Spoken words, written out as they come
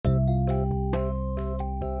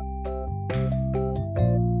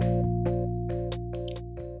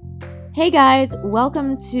Hey guys,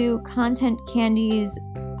 welcome to Content Candy's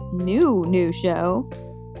new show.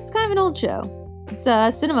 It's kind of an old show. It's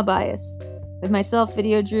Cinema Bias with myself,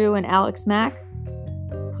 Video Drew, and Alex Mack.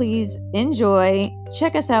 Please enjoy.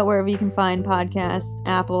 Check us out wherever you can find podcasts,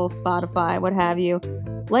 Apple, Spotify, what have you.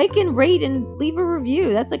 Like and rate and leave a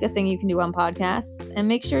review. That's like a thing you can do on podcasts. And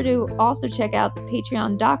make sure to also check out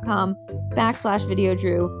patreon.com/VideoDrew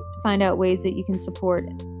to find out ways that you can support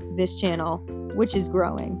this channel, which is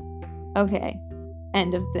growing. Okay,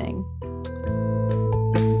 end of thing.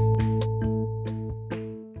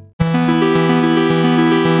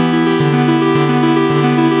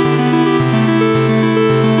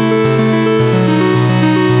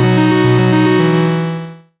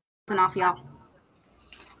 Off, y'all.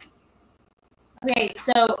 Okay,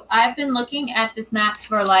 so I've been looking at this map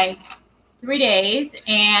for like 3 days,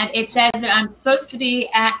 and it says that I'm supposed to be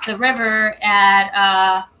at the river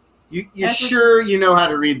at You sure you know how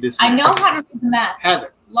to read this map? I know how to read the map.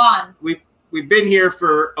 Heather. Lon. We've been here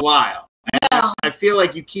for a while. No. I feel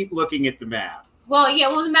like you keep looking at the map. Well,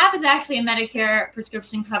 the map is actually a Medicare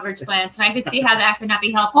prescription coverage plan, so I could see how that could not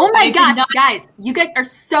be helpful. Oh my gosh, guys, you guys are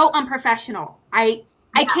so unprofessional. I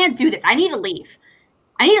can't do this. I need to leave.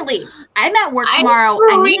 I'm at work tomorrow.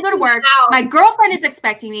 I need to go to work. My girlfriend is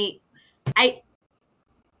expecting me.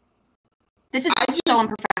 This is so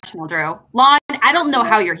unprofessional, Drew. Lon, I don't know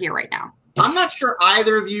how you're here right now. I'm not sure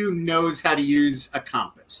either of you knows how to use a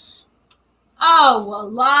compass. Oh,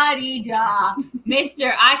 well, la-di-da.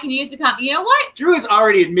 Mister, I can use the compass. You know what? Drew has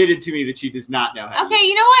already admitted to me that she does not know how to use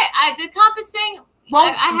you know what? The compass thing...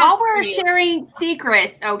 Well, while we're sharing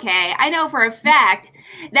secrets, okay, I know for a fact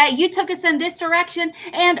that you took us in this direction,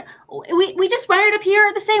 and we just wanted up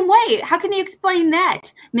here the same way. How can you explain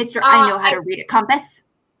that, Mister? I know how to read a compass.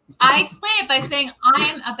 I explain it by saying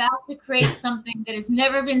I am about to create something that has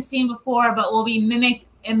never been seen before, but will be mimicked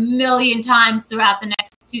a million times throughout the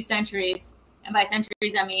next 2 centuries. And by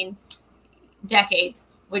centuries, I mean decades,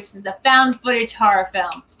 which is the found footage horror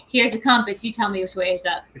film. Here's a compass. You tell me which way is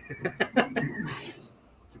up. It's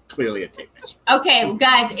clearly a tape measure. Okay, well,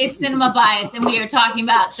 guys, it's Cinema Bias, and we are talking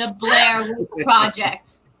about the Blair Witch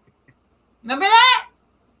Project. Remember that?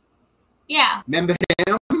 Yeah. Remember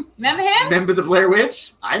him? Remember him? Remember the Blair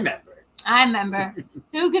Witch? I remember.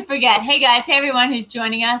 Who could forget? Hey, guys. Hey, everyone who's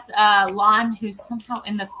joining us. Lon, who's somehow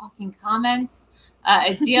in the fucking comments.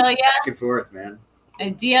 Adelia. Back and forth, man.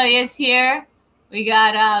 Adelia's here. We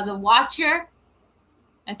got the Watcher.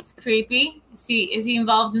 That's creepy. Is he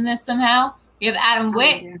involved in this somehow? We have Adam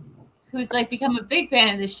Witt, who's like become a big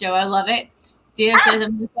fan of this show. I love it. Dia says,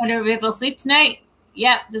 I'm wondering if we'll be able to sleep tonight.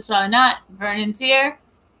 Yep, this probably not. Vernon's here.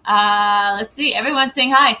 Let's see. Everyone's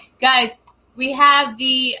saying hi. Guys, we have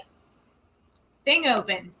the thing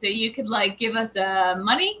open. So you could like give us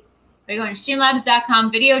money by going to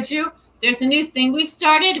streamlabs.com Video Drew. There's a new thing we've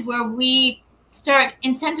started where we start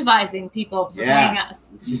incentivizing people for paying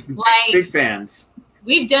us. Like big fans.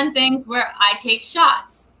 We've done things where I take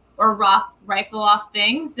shots or rifle off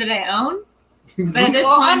things that I own. But at this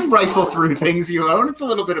point, rifle through things you own. It's a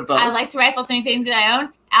little bit of both. I like to rifle through things that I own.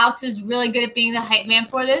 Alex is really good at being the hype man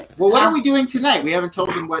for this. Well, what are we doing tonight? We haven't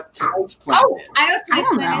told him what tonight's plan is. I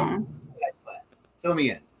don't know. Fill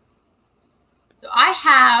me in. So I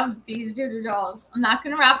have these voodoo dolls. I'm not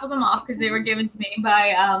going to raffle them off because they were given to me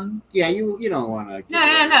by... Yeah, you don't want to...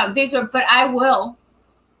 No. These were... But I will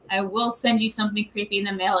send you something creepy in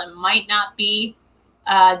the mail. It might not be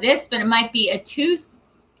this, but it might be a tooth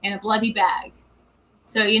in a bloody bag.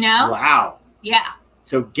 So, you know? Wow. Yeah.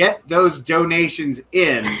 So get those donations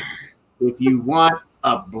in if you want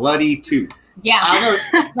a bloody tooth. Yeah.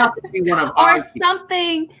 It's not going to be one of or our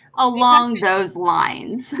something along those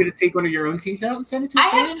lines. You're going to take one of your own teeth out and send it to I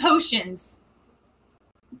have potions.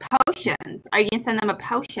 Potions? Are you going to send them a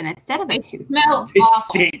potion instead of a tooth? Smell They awful.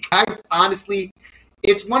 stink. Honestly,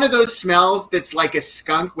 it's one of those smells that's like a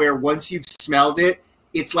skunk where once you've smelled it,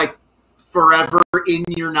 it's like forever in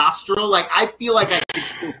your nostril. Like I feel like I can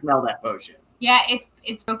still smell that potion. Yeah,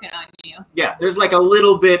 it's broken on you. Yeah, there's like a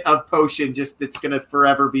little bit of potion just that's going to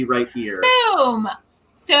forever be right here. Boom!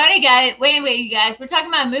 So anyway, wait, you guys. We're talking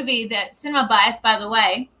about a movie that Cinema Bias, by the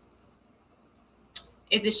way,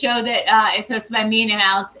 is a show that is hosted by me and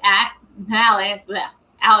Alex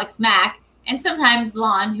Mack, and sometimes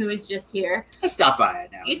Lon, who is just here. I stop by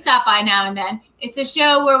it now. You stop by now and then. It's a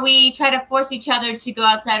show where we try to force each other to go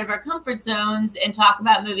outside of our comfort zones and talk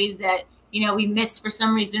about movies that, you know, we missed for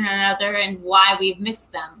some reason or another and why we've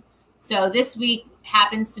missed them. So this week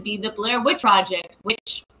happens to be the Blair Witch Project,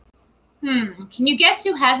 which, can you guess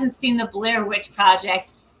who hasn't seen the Blair Witch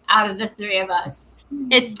Project out of the 3 of us?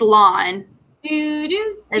 It's Lon.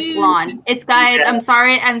 It's Lon. It's guys. I'm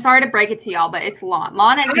sorry to break it to y'all, but it's Lon.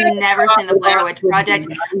 Lon has never seen the Blair Witch Project.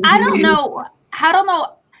 I don't know.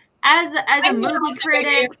 As a movie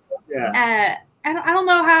critic, I don't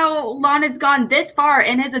know how Lon has gone this far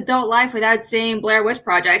in his adult life without seeing Blair Witch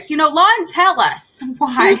Projects. Lon, tell us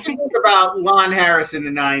why. The thing about Lon Harris in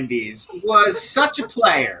the 90s was such a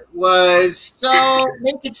player, was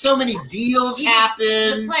making so many deals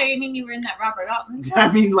happen. The player, you mean you were in that Robert Altman?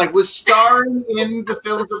 I mean, was starring in the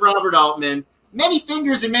films of Robert Altman. Many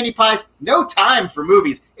fingers and many pies, no time for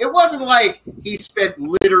movies. It wasn't like he spent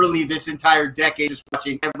literally this entire decade just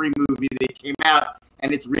watching every movie that came out,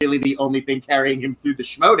 and it's really the only thing carrying him through the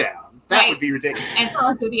schmodown. That would be ridiculous. And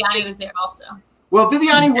so Bibiani was there also. Well,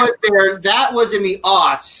 Bibiani was there. That was in the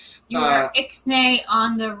aughts. You were ixnay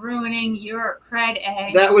on the ruining your cred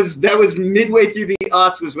egg. That was midway through the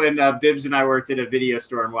aughts was when Bibbs and I worked at a video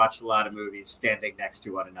store and watched a lot of movies standing next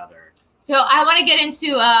to one another. So I want to get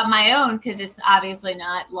into my own, because it's obviously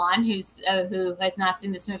not Lon who has not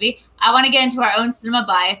seen this movie. I want to get into our own cinema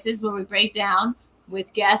biases, where we break down,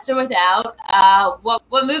 with guests or without,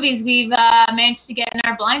 what movies we've managed to get in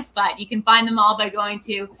our blind spot. You can find them all by going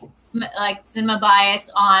to Cinema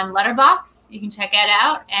Bias on Letterboxd. You can check that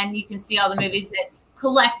out, and you can see all the movies that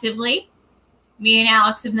collectively me and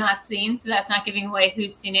Alex have not seen. So that's not giving away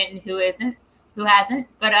who's seen it and who hasn't.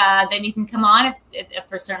 But then you can come on if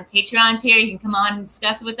for certain Patreons here. You can come on and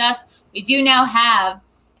discuss it with us. We do now have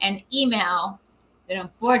an email that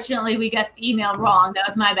unfortunately we got the email wrong. That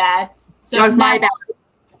was my bad. So that was my bad.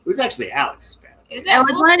 It was actually Alex's bad. It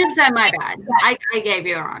was 100% my bad. I gave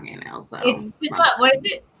you the wrong email. So it's cinema. What is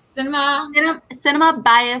it? Cinema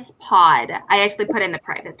Bias Pod. I actually put in the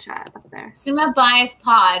private chat up there. Cinema Bias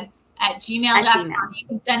Pod at gmail.com. You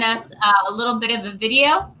can send us a little bit of a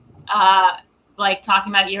video,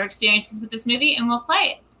 talking about your experiences with this movie, and we'll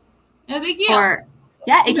play it. No big deal.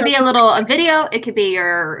 It could be a video. It could be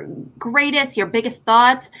your biggest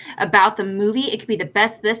thoughts about the movie. It could be the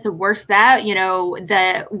best this, the worst that,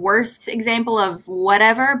 the worst example of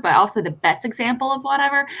whatever, but also the best example of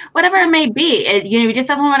whatever it may be. We just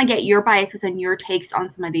definitely want to get your biases and your takes on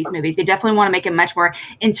some of these movies. We definitely want to make it much more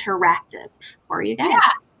interactive for you guys. Yeah.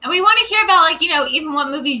 And we want to hear about, even what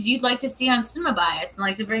movies you'd like to see on Cinema Bias,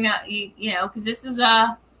 and to bring out, because this is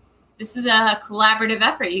a collaborative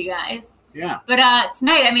effort, you guys. Yeah. But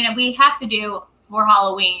tonight, we have to do, for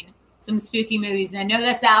Halloween, some spooky movies. And I know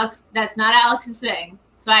that's not Alex's thing.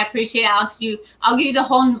 So I appreciate Alex. I'll give you the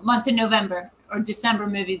whole month of November or December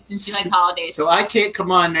movies, since you like holidays. So I can't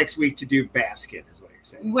come on next week to do Baskin, is what you're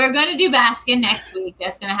saying. We're going to do Baskin next week.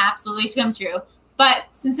 That's going to absolutely come true. But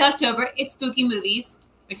since October, it's spooky movies,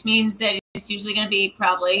 which means that it's usually going to be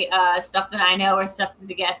probably stuff that I know or stuff that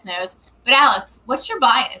the guest knows. But Alex, what's your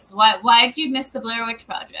bias? Why did you miss the Blair Witch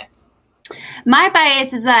Project? My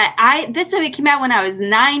bias is that this movie came out when I was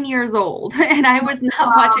 9 years old, and I was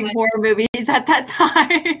not watching horror movies at that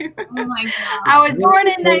time. Oh my God. I was born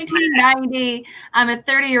in 1990. I'm a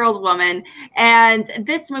 30-year-old woman, and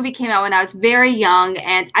this movie came out when I was very young,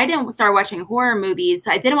 and I didn't start watching horror movies.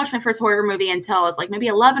 I didn't watch my first horror movie until I was maybe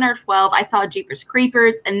 11 or 12. I saw Jeepers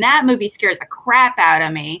Creepers, and that movie scared the crap out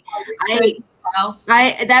of me.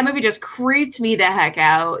 That movie just creeped me the heck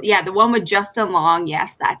out. Yeah, the one with Justin Long.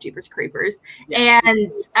 Yes, that Jeepers Creepers. Yes.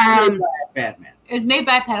 And Batman. It was made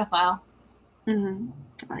by a pedophile. Mm-hmm.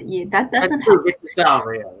 Yeah, that doesn't help. Yeah,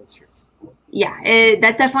 that's true. Yeah,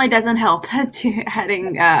 that definitely doesn't help to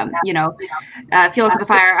adding, fuel to the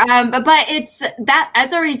fire. But it's that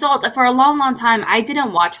as a result, for a long, long time, I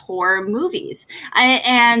didn't watch horror movies.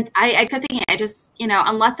 I kept thinking,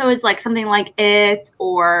 unless it was something like It,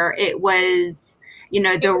 or it was,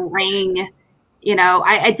 The Ring,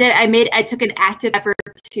 I took an active effort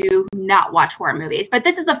to not watch horror movies. But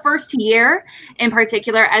this is the first year in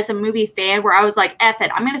particular as a movie fan where I was like, F it,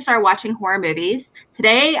 I'm going to start watching horror movies.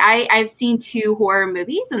 Today, I've seen 2 horror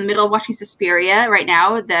movies. In the middle of watching Suspiria right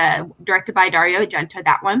now, directed by Dario Argento,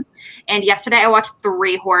 that one. And yesterday, I watched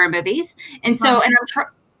 3 horror movies. And so, and I'm trying...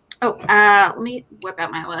 let me whip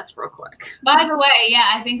out my list real quick. By the way,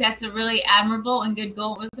 yeah, I think that's a really admirable and good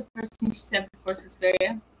goal. What was the first thing she said before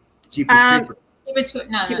Suspiria? Jeepers Creepers.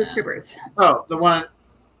 Jeepers Creepers. Oh, the one...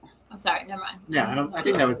 I'm sorry, never mind. Yeah, I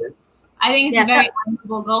think that was it. I think it's a very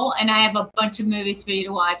admirable goal, and I have a bunch of movies for you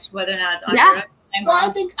to watch, whether or not it's on your Well, I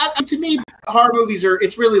think, to me, horror movies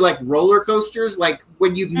it's really like roller coasters. Like,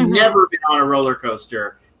 when you've never been on a roller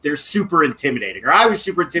coaster, they're super intimidating. Or I was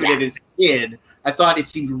super intimidated as a kid. I thought it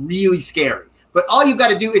seemed really scary. But all you've got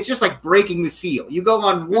to do, it's just like breaking the seal. You go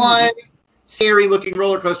on one scary-looking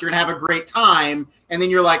roller coaster and have a great time, and then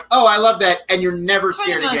you're like, oh, I love that, and you're never For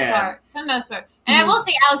scared the most again. part. For the most part. And I will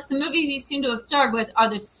say, Alex, the movies you seem to have starred with are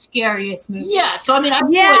the scariest movies. Yeah, so I mean, I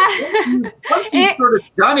feel Yeah. like once you've sort of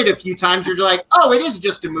done it a few times, you're like, oh, it is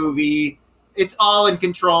just a movie. It's all in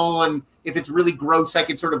control, and if it's really gross, I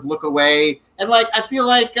can sort of look away. And like, I feel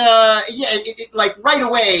like, like right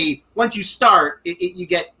away, once you start, you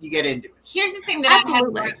get into it. Here's the thing that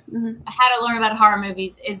Absolutely. I had to learn about horror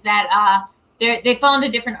movies is that they fall into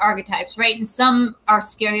different archetypes, right? And some are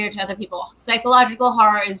scarier to other people. Psychological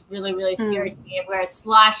horror is really, really scary to me, whereas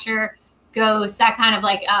slasher, ghosts, that kind of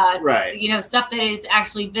like, Right. you know, stuff that is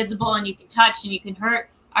actually visible and you can touch and you can hurt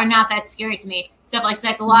are not that scary to me. Stuff like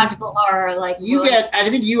psychological horror, like I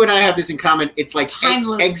think you and I have this in common. It's like Time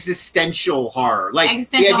loop. existential horror, like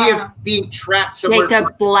Existential the idea horror. of being trapped somewhere,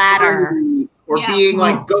 Jacob's Ladder. or Yeah. being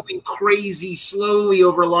like going crazy slowly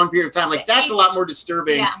over a long period of time. Like that's a lot more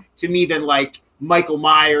disturbing to me than like Michael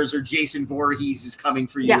Myers or Jason Voorhees is coming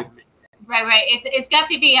for you. Yeah. With me. Right. It's got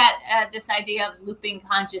to be at this idea of looping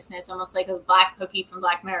consciousness, almost like a black cookie from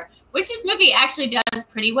Black Mirror, which this movie actually does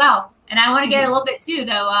pretty well. And I want to get a little bit too,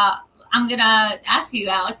 though. I'm gonna ask you,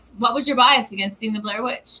 Alex, what was your bias against seeing The Blair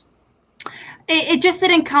Witch? It just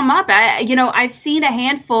didn't come up. I've seen a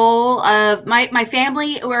handful of my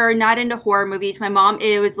family were not into horror movies. My mom,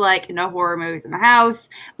 it was like no horror movies in the house.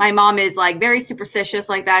 My mom is like very superstitious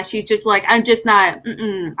like that. She's just like, I'm just not.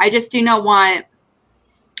 I just do not want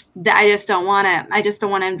that. I just don't want it. I just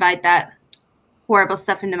don't want to invite that horrible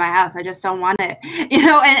stuff into my house. I just don't want it,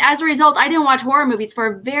 and as a result, I didn't watch horror movies for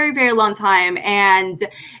a very, very long time. And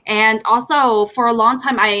also for a long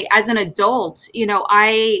time, as an adult,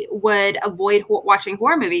 I would avoid watching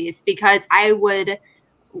horror movies because I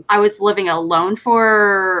was living alone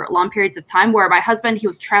for long periods of time where my husband, he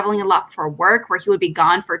was traveling a lot for work, where he would be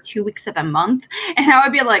gone for 2 weeks of the month. And I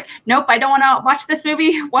would be like, nope, I don't want to watch this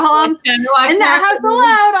movie while I'm in that house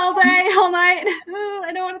alone all day, all night.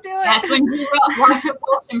 I don't want to do it. That's when you watched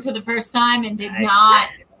Repulsion for the first time and did not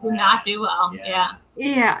do well. Yeah.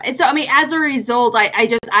 Yeah. And so, as a result, I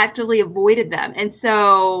just actively avoided them. And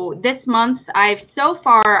so this month I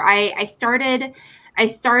started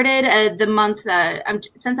the month,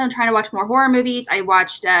 since I'm trying to watch more horror movies, I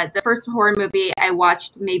watched the first horror movie I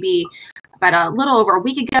watched maybe about a little over a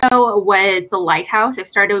week ago was The Lighthouse. I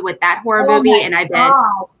started with that horror movie, and I've been...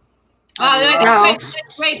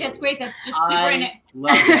 That's great. That's just I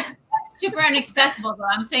love it. super inaccessible, though.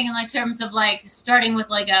 I'm saying in like terms of like starting with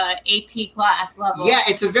like a AP class level. Yeah,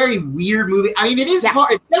 it's a very weird movie. I mean, it is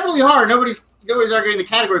hard. It's definitely hard. Nobody's arguing the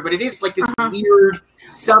category, but it is like this weird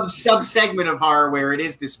sub segment of horror where it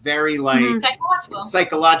is this very like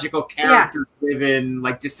psychological character driven,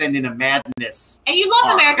 like descendant of madness. And you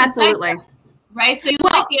love American Absolutely. Psycho, right? So you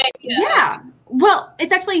like the idea. Yeah. Well,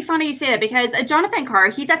 it's actually funny you say that because Jonathan Carr,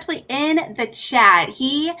 he's actually in the chat.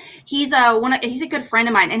 He's a good friend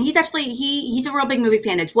of mine, and he's actually he's a real big movie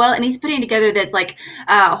fan as well. And he's putting together this like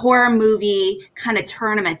horror movie kind of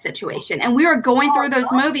tournament situation. And we were going through those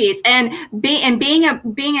movies, and being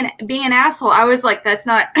an asshole, I was like, that's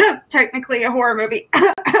not technically a horror movie.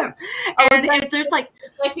 And there's like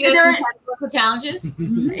challenges.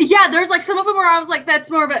 Yeah, there's like some of them where I was like, that's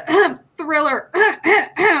more of a thriller.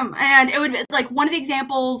 And it would like one of the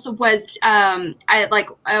examples was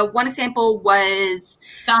one example was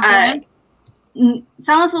Silence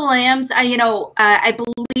of the Lambs. I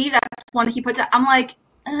believe that's one he puts out. I'm like,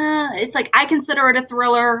 it's like I consider it a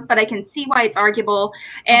thriller, but I can see why it's arguable.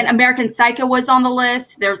 And American Psycho was on the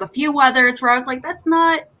list. There was a few others where I was like, that's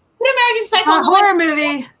not American Psycho a horror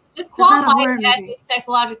movie. Just qualify it as a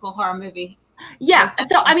psychological horror movie. Yeah,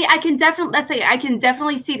 so I can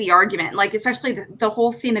definitely see the argument, like especially the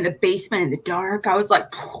whole scene in the basement in the dark. I was like,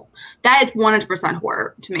 that is 100%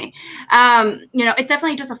 horror to me. It's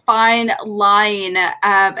definitely just a fine line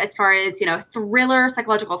as far as thriller,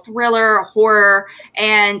 psychological thriller, horror.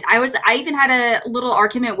 And I even had a little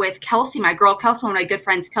argument with Kelsey, my girl Kelsey, one of my good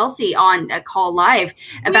friends Kelsey, on a call live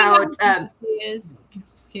about.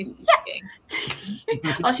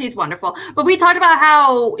 Well, she's wonderful. But we talked about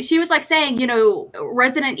how she was like saying,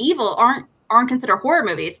 Resident Evil aren't considered horror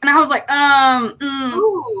movies, and I was like, they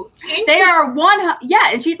are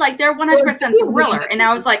and she's like, they're 100% thriller, and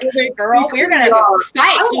I was like, girl, we're gonna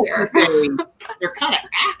fight here. They're kind of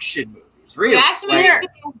action movies, really. Action movies,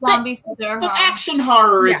 zombies, but action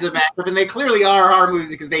horror is a matchup, and they clearly are horror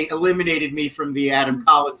movies because they eliminated me from the Adam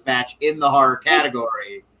Collins match in the horror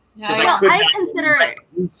category. I consider it.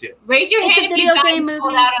 Raise your hand if you've gotten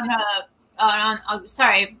movie. out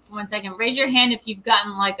sorry, for 1 second. Raise your hand if you've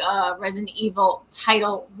gotten like a Resident Evil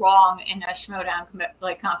title wrong in a Schmodown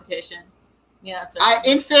competition. Yeah, that's right.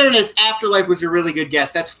 In fairness, Afterlife was a really good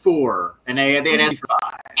guess. That's 4, and they had asked for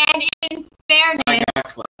 5. And in fairness, I got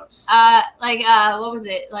close. what was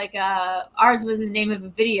it? Ours was the name of a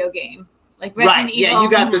video game, like Resident Evil. Yeah,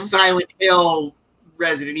 you got the Silent Hill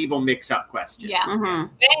Resident Evil mix-up question. Yeah. Mhm.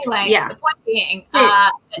 But anyway, Yeah. the point being,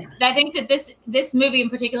 I think that this movie in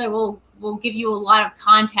particular will give you a lot of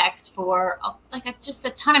context for just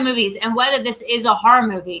a ton of movies, and whether this is a horror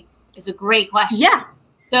movie is a great question. Yeah.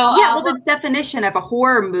 So Yeah, well, the definition of a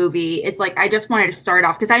horror movie is like, I just wanted to start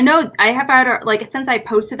off because I know I have had, like, since I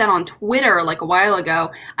posted that on Twitter like a while ago,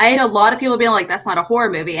 I had a lot of people being like, that's not a horror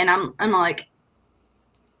movie. And I'm like,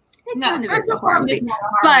 no, kind of first is a of horror all, it's movie. not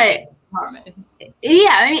a horror movie.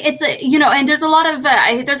 Yeah, I mean, it's and there's a lot of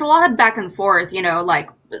there's a lot of back and forth, like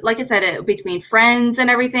I said, between friends and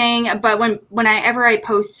everything. But whenever I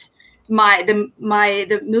post the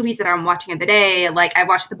movies that I'm watching of the day, like I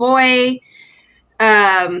watched The Boy,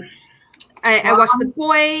 I watched The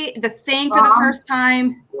Boy, The Thing for the first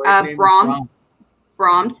time,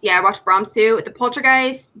 Brahms. Yeah, I watched Brahms too. The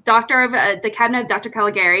Poltergeist, Doctor of the Cabinet of Dr.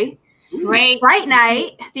 Caligari. Great. Fright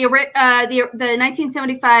Night, the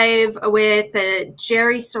 1975 with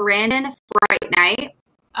Jerry Sarandon, Fright Night.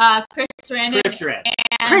 Chris Sarandon. Chris Sarandon.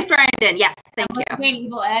 And Chris Sarandon, yes, thank you. what's his name?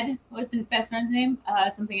 Evil Ed. What's the best friend's name?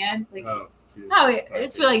 Something Ed. Oh,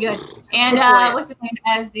 It's really good. And what's his name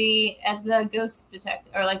as the ghost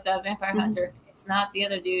detective or like the vampire hunter? It's not the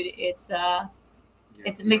other dude. It's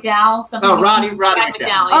McDowell. Something. Oh, Roddy McDowell.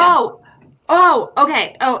 Yeah. Oh,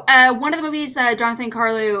 okay. One of the movies Jonathan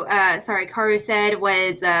Carew said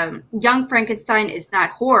was Young Frankenstein is not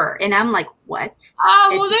horror, and I'm like, what?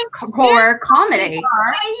 Well, it's horror comedy. I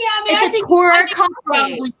think horror I think comedy.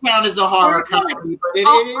 probably count as a horror comedy, but it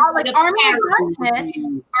is like a Army of parody. Darkness.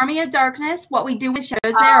 Army of Darkness. What We Do with Shows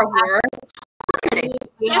There are horror. Comedy.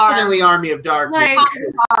 Definitely Army of Darkness.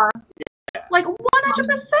 Like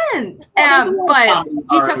 100%. But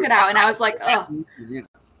he took it out, and I was like, oh.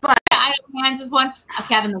 But Idle Hands is one.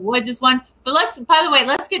 Cabin in the Woods is one. But let's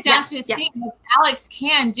get down to seeing what Alex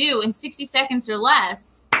can do in 60 seconds or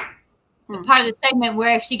less. The part of the segment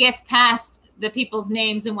where if she gets past the people's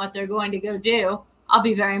names and what they're going to go do, I'll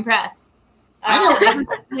be very impressed. I know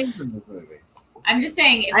everyone's name from this movie. I'm just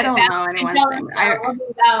saying. If I don't know anyone's name.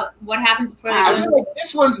 About what happens before I feel like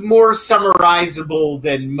this one's more summarizable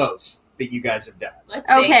than most that you guys have done. Let's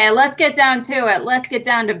see. Okay, let's get down to it. Let's get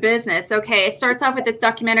down to business. Okay, it starts off with this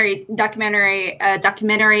documentarian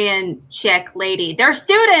chick lady. They're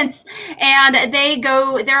students, and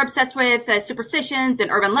they're obsessed with superstitions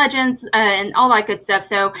and urban legends and all that good stuff.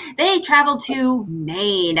 So they travel to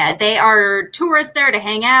Maine. They are tourists there to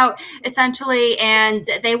hang out, essentially, and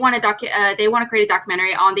they want to create a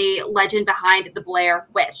documentary on the legend behind the Blair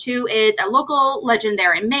Witch, who is a local legend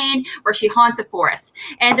there in Maine where she haunts a forest.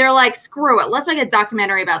 And they're like, screw it, let's make a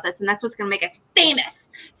documentary about this, and that's what's going to make us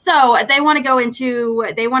famous. So they want to go into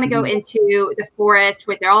the forest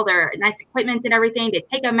with all their nice equipment and everything. They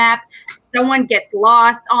take a map. Someone gets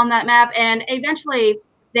lost on that map, and eventually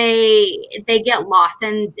they get lost,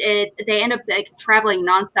 and they end up traveling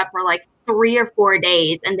nonstop for like 3 or 4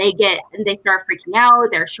 days, and they start freaking out.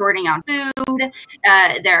 They're shorting on food.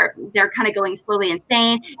 They're kind of going slowly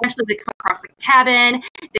insane. Eventually, they come across a cabin.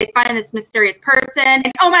 They find this mysterious person,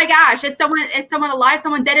 and oh my gosh, is someone alive?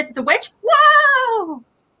 Someone dead? Is it the witch? Whoa!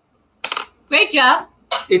 Great job.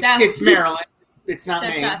 It's Maryland. It's not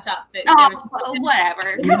Maine. Stop.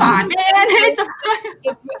 Whatever. Come on, man.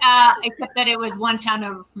 Except that it was one town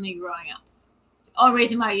over from me growing up. Only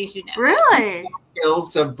reason why you should know. Really?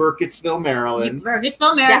 Hills of Burkittsville, Maryland.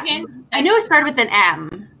 Burkittsville, American. Yeah. I knew it started with an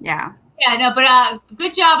M. Yeah. Yeah, no, but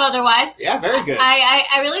good job otherwise. Yeah, very good.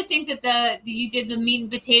 I really think that you did the meat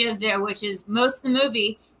and potatoes there, which is most of the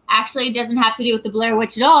movie actually doesn't have to do with the Blair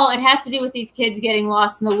Witch at all. It has to do with these kids getting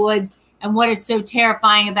lost in the woods and what is so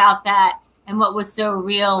terrifying about that and what was so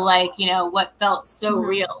real, what felt so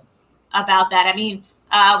real about that. I mean,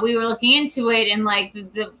 we were looking into it, and like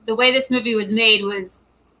the way this movie was made was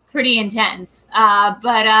pretty intense.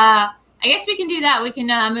 But I guess we can do that. We can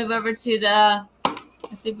move over to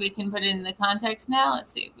let's see if we can put it in the context now.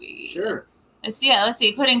 Let's see if we Sure. Let's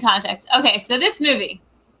see. Put in context. Okay, so this movie,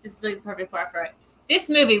 this is like the perfect part for it. This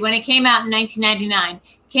movie, when it came out in 1999,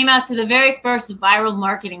 came out to the very first viral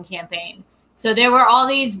marketing campaign. So there were all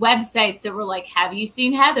these websites that were like, have you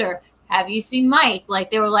seen Heather? Have you seen Mike?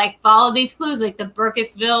 Like, they were like, follow these clues. Like the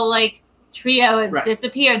Burkittsville trio has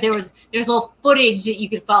disappeared. There's little footage that you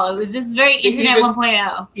could follow. This is very Internet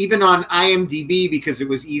 1.0. Even on IMDb, because it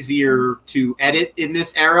was easier to edit in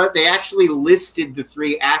this era, they actually listed the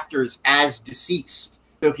 3 actors as deceased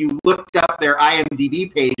So if you looked up their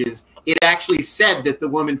IMDb pages, it actually said that the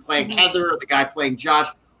woman playing Heather or the guy playing Josh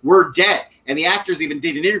were dead. And the actors even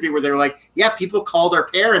did an interview where they were like, yeah, people called our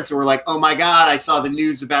parents and were like, oh my God, I saw the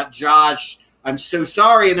news about Josh. I'm so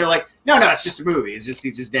sorry. And they're like, no, it's just a movie. He's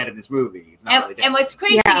just dead in this movie. He's not really dead. And what's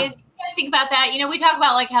crazy is, you gotta think about that. You know, we talk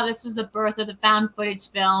about like how this was the birth of the found footage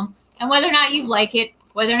film, and whether or not you like it,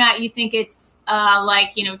 whether or not you think it's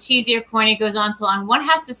like, you know, cheesy or corny, goes on too long. One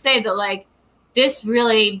has to say that like this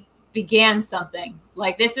really began something.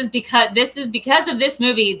 Like this is because of this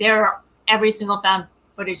movie. There are every single found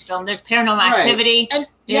footage film. There's Paranormal Activity. And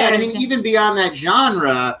I mean, even beyond that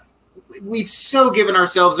genre, we've so given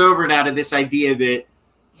ourselves over now to this idea that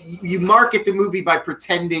you market the movie by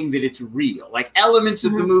pretending that it's real. Like elements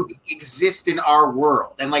of the movie exist in our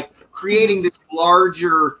world, and like creating this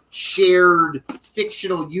larger shared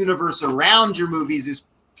fictional universe around your movies is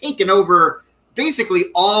taken over basically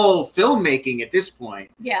all filmmaking at this point.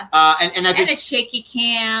 Yeah. And I think the shaky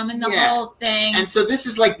cam and the whole thing. And so this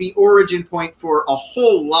is like the origin point for a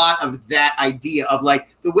whole lot of that idea of like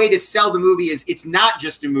the way to sell the movie is it's not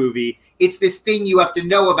just a movie. It's this thing you have to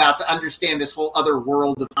know about to understand this whole other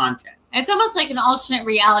world of content. It's almost like an alternate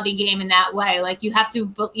reality game in that way. Like you have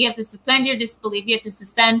to suspend your disbelief. You have to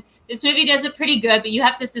suspend. This movie does it pretty good, but you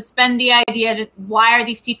have to suspend the idea that why are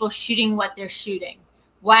these people shooting what they're shooting?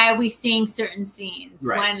 Why are we seeing certain scenes?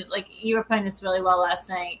 Right. When, like, you were putting this really well last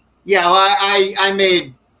night. Yeah, well,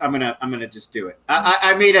 I'm gonna just do it.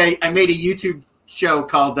 I made a YouTube show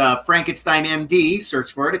called Frankenstein MD.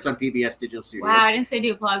 Search for it. It's on PBS Digital Studios. Wow, I didn't say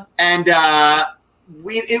do a plug. And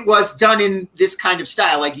it was done in this kind of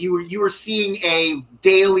style. Like you were seeing a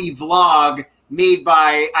daily vlog made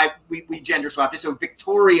by we gender swapped it. So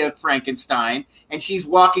Victoria Frankenstein, and she's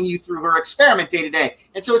walking you through her experiment day to day.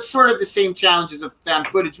 And so it's sort of the same challenge as a found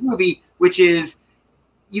footage movie, which is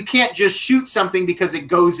you can't just shoot something because it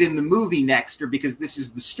goes in the movie next or because this is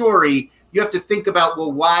the story. You have to think about,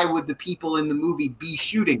 well, why would the people in the movie be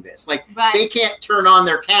shooting this? Like they can't turn on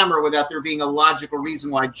their camera without there being a logical reason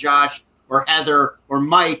why Josh or Heather or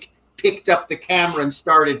Mike picked up the camera and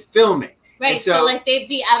started filming. Right, so like they'd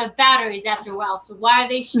be out of batteries after a while. So why are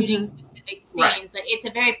they shooting specific scenes? Right. Like it's a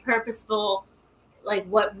very purposeful, like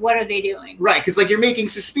what are they doing? Right, because like you're making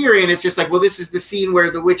Suspiria, and it's just like, well, this is the scene where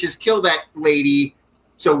the witches kill that lady,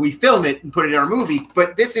 so we film it and put it in our movie.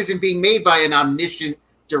 But this isn't being made by an omniscient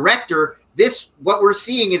director. What we're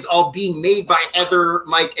seeing is all being made by Heather,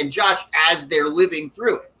 Mike, and Josh as they're living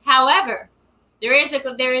through it. However, there is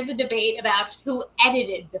a debate about who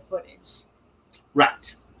edited the footage.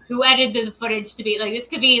 Right. Who edited the footage to be like this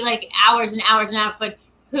could be like hours and hours and hours, but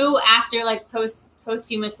who after like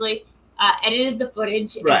posthumously edited the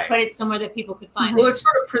footage and put it somewhere that people could find it. Well, it's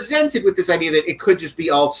sort of presented with this idea that it could just be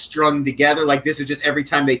all strung together, like this is just every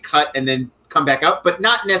time they cut and then come back up, but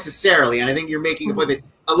not necessarily. And I think you're making a point that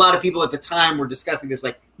a lot of people at the time were discussing this,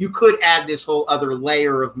 like you could add this whole other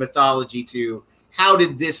layer of mythology to how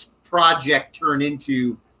did this project turn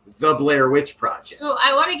into the Blair Witch Project. So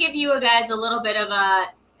I want to give you guys a little bit of a,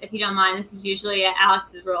 if you don't mind, this is usually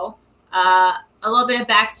Alex's role, a little bit of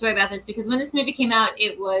backstory about this, because when this movie came out,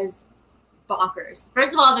 it was bonkers.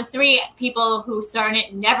 First of all, the three people who starred in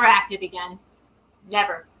it never acted again.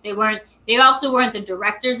 Never. They also weren't the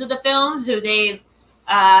directors of the film, who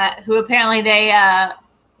apparently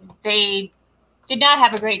they did not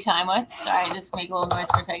have a great time with. Sorry, just make a little noise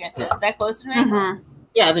for a second. Is that close to me? Mm-hmm.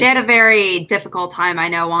 Yeah, they had a very difficult time. I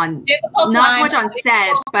know not much on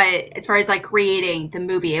set, but as far as like creating the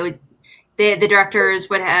movie, it would the directors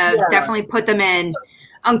would have definitely put them in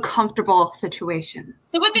uncomfortable situations.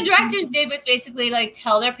 So what the directors did was basically like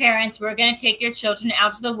tell their parents, we're going to take your children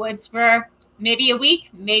out to the woods for maybe a week,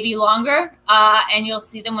 maybe longer, and you'll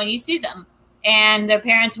see them when you see them. And their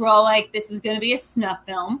parents were all like, this is going to be a snuff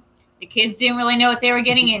film. The kids didn't really know what they were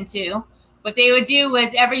getting into. What they would do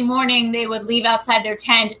was every morning they would leave outside their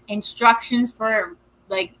tent instructions for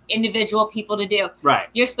like individual people to do. Right.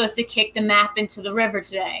 You're supposed to kick the map into the river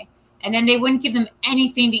today. And then they wouldn't give them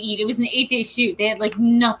anything to eat. It was an 8-day shoot. They had like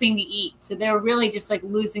nothing to eat. So they were really just like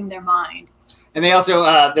losing their mind. And they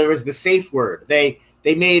also, there was the safe word. They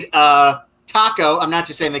made taco. I'm not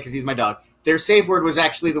just saying that because he's my dog. Their safe word was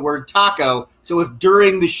actually the word taco. So if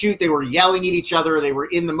during the shoot they were yelling at each other, they were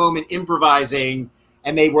in the moment improvising,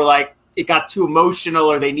 and they were like, it got too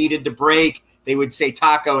emotional or they needed to break, they would say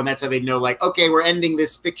taco, and that's how they'd know, like, okay, we're ending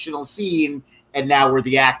this fictional scene, and now we're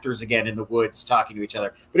the actors again in the woods talking to each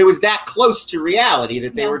other. But it was that close to reality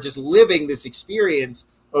that they were just living this experience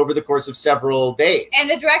over the course of several days. And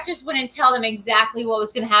the directors wouldn't tell them exactly what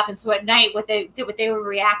was going to happen. So at night, what they were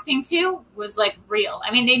reacting to was like real.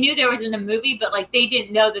 I mean, they knew there was in a movie, but like they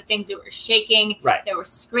didn't know the things that were shaking, right, that were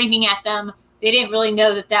screaming at them. They didn't really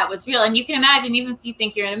know that that was real. And you can imagine, even if you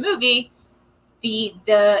think you're in a movie, the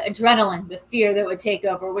adrenaline, the fear that would take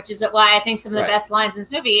over, which is why I think some of the best lines in this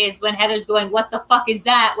movie is when Heather's going, "What the fuck is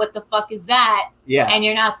that? What the fuck is that?" Yeah. And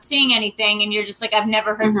you're not seeing anything, and you're just like, I've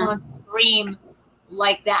never heard someone scream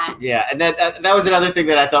like that. Yeah, and that was another thing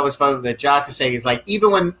that I thought was fun that Josh was saying is like, even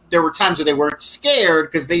when there were times where they weren't scared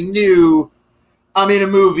because they knew I'm in a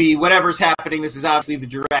movie, whatever's happening, this is obviously the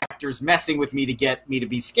director's messing with me to get me to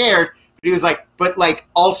be scared. But he was like, but like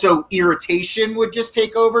also irritation would just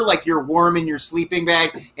take over, like you're warm in your sleeping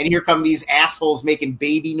bag and here come these assholes making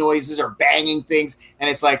baby noises or banging things, and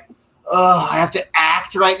it's like, oh, I have to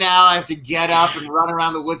act right now. I have to get up and run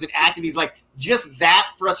around the woods and act. And he's like, just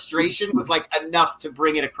that frustration was like enough to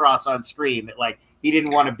bring it across on screen that like he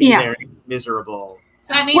didn't want to be there miserable.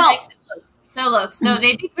 So I mean, so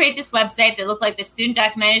they did create this website that looked like the student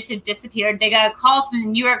documentaries had disappeared. They got a call from the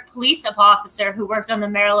New York police officer who worked on the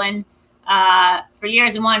Maryland for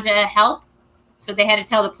years and wanted to help. So they had to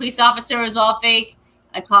tell the police officer it was all fake.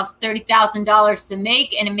 It cost $30,000 to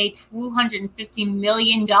make, and it made $250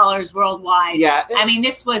 million worldwide. Yeah, I mean,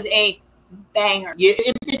 this was a banger. Yeah,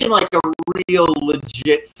 it became like a real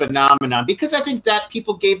legit phenomenon because I think that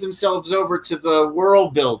people gave themselves over to the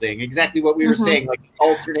world building. Exactly what we were saying, like the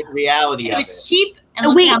alternate reality. It was cheap,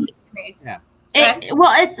 and look how much it made. Yeah.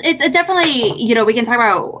 It's definitely, you know, we can talk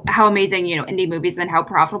about how amazing, you know, indie movies and how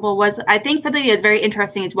profitable it was. I think something that's very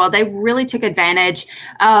interesting as well, they really took advantage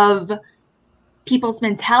of people's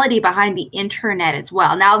mentality behind the internet as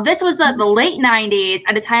well. Now, this was the late 90s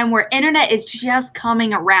at a time where internet is just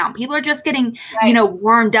coming around. People are just getting, you know,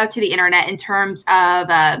 warmed up to the internet in terms of,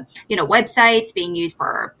 you know, websites being used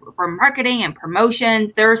for marketing and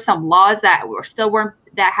promotions. There are some laws that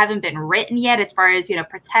that haven't been written yet as far as, you know,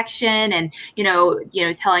 protection and, you know,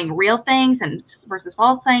 telling real things and versus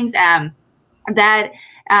false things.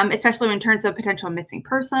 Especially in terms of potential missing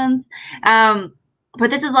persons. But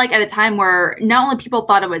this is like at a time where not only people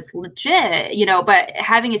thought it was legit, you know, but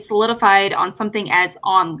having it solidified on something as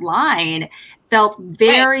online felt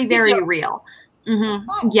very, very real.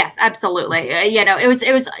 Mm-hmm. Yes, absolutely. You know, it was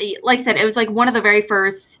like I said, it was like one of the very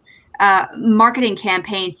first marketing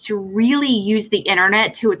campaigns to really use the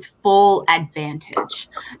internet to its full advantage.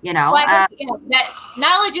 You know, that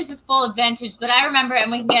not only just its full advantage, but I remember, and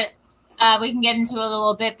we can get into it a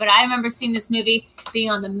little bit, but I remember seeing this movie, being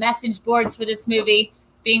on the message boards for this movie,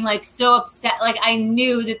 being like so upset. Like I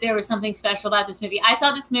knew that there was something special about this movie. I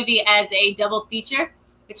saw this movie as a double feature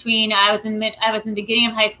between, I was in the beginning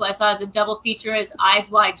of high school. I saw it as a double feature as Eyes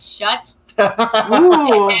Wide Shut. Ooh. And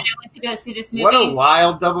I went to go see this movie. What a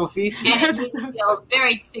wild double feature. And it made me feel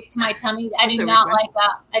very sick to my tummy. I do not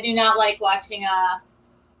like watching,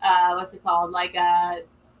 what's it called? Like, what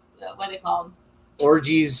are they called?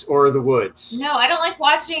 Orgies or the Woods. No, I don't like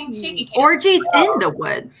watching shaky cam. Orgies in the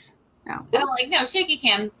Woods. No. I don't like shaky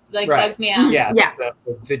cam bugs me out. Yeah.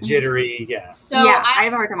 The jittery. Yeah. So I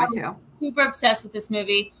have a hard time with too. Super obsessed with this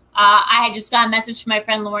movie. I had just got a message from my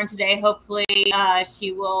friend Lauren today. Hopefully,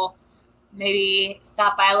 she will maybe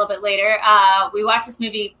stop by a little bit later. We watched this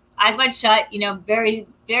movie, Eyes Wide Shut. You know, very,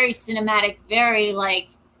 very cinematic, very like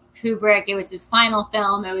Kubrick. It was his final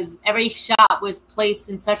film. It was every shot was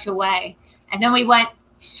placed in such a way. And then we went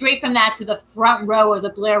straight from that to the front row of the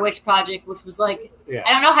Blair Witch Project, which was like,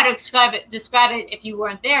 I don't know how to describe it if you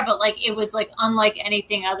weren't there, but like it was like unlike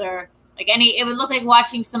anything other, it would look like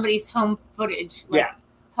watching somebody's home footage,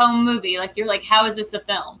 home movie. Like you're like, how is this a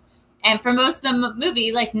film? And for most of the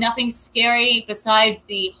movie, like nothing scary besides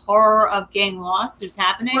the horror of getting lost is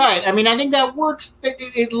happening. Right. I mean, I think that works.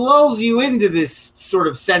 It lulls you into this sort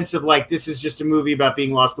of sense of like, this is just a movie about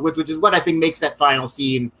being lost in the woods, which is what I think makes that final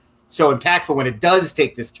scene so impactful when it does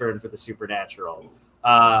take this turn for the supernatural.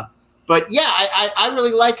 But yeah, I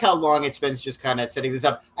really like how long it spends just kind of setting this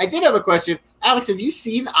up. I did have a question. Alex, have you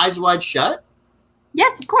seen Eyes Wide Shut?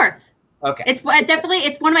 Yes, of course. Okay. It's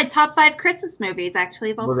one of my top 5 Christmas movies,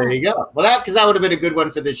 actually. Well, there you go. Well, because that would have been a good one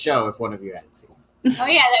for this show if one of you hadn't seen it. Oh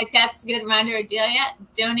yeah, that's a good reminder.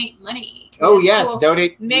 Donate money. Oh yes,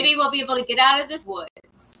 donate. Maybe we'll be able to get out of this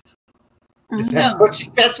woods. That's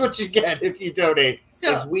what you get if you donate.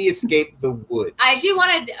 As we escape the woods. I do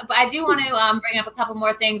want to bring up a couple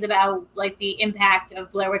more things about like the impact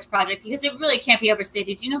of Blair Witch Project because it really can't be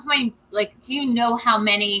overstated. Do you know how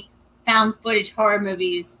many found footage horror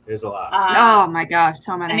movies? There's a lot. Oh my gosh,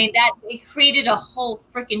 so many. I mean, it created a whole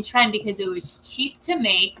freaking trend because it was cheap to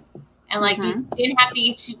make and like you didn't have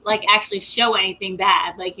to like actually show anything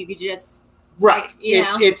bad. Like you could just right. Like,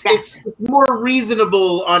 it's more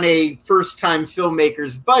reasonable on a first-time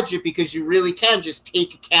filmmaker's budget because you really can just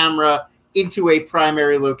take a camera into a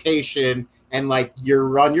primary location and like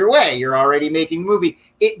you're on your way. You're already making a movie.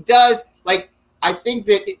 It does like. I think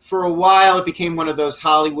that for a while it became one of those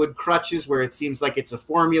Hollywood crutches where it seems like it's a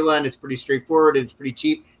formula and it's pretty straightforward and it's pretty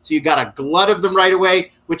cheap. So you got a glut of them right away,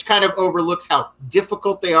 which kind of overlooks how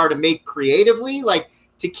difficult they are to make creatively. Like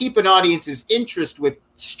to keep an audience's interest with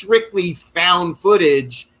strictly found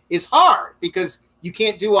footage is hard because you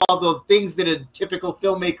can't do all the things that a typical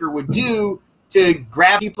filmmaker would do to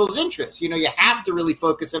grab people's interest. You know, you have to really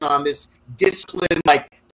focus in on this discipline, like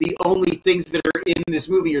the only things that are in this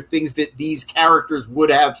movie are things that these characters would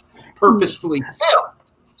have purposefully filmed.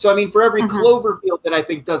 So, I mean, for every Cloverfield that I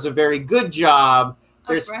think does a very good job,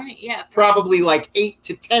 there's probably like 8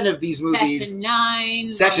 to 10 of these movies. Session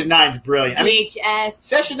 9. Session 9 is brilliant. VHS. I mean,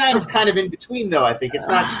 Session 9 is kind of in between, though, I think. It's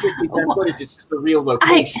not strictly found footage. It's just a real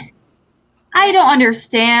location. I don't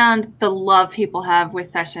understand the love people have with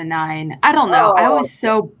Session 9. I don't know. I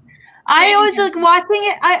was like watching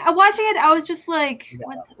it. I was just like,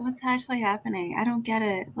 what's actually happening? I don't get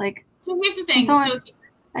it. Like, so here's the thing.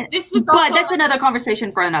 This was, but that's another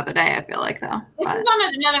conversation for another day. I feel like though. This was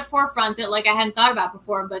on another forefront that like I hadn't thought about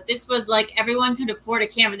before. But this was like everyone could afford a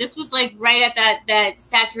camera. This was like right at that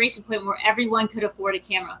saturation point where everyone could afford a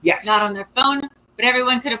camera. Yes. Not on their phone, but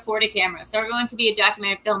everyone could afford a camera. So everyone could be a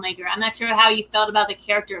documentary filmmaker. I'm not sure how you felt about the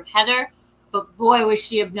character of Heather, but boy, was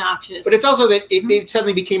she obnoxious. But it's also that it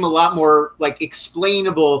suddenly became a lot more like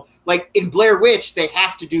explainable. Like in Blair Witch, they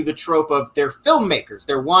have to do the trope of they're filmmakers.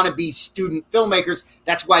 They're wannabe student filmmakers.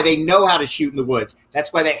 That's why they know how to shoot in the woods.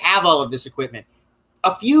 That's why they have all of this equipment.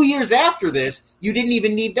 A few years after this, you didn't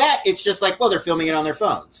even need that. It's just like, well, they're filming it on their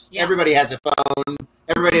phones. Yeah. Everybody has a phone.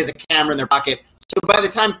 Everybody has a camera in their pocket. So by the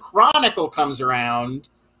time Chronicle comes around,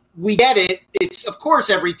 we get it. It's, of course,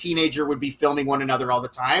 every teenager would be filming one another all the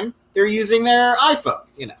time. They're using their iPhone,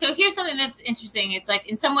 you know. So here's something that's interesting. It's like,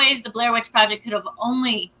 in some ways, the Blair Witch Project could have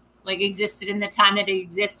only like existed in the time that it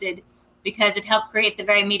existed because it helped create the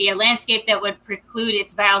very media landscape that would preclude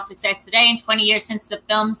its viral success today. In 20 years since the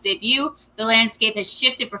film's debut, the landscape has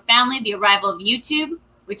shifted profoundly. The arrival of YouTube,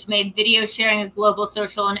 which made video sharing a global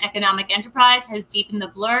social and economic enterprise, has deepened the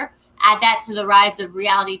blur. Add that to the rise of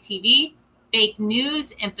reality TV, fake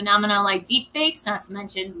news, and phenomena like deepfakes, not to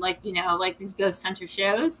mention like, you know, like these ghost hunter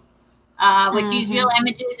shows, which use real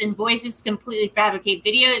images and voices to completely fabricate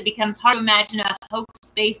video. It becomes hard to imagine a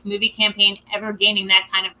hoax-based movie campaign ever gaining that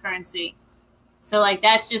kind of currency. So like,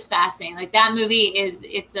 that's just fascinating. Like that movie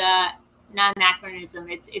it's not anachronism.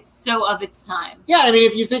 It's so of its time. Yeah, I mean,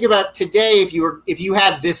 if you think about today, if you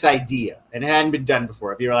had this idea and it hadn't been done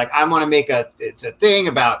before, if you were like, I want to make it's a thing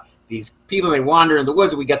about these people, they wander in the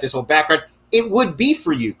woods, and we got this whole background, it would be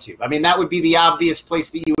for YouTube. I mean, that would be the obvious place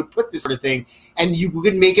that you would put this sort of thing, and you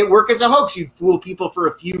could make it work as a hoax. You'd fool people for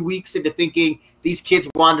a few weeks into thinking these kids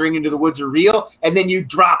wandering into the woods are real, and then you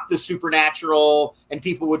drop the supernatural, and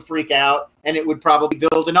people would freak out, and it would probably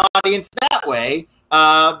build an audience that way.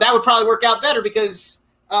 That would probably work out better because,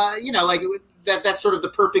 you know, like that's sort of the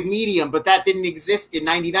perfect medium, but that didn't exist in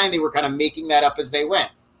 '99. They were kind of making that up as they went.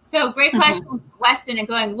 So great question from Weston and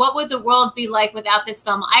going, what would the world be like without this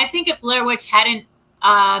film? I think if Blair Witch hadn't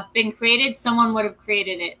been created, someone would have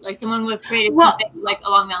created it. Like someone would have created something like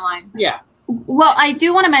along that line. Yeah. Well, I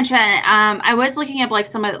do want to mention, I was looking at like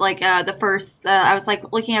some of like the first, I was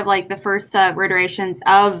like looking at like the first iterations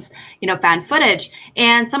of, you know, found footage,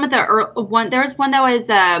 and some of the there was one that was,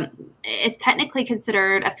 it's technically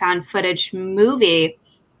considered a found footage movie,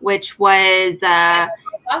 which was,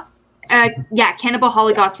 Cannibal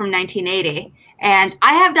Holocaust from 1980. And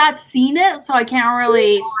I have not seen it, so I can't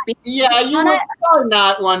really speak on it. Probably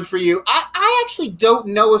not one for you. I actually don't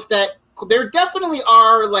know if that. There definitely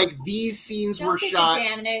are, like, these scenes were shot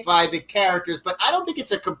by the characters, but I don't think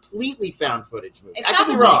it's a completely found footage movie. I could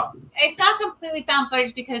be wrong. It's not completely found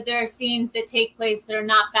footage because there are scenes that take place that are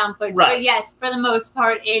not found footage. Right. But yes, for the most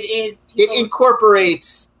part, it is. It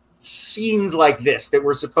incorporates scenes like this that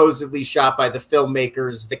were supposedly shot by the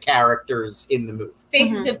filmmakers, the characters in the movie.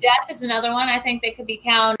 Faces of Death is another one. I think they could be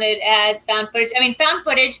counted as found footage. I mean, found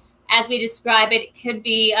footage, as we describe it, could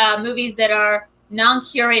be movies that are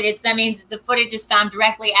non-curated, so that means the footage is found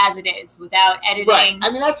directly as it is without editing. Right.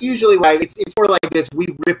 I mean, that's usually why it's more like this. We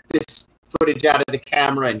rip this footage out of the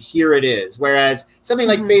camera and here it is. Whereas something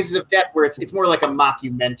like Faces of Death, where it's more like a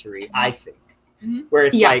mockumentary, I think, where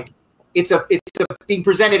it's like it's being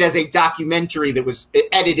presented as a documentary that was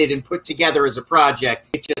edited and put together as a project.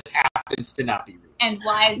 It just happens to not be real. And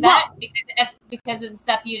why is that? Because of the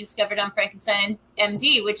stuff you discovered on Frankenstein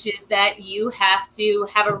MD, which is that you have to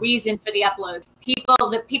have a reason for the upload.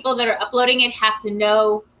 The people that are uploading it have to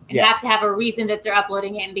know and have to have a reason that they're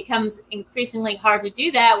uploading it. And it becomes increasingly hard to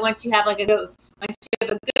do that once you have like a ghost. Once you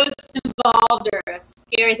have a ghost involved or a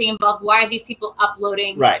scary thing involved, why are these people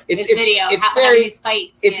uploading this video? How these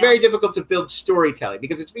fights? It's very difficult to build storytelling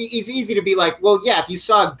because it's easy to be like, well, yeah, if you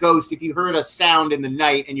saw a ghost, if you heard a sound in the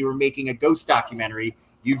night and you were making a ghost documentary,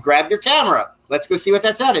 you'd grab your camera. Let's go see what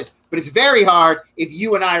that sound is. But it's very hard if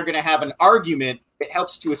you and I are going to have an argument that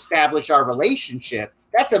helps to establish our relationship.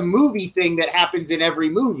 That's a movie thing that happens in every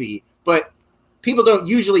movie. But people don't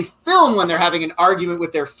usually film when they're having an argument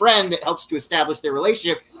with their friend that helps to establish their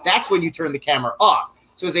relationship. That's when you turn the camera off.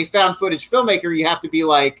 So as a found footage filmmaker, you have to be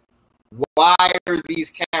like, why are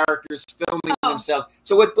these characters filming themselves?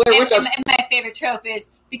 So what Blair Witch does, and my favorite trope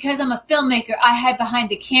is because I'm a filmmaker, I hide behind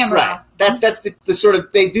the camera. Right. That's the sort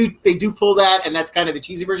of they do pull that, and that's kind of the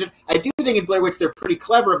cheesy version. I do think in Blair Witch they're pretty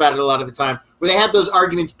clever about it a lot of the time, where they have those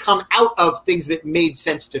arguments come out of things that made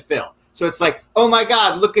sense to film. So it's like, oh my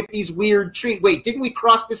God, look at these weird trees. Wait, didn't we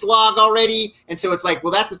cross this log already? And so it's like,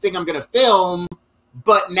 well, that's the thing I'm going to film.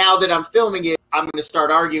 But now that I'm filming it, I'm going to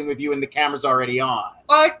start arguing with you and the camera's already on.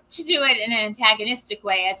 Or to do it in an antagonistic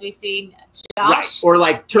way, as we see Josh. Right. Or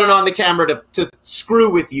like turn on the camera to screw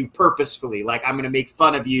with you purposefully. Like I'm going to make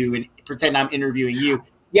fun of you and pretend I'm interviewing you.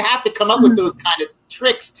 You have to come up with those kind of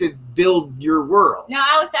tricks to build your world. Now,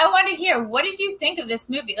 Alex, I want to hear, what did you think of this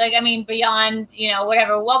movie? Like, I mean, beyond,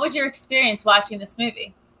 whatever, what was your experience watching this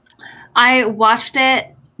movie? I watched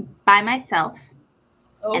it by myself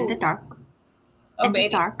in the dark. Oh,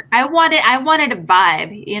 baby. Dark. I wanted a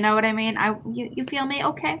vibe. You know what I mean? You feel me?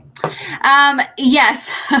 Okay. Yes.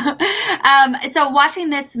 So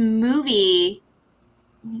watching this movie.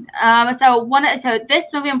 So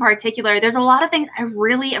this movie in particular, there's a lot of things I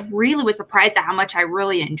really was surprised at how much I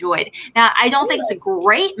really enjoyed. Now, I don't think it's a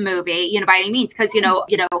great movie, by any means, because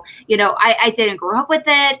I didn't grow up with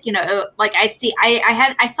it. Like I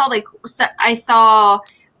saw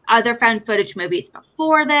other found footage movies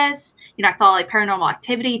before this. I saw like Paranormal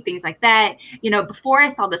Activity, things like that, before I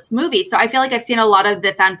saw this movie. So I feel like I've seen a lot of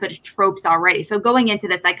the found footage tropes already. So going into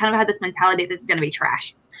this, I kind of had this mentality, this is going to be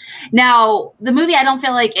trash. Now, the movie, I don't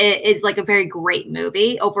feel like it is like a very great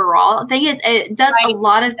movie overall. The thing is, it does a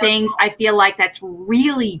lot of things I feel like that's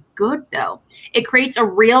really good, though. It creates a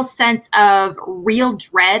real sense of real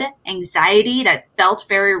dread, anxiety that felt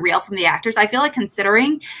very real from the actors. I feel like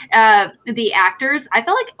considering the actors, I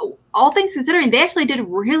feel like all things considering, they actually did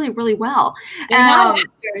really, really well.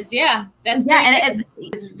 Actors, yeah. That's and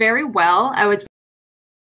it was very well. I was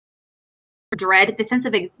dread, the sense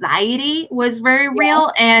of anxiety was very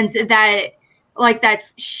real, and that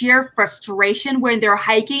sheer frustration when they're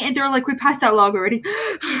hiking and they're like, we passed out log already.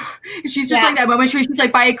 She's just like that moment she's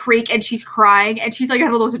like by a creek and she's crying and she's like, I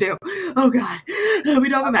don't know what to do. Oh God, we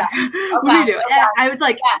don't have a map. What do we do? And I was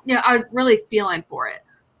like, I was really feeling for it.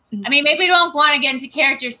 I mean, maybe we don't want to get into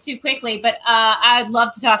characters too quickly, but I'd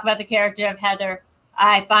love to talk about the character of Heather.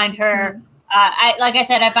 I find her, like I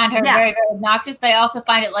said, I find her very, very obnoxious, but I also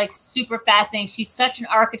find it like super fascinating. She's such an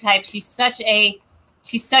archetype. She's such a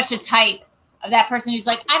type of that person who's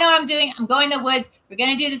like, I know what I'm doing. I'm going to the woods. We're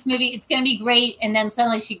going to do this movie. It's going to be great. And then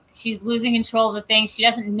suddenly she's losing control of the thing. She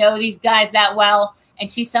doesn't know these guys that well.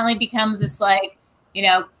 And she suddenly becomes this like, kind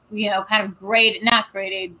of not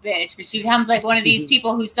grade A bitch, but she becomes like one of these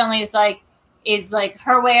people who suddenly is like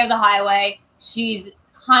her way or the highway. She's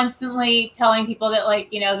constantly telling people that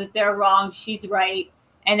that they're wrong. She's right.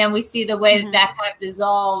 And then we see the way that kind of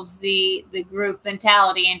dissolves the group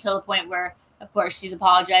mentality until the point where, of course, she's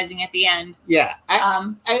apologizing at the end. Yeah.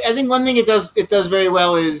 I think one thing it does very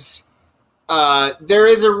well is there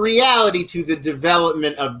is a reality to the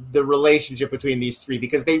development of the relationship between these three,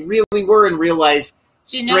 because they really were in real life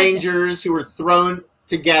strangers who were thrown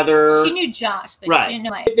together. She knew Josh, but she didn't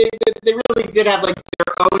know him. They really did have like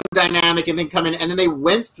their own dynamic and then come in, and then they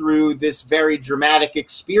went through this very dramatic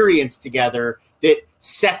experience together that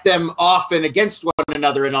set them off and against one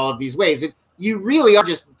another in all of these ways. And you really are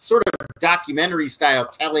just sort of documentary style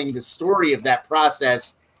telling the story of that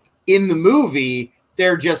process in the movie.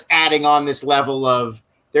 They're just adding on this level of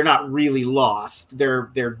they're not really lost. They're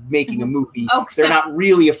making a movie. They're not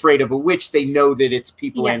really afraid of a witch. They know that it's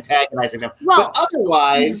people antagonizing them. Well, but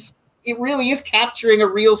otherwise, it really is capturing a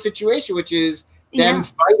real situation, which is them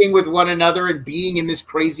fighting with one another and being in this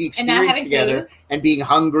crazy experience together and being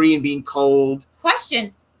hungry and being cold.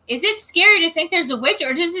 Question. is it scary to think there's a witch,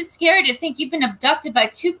 or is it scary to think you've been abducted by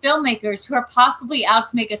 2 filmmakers who are possibly out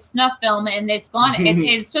to make a snuff film, and it's gone?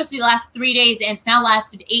 It's supposed to last 3 days, and it's now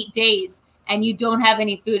lasted 8 days, and you don't have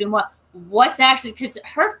any food. And what's actually, because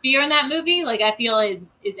her fear in that movie, like, I feel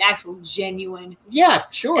is actual genuine. Yeah,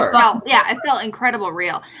 sure. It felt incredible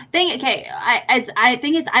real. I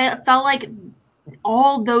felt like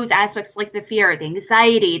all those aspects, like the fear, the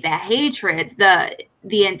anxiety, the hatred,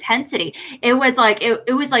 the intensity, it was like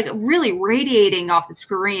it was like really radiating off the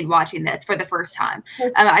screen watching this for the first time.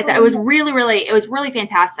 I thought it was really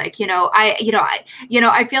fantastic.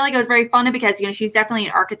 I feel like it was very fun because she's definitely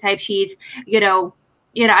an archetype. She's I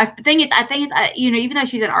think even though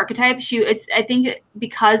she's an archetype, I think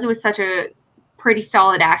because it was such a pretty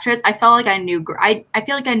solid actress, I felt like I knew. I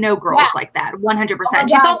feel like I know girls like that 100%.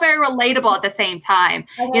 She felt very relatable at the same time.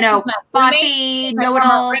 Buffy,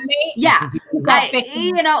 know-it-all. Yeah, that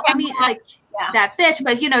bitch.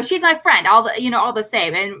 But she's my friend. All the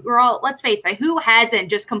same. And we're all. Let's face it. Who hasn't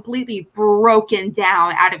just completely broken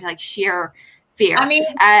down out of like sheer fear? I mean,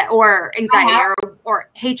 or anxiety or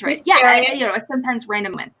hatred. Yeah, sometimes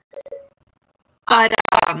random ones. But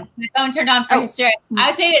my phone turned on for hysteria. I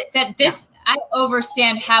would say that this, I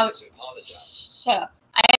understand how. Shut up.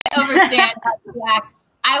 I understand how she acts.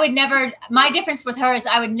 I would never. My difference with her is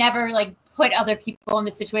I would never like put other people in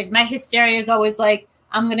this situation. My hysteria is always like,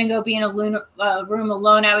 I'm gonna go be in a room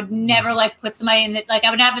alone. I would never like put somebody in it. Like I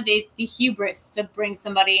would have the hubris to bring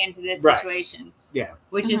somebody into this situation. Yeah,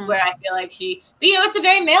 which is where I feel like she. But it's a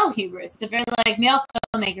very male hubris. It's a very like male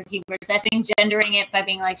filmmaker hubris. I think gendering it by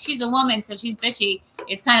being like she's a woman, so she's bitchy,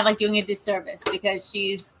 is kind of like doing a disservice because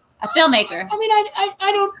she's a filmmaker. I mean, I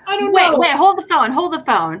don't know. Wait, hold the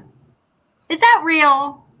phone. Is that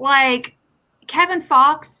real? Like Kevin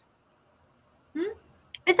Fox?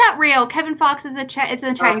 Is that real? Kevin Fox is the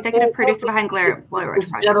executive producer behind Blair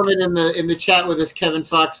Witch Project. Gentleman in the chat with us, Kevin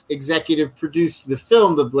Fox, executive produced the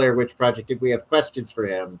film The Blair Witch Project. If we have questions for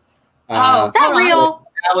him, is that real?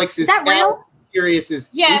 Alex is real? Curious.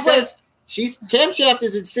 He says Camshaft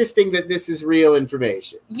is insisting that this is real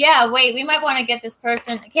information. Yeah, wait, we might want to get this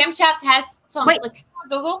person. Camshaft has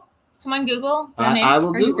Google. Someone Google. I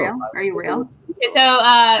will Google. Are you real? So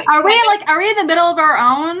are we in the middle of our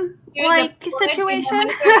own situation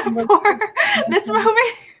for this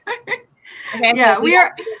movie? Okay, yeah, we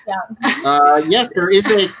are. Yes, there is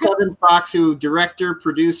a Kevin Fox, who director,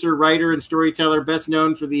 producer, writer, and storyteller, best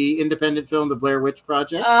known for the independent film The Blair Witch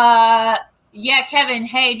Project. Yeah, Kevin.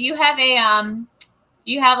 Hey, do you have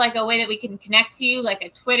like a way that we can connect to you, like a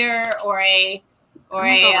Twitter or a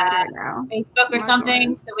Facebook or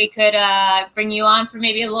something, so we could bring you on for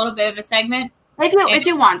maybe a little bit of a segment? If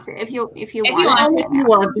you want to, if you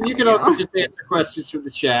want to, you can also just answer questions from the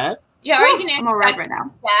chat. Yeah, or you can answer questions right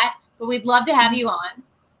now. Chat, but we'd love to have you on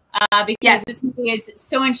because this movie is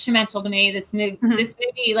so instrumental to me. This movie,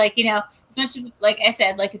 like as much like I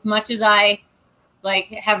said, like as much as I like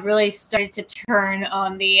have really started to turn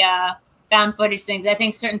on the found footage things, I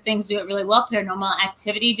think certain things do it really well. Paranormal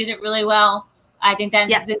Activity did it really well. I think that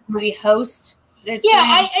this movie Host.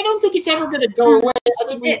 I don't think it's ever going to go away. I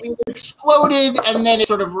think we exploded, and then it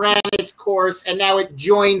sort of ran its course, and now it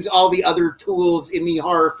joins all the other tools in the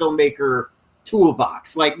horror filmmaker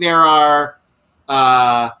toolbox. Like there are,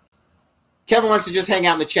 Kevin wants to just hang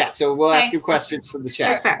out in the chat, so we'll ask you questions from the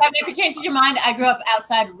chat. Sure. Kevin, if it changes your mind, I grew up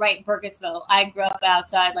outside Burkittsville. I grew up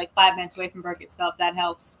outside like 5 minutes away from Burkittsville, if that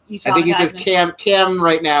helps. I think he says Cam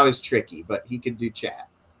right now is tricky, but he can do chat.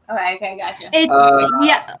 Okay, gotcha.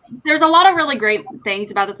 There's a lot of really great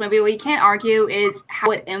things about this movie. What you can't argue is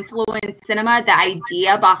how it influenced cinema, the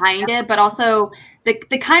idea behind it, but also the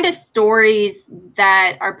kind of stories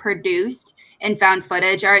that are produced in found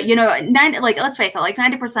footage are, let's face it, like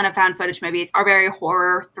 90% of found footage movies are very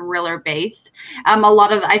horror thriller based.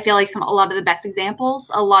 I feel like a lot of the best examples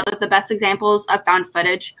of found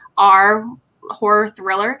footage are horror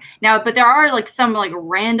thriller now, but there are like some like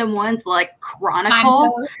random ones like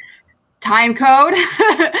Chronicle, Time Code,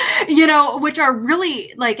 which are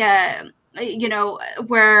really like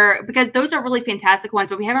because those are really fantastic ones,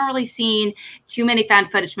 but we haven't really seen too many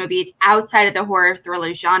found footage movies outside of the horror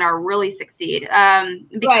thriller genre really succeed,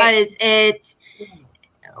 because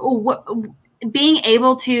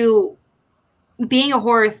being a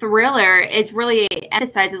horror thriller, it really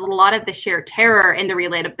emphasizes a lot of the sheer terror and the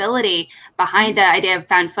relatability behind the idea of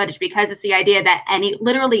found footage, because it's the idea that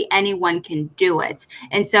literally anyone can do it.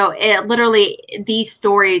 And so these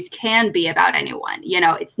stories can be about anyone.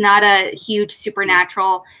 It's not a huge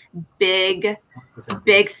supernatural, big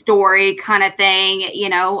story kind of thing,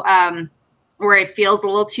 where it feels a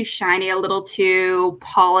little too shiny, a little too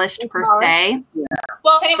polished per se.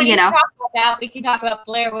 Well, if anybody's You know. talking about that, we can talk about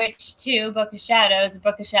Blair Witch 2, Book of Shadows,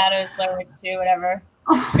 Blair Witch 2, whatever.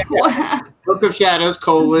 Book of Shadows,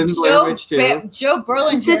 Blair Witch 2. Joe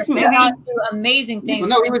Berlinger This movie- went on to do amazing things.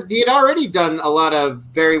 Well, no, he had already done a lot of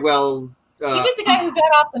very well. He was the guy who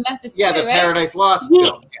got off the Memphis. Yeah, Three, the right? Paradise Lost He-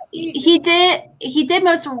 film. He did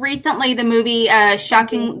most recently the movie the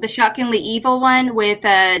Shockingly Evil one with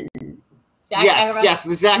Zac Yes, Efron. yes,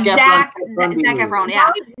 the Zac Efron. Zac Ted Bundy movie. Efron,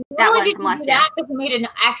 yeah. That Really one didn't from last do year. that, but he made an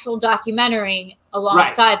actual documentary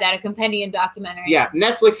alongside that, a compendium documentary. Yeah,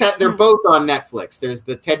 Netflix they're Hmm. both on Netflix. There's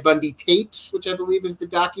the Ted Bundy tapes, which I believe is the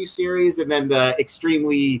docuseries, and then the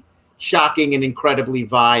extremely shocking and incredibly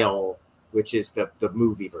vile, which is the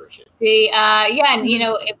movie version. And you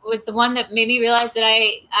know, it was the one that made me realize that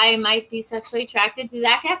I might be sexually attracted to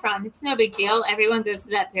Zac Efron. It's no big deal. Everyone goes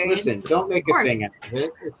through that period. Listen, don't make a course. thing out of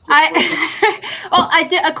it. It's just I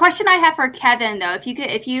did a question I have for Kevin though. If you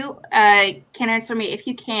can answer me, if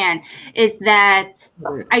you can, is that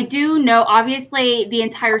I do know obviously the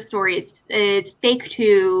entire story is fake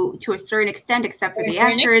to a certain extent, except for the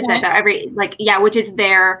actors which is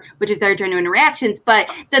their genuine reactions. But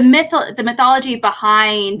the mythology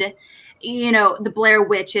behind the Blair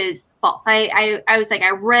Witch is false.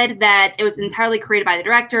 I read that it was entirely created by the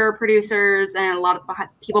director, producers, and a lot of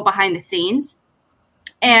people behind the scenes.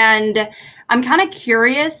 And I'm kind of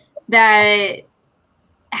curious that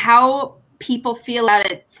how people feel about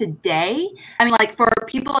it today. I mean, like for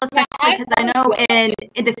people, especially because I know in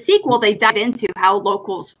the sequel they dive into how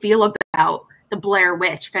locals feel about the Blair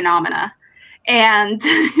Witch phenomena, and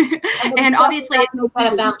and obviously it's found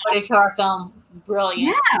footage horror film,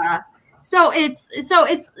 brilliant. Yeah. So it's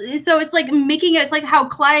like making it. It's like how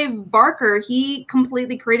Clive Barker, he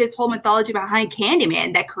completely created his whole mythology behind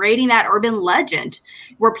Candyman, that creating that urban legend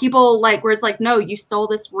where people where it's like, no, you stole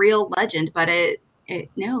this real legend, but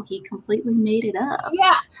no, he completely made it up.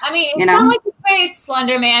 Yeah, I mean, it's not like he created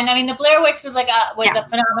Slender Man. I mean, the Blair Witch was a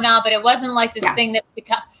phenomenon, but it wasn't like this thing that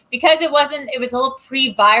because it was a little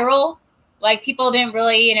pre-viral. Like people didn't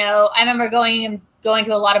really, I remember going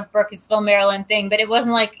to a lot of Burkittsville, Maryland thing, but it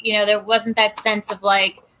wasn't like, there wasn't that sense of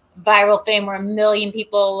like viral fame where 1 million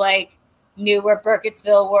people knew where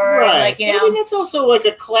Burkittsville were. Right. I mean, that's also like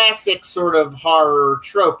a classic sort of horror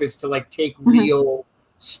trope, is to take real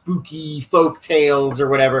spooky folk tales or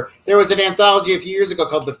whatever. There was an anthology a few years ago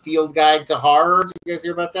called The Field Guide to Horror. Did you guys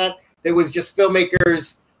hear about that? There was just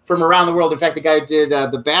filmmakers from around the world. In fact, the guy who did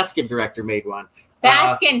the Baskin director made one.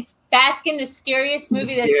 Baskin, the scariest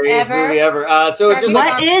movie movie ever. So it's just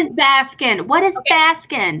What is Baskin? What is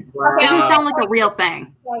Baskin? Wow. It doesn't sound like a real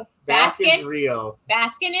thing. Baskin's real.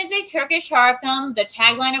 Baskin is a Turkish horror film, the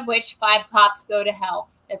tagline of which 5 cops go to hell.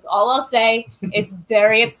 That's all I'll say. It's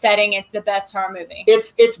very upsetting. It's the best horror movie.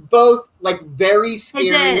 It's both very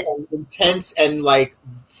scary and intense and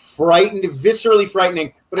viscerally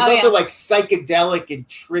frightening, but it's also psychedelic and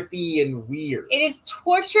trippy and weird. It is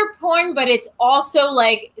torture porn, but it's also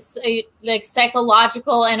like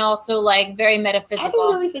psychological and also very metaphysical. I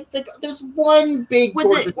don't really think there's one big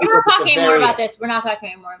torture. We're not talking anymore about this. We're not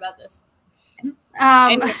talking anymore about this.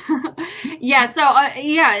 I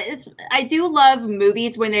do love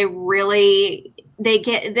movies when they really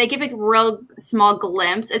give a real small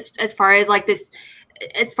glimpse as far as the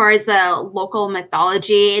local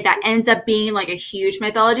mythology that ends up being a huge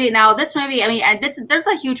mythology. Now this movie, I mean, there's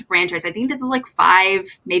a huge franchise. I think this is 5,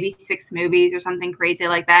 maybe 6 movies or something crazy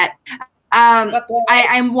like that. I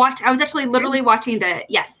was actually literally watching the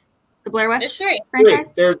Blair Witch. There's 3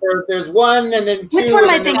 franchise. There's 1 and then 2. Which one am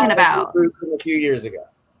I thinking about? A few years ago.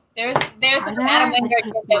 There's Adam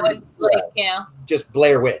Wingard that was just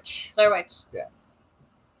Blair Witch. Blair Witch. Yeah.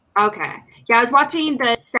 Okay. Yeah, I was watching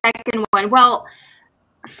the second one. Well,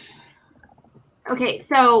 okay,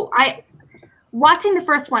 so watching the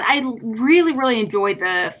first one, I really, really enjoyed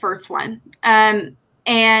the first one. And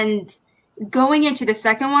going into the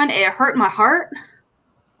second one, it hurt my heart.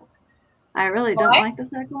 I really don't like the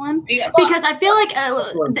second one because I feel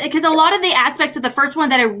because a lot of the aspects of the first one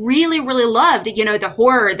that I really, really loved, the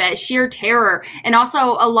horror, that sheer terror, and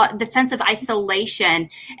also the sense of isolation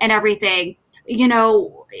and everything,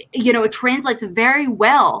 it translates very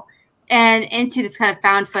well and into this kind of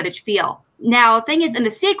found footage feel. Now, the thing is, in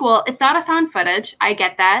the sequel, it's not a found footage. I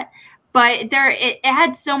get that, but it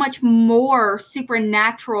had so much more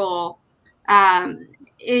supernatural,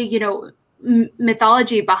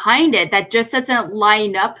 mythology behind it that just doesn't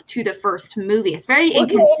line up to the first movie. It's very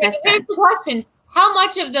inconsistent. Here's the question: how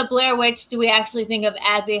much of the Blair Witch do we actually think of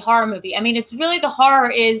as a horror movie? I mean, it's really the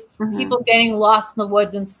horror is people getting lost in the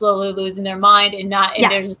woods and slowly losing their mind and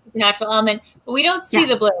there's a supernatural element, but we don't see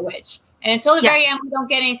the Blair Witch. And until the very end, we don't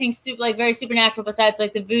get anything very supernatural besides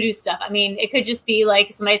like the voodoo stuff. I mean, it could just be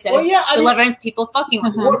like somebody says, deliverance, people fucking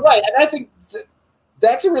with them. Well, right. And I think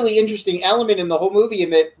that's a really interesting element in the whole movie, in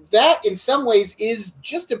that in some ways is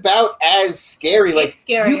just about as scary. Like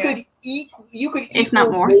you could if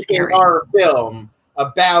not more scary, a horror film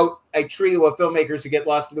about a trio of filmmakers who get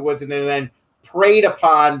lost in the woods and then preyed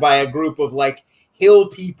upon by a group of like hill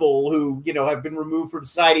people who, you know, have been removed from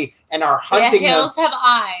society and are hunting them. Hills have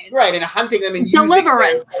eyes. Right, and hunting them and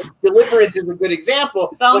Deliverance. Deliverance is a good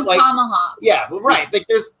example. Bone Tomahawk. Yeah, right. Like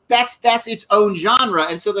that's its own genre.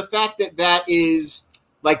 And so the fact that is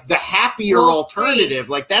like the happier alternative,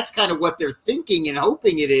 like that's kind of what they're thinking and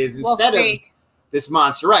hoping it is instead of this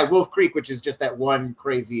monster. Right, Wolf Creek, which is just that one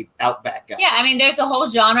crazy outback guy. Yeah, I mean, there's a whole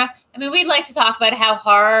genre. I mean, we'd like to talk about how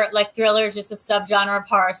horror, like thriller, is just a subgenre of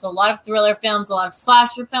horror. So a lot of thriller films, a lot of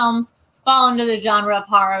slasher films fall into the genre of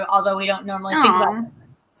horror, although we don't normally think about it.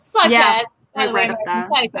 Such as, I read that.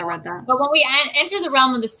 But when we enter the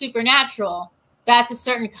realm of the supernatural, that's a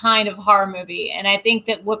certain kind of horror movie. And I think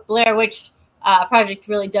that what Blair Witch Project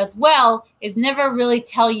really does well is never really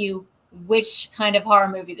tell you which kind of horror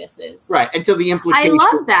movie this is. Right, until the implication.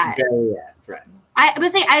 I love that. Right. I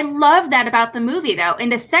would say I love that about the movie, though. In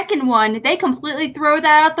the second one, they completely throw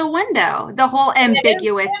that out the window. The whole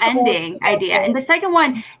ambiguous ending idea. In the second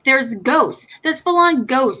one, there's ghosts. There's full-on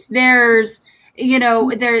ghosts. There's, you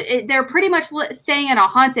know, they're pretty much staying in a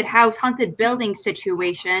haunted house, haunted building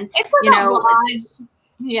situation. You know.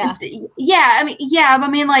 Yeah. I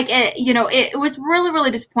mean, like, it was really,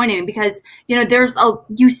 really disappointing because, you know,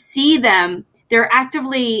 you see them, they're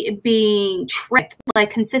actively being tricked,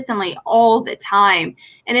 like, consistently all the time.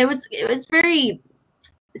 And it was very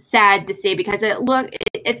sad to see because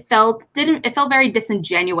it felt very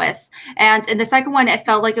disingenuous. And in the second one, it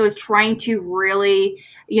felt like it was trying to really,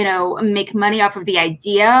 you know, make money off of the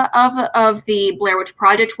idea of the Blair Witch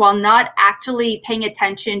Project while not actually paying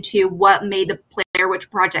attention to what made the Blair Witch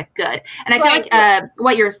Project good. And I feel like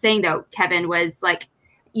what you're saying, though, Kevin, was like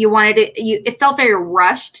it felt very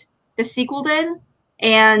rushed, the sequel did,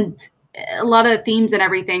 and a lot of the themes and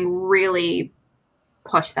everything really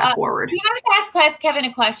pushed that forward. You have to ask Kevin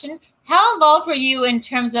a question. How involved were you in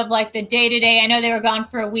terms of like the day-to-day? I know they were gone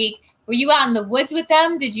for a week. Were you out in the woods with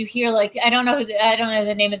them? Did you hear, like, I don't know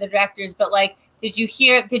the name of the directors, but like, did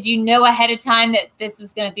you know ahead of time that this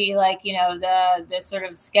was going to be like, you know, the sort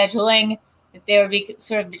of scheduling, that they would be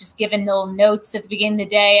sort of just given little notes at the beginning of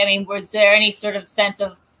the day? I mean, was there any sort of sense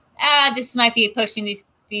of, this might be pushing these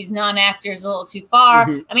non-actors a little too far?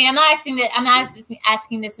 Mm-hmm. I mean, I'm not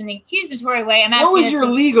asking this in an accusatory way. I'm asking. What was your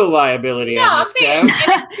legal liability on this,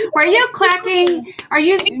 Kev? Were you clacking? Are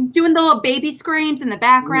you doing the little baby screams in the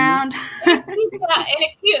background? In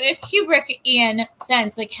a Kubrickian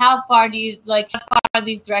sense, like how far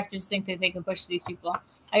these directors think that they can push these people?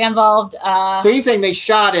 I got involved. So he's saying they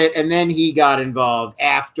shot it and then he got involved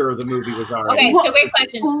after the movie was already. Okay, so great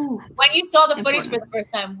question. When you saw the footage for the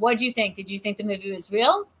first time, what did you think? Did you think the movie was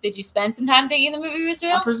real? Did you spend some time thinking the movie was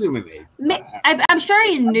real? Presumably. I'm sure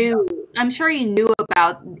you knew. I'm sure you knew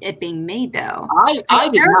about it being made, though. I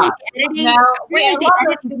did not.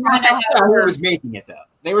 Who was making it, though?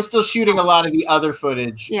 They were still shooting a lot of the other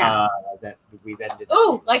footage that we then did.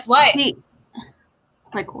 Ooh, like what?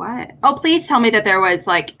 Like what? Oh, please tell me that there was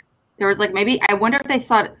maybe, I wonder if they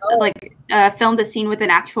saw it, filmed a scene with an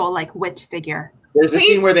actual like witch figure. There's a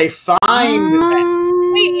scene where they find.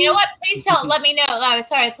 Wait, you know what? Please let me know.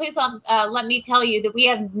 Sorry, please let me tell you that we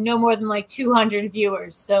have no more than like 200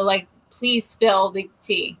 viewers. So like, please spill the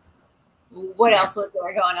tea. What else was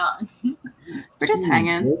there going on? We're just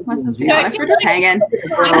hanging. Let's just be honest. We're just hanging.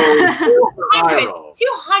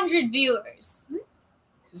 200 viewers.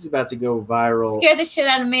 This is about to go viral. Scared the shit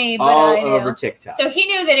out of me, but all I knew. Over TikTok. So he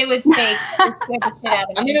knew that it was fake. It scared the shit out of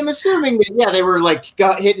me. I mean, I'm assuming that they were like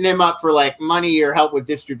hitting him up for like money or help with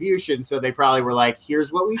distribution. So they probably were like,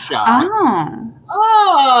 "Here's what we shot."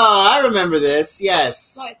 Oh, I remember this.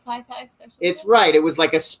 Yes. Oh, it's Sci Special. It's right. It was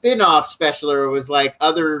like a spin-off special, or it was like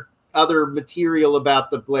other material about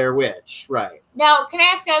the Blair Witch, right? Now, can I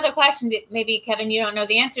ask another question that maybe, Kevin, you don't know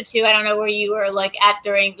the answer to? I don't know where you were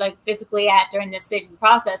physically at during this stage of the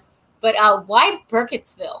process, but why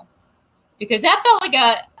Burkittsville? Because that felt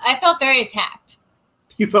I felt very attacked.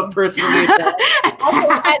 You felt personally attacked? As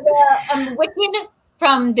a Wiccan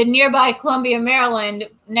from the nearby Columbia, Maryland,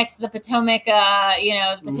 next to the Potomac,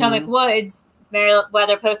 the Potomac Woods,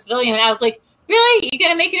 Meriwether Post Pavilion, and I was like, Really? You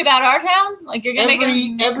gonna make it about our town? Like you're gonna make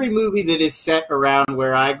it Every movie that is set around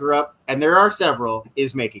where I grew up, and there are several,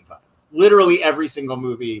 is making fun. Literally every single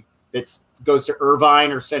movie that goes to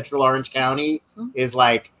Irvine or Central Orange County is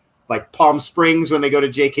like Palm Springs when they go to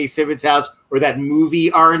J.K. Simmons' house, or that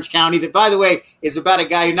movie Orange County that, by the way, is about a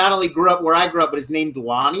guy who not only grew up where I grew up, but is named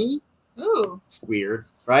Lonnie. Ooh. It's weird,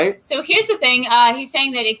 right? So here's the thing. He's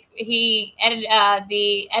saying that he edited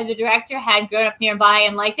the director had grown up nearby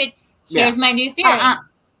and liked it. Here's my new theory.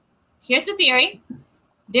 Here's the theory.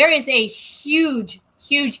 There is a huge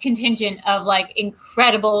contingent of like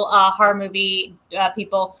incredible horror movie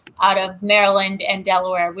people out of Maryland and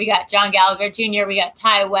Delaware. We got John Gallagher Jr., we got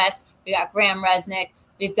Ty West, we got Graham Resnick.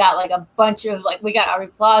 We've got like a bunch of we got Aubrey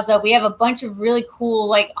Plaza. We have a bunch of really cool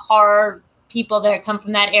like horror people that come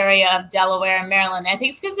from that area of Delaware and Maryland. I think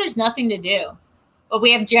it's because there's nothing to do. But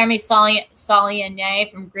we have Jeremy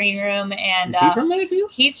Solianet from Green Room, and is he from there too?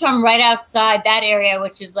 He's from right outside that area,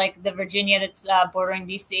 which is like the Virginia that's bordering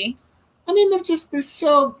DC. I mean, they're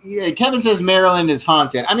so. Yeah, Kevin says Maryland is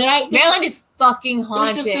haunted. I mean, Maryland is fucking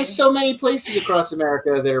haunted. There's so many places across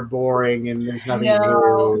America that are boring and there's nothing to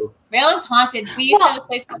do. Maryland's haunted. We used to have a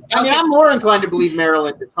place called I mean, I'm more inclined to believe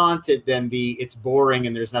Maryland is haunted than it's boring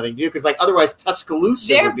and there's nothing to do, because like otherwise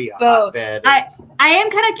Tuscaloosa would be a hotbed. I am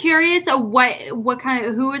kind of curious of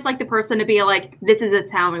who is like the person to be like, this is a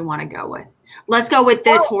town we want to go with. Let's go with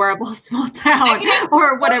this horrible small town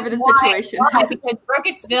or whatever the situation. Why? Because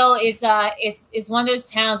Burkittsville is one of those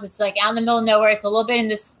towns. It's like out in the middle of nowhere. It's a little bit in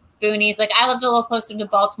the boonies. Like I lived a little closer to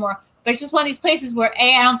Baltimore, but it's just one of these places where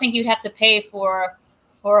I don't think you'd have to pay for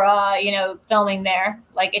filming there.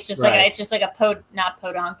 Like it's just like not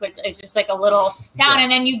podunk, but it's just like a little town,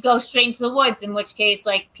 and then you go straight into the woods. In which case,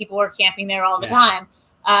 like people were camping there all the time.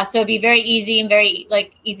 So it'd be very easy and very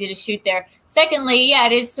easy to shoot there. Secondly,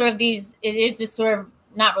 it is this sort of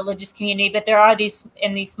not religious community, but there are these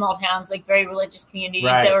in these small towns, like very religious communities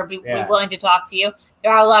that would be willing to talk to you.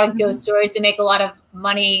 There are a lot of ghost stories. They make a lot of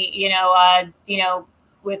money,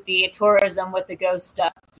 with the tourism, with the ghost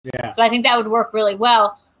stuff. Yeah. So I think that would work really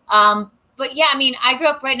well. But yeah, I mean, I grew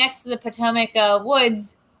up right next to the Potomac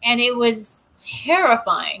woods, and it was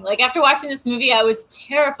terrifying. Like after watching this movie, I was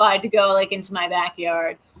terrified to go into my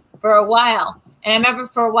backyard for a while. And I remember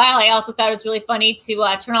for a while, I also thought it was really funny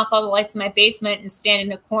to turn off all the lights in my basement and stand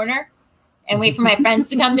in a corner and wait for my friends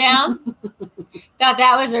to come down. Thought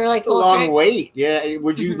that was a really cool long trick. wait. Yeah.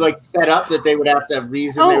 Would you set up that they would have to have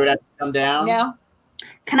reason they would have to come down? No.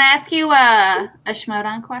 Can I ask you a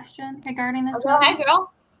Schmodown question regarding this movie? Hi,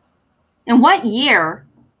 girl. In what year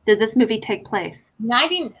does this movie take place?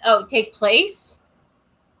 Take place?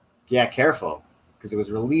 Yeah, careful. Because it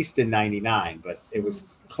was released in 1999, but it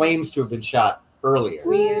was claims to have been shot earlier.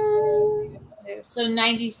 3 years later. So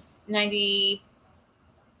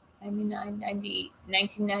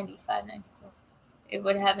 1995, 94. It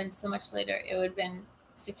would have been so much later. It would have been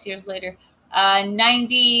 6 years later.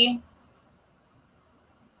 93?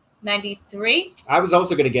 I was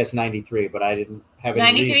also going to guess 93, but I didn't have any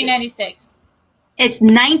 93, reason. 96. It's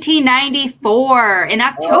 1994, in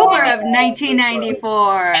October of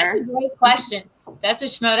 1994. That's a great question. That's a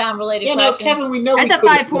Schmodown related question. No, Kevin, we know that's a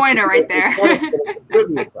 5-pointer right there.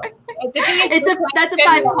 That's a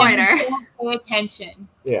 5-pointer. Pay attention.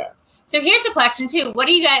 Yeah. So here's a question too. What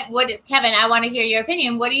do you got? Kevin? I want to hear your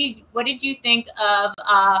opinion. What did you think of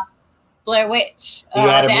Blair Witch, the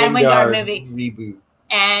Adam Wingard movie reboot?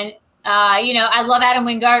 And I love Adam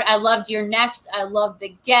Wingard. I loved You're Next. I loved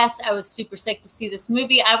The Guest. I was super psyched to see this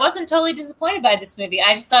movie. I wasn't totally disappointed by this movie.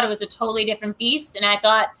 I just thought it was a totally different beast, and I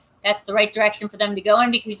thought that's the right direction for them to go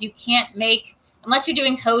in, because you can't make, unless you're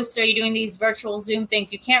doing hosts or you're doing these virtual Zoom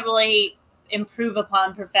things, you can't really improve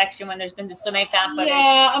upon perfection when there's been so many found footage.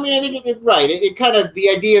 Yeah, I mean, I think it kind of, the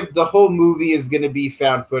idea of the whole movie is going to be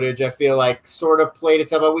found footage, I feel like sort of played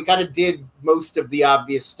itself out. We kind of did most of the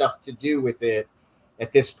obvious stuff to do with it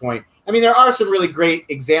at this point. I mean, there are some really great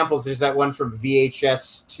examples. There's that one from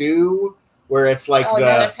VHS 2 where it's like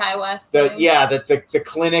the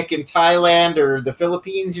clinic in Thailand or the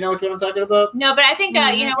Philippines. You know which one I'm talking about? No, but I think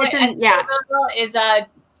is the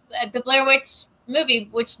Blair Witch movie,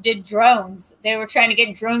 which did drones. They were trying to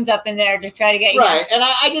get drones up in there to try to get right. And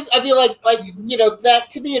I feel like that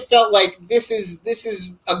to me, it felt like this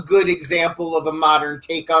is a good example of a modern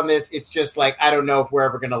take on this. It's just like, I don't know if we're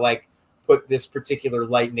ever gonna put this particular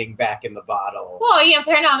lightning back in the bottle. Well,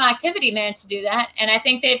 Paranormal Activity managed to do that, and I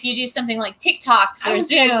think that if you do something like TikToks or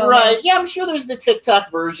Zoom, right? Yeah, I'm sure there's the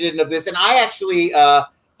TikTok version of this, and I actually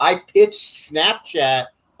I pitched Snapchat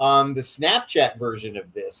on the Snapchat version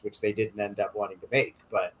of this, which they didn't end up wanting to make,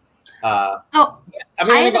 but Oh, I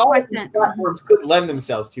mean, I I have think a all of these question. platforms could lend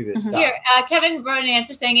themselves to this stuff. Here, Kevin wrote an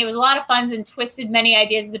answer saying it was a lot of fun and twisted many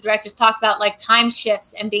ideas the directors talked about, like time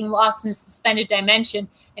shifts and being lost in a suspended dimension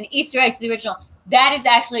and Easter eggs to the original. That is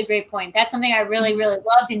actually a great point. That's something I really, really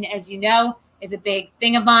loved, and as you know, is a big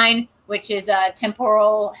thing of mine, which is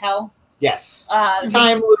temporal hell. Yes. Uh,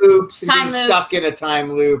 Time loops and time being loops. stuck in a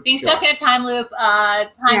time loop. Being Sure. stuck in a time loop, time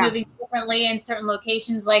Yeah. moving differently in certain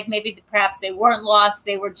locations, like maybe perhaps they weren't lost,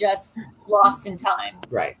 they were just lost in time.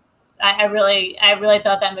 Right. I really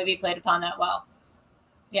thought that movie played upon that well.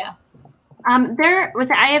 Yeah.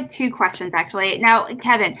 I have two questions actually. Now,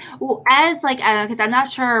 Kevin, well, as like, because I'm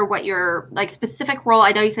not sure what your like specific role.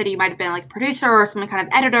 I know you said you might have been like producer or some kind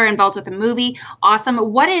of editor involved with the movie. Awesome.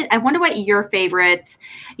 I wonder what your favorite,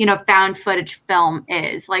 found footage film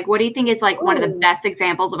is. Like, what do you think is like one of the best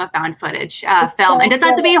examples of a found footage film? It doesn't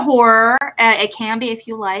have to be horror. It can be if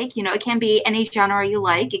you like. It can be any genre you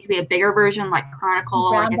like. It could be a bigger version like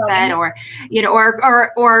Chronicle, like I said, or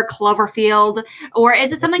or Cloverfield, or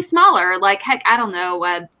is it something smaller? Like, heck, I don't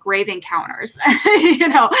know, Grave Encounters.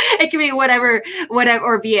 It could be whatever,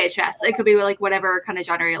 or VHS. It could be like whatever kind of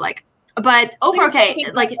genre you like. But okay,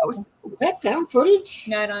 like, Is that found footage?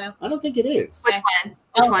 No, I don't know. I don't think it is. which one?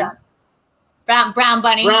 Which one? Brown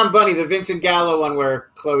Bunny. Brown Bunny, the Vincent Gallo one where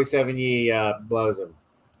Chloe Sevigny blows him.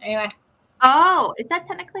 Anyway. Oh, is that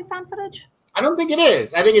technically found footage? I don't think it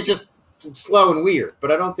is. I think it's just slow and weird,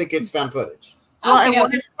 but I don't think it's found footage. Well, Okay, it no,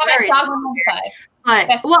 was how about very Dog on the Side? But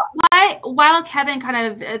Yes. while Kevin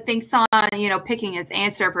kind of thinks on picking his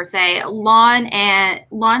answer per se, Lon,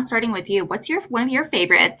 starting with you, what's one of your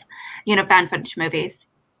favorite found footage movies?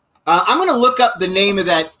 I'm going to look up the name of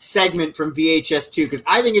that segment from VHS 2 because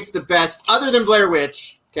I think it's the best, other than Blair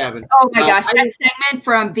Witch, Kevin. Oh my gosh, I that segment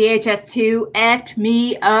from VHS 2 effed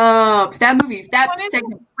me up. That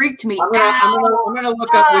segment freaked me I'm out. gonna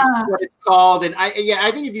look up what it's called, and I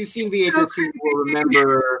think if you've seen VHS 2, you will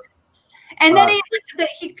remember. And then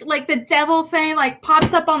the devil thing like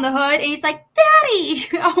pops up on the hood, and he's like, "Daddy!"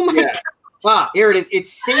 Oh my god! Wow, here it is.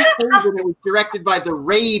 It's Safe Haven. It was directed by the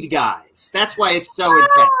Raid guys. That's why it's so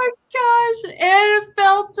intense. Oh my gosh! And it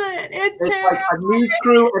felt it. It's terrible. Like a news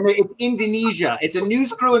crew, and it's Indonesia. It's a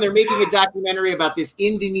news crew, and they're making a documentary about this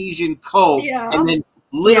Indonesian cult. Yeah. And then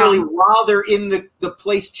literally while they're in the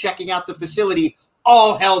place checking out the facility,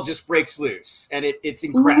 all hell just breaks loose, and it's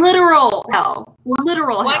incredible. Literal hell.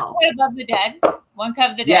 Literal One hell. Cut Above the Dead. One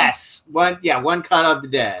Cut of the Dead. Yes, one cut of the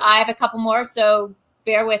dead. I have a couple more, so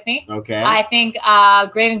bear with me. Okay. I think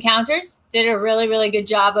Grave Encounters did a really, really good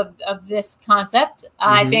job of this concept.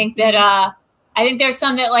 I think that I think there's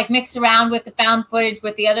some that like mix around with the found footage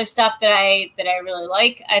with the other stuff that I really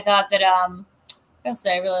like. I thought that what else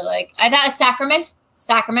did I really like? I thought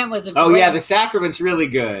Sacrament was a great, The Sacrament's really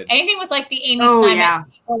good. anything with like the Amy Simon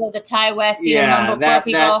people or the Ty West, Mumblecore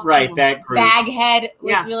people. That group. Baghead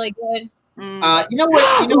was really good. You know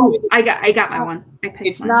what? I got my one. I picked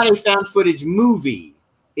It's one. not a found footage movie.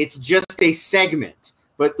 It's just a segment.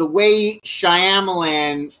 But the way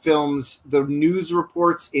Shyamalan films the news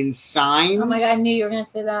reports in Signs. Oh my god, I knew you were gonna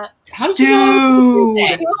say that. How did you know?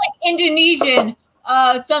 If you're like Indonesian,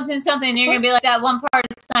 something, and you're gonna be like that one part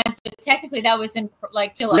of Signs, but technically that was in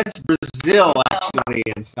like Chile. That's Brazil, actually,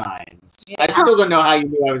 in Signs. Yeah. I still don't know how you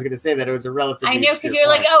knew I was going to say that. It was a relatively I knew because you're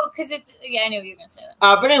like, because it's I knew you were gonna say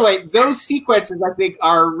that. But anyway, those sequences I think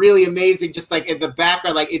are really amazing. Just like in the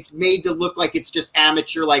background, like it's made to look like it's just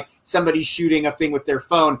amateur, like somebody's shooting a thing with their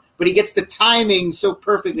phone. But he gets the timing so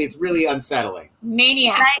perfectly; it's really unsettling.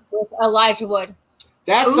 Maniac with Elijah Wood.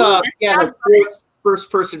 That's Ooh, the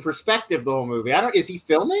first person perspective. The whole movie. Is he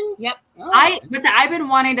filming? Yep. Oh. I've been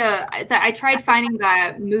wanting to. I tried finding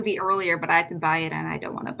that movie earlier, but I had to buy it, and I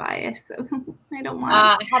don't want to buy it, so I don't want.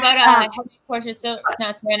 How about Henry Portrait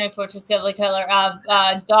of Lee Taylor?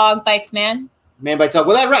 Dog Bites Man. Man Bites Dog.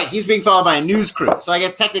 Well, that's right. He's being followed by a news crew, so I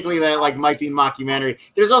guess technically that like might be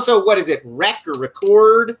mockumentary. There's also Rec or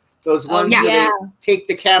Record? Those ones where they take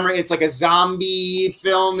the camera. It's like a zombie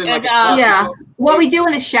film. And What We Do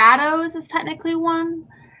in the Shadows is technically one.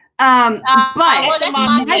 But that's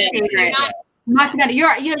my favorite. Mockumentary.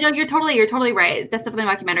 You're totally right. That's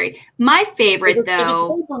definitely a mockumentary. My favorite if it's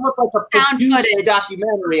though. made to look like a found produced footage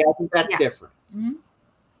documentary, I think that's different.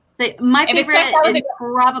 My If it's favorite is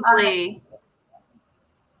probably.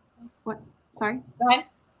 What? Sorry. Go ahead.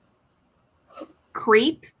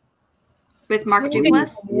 Creep. With Mark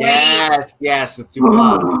Duplass. Yes, with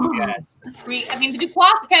Duplass. Yes. I mean, the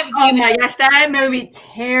Duplass kind of. Oh my gosh, that movie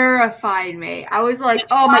terrified me. I was like,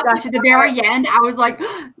 oh my gosh, at the very end, I was like,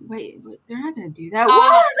 wait, they're not going to do that.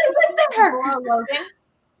 What? They went there. Logan.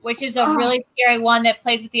 which is a really scary one that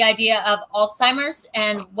plays with the idea of Alzheimer's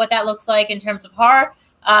and what that looks like in terms of horror.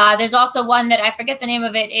 There's also one that I forget the name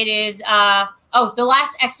of it. It is The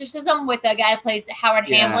Last Exorcism with the guy who plays Howard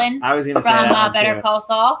Hamlin. I was gonna say from that one Better too. Call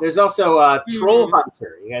Saul. There's also Troll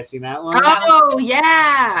Hunter. You guys seen that one? Oh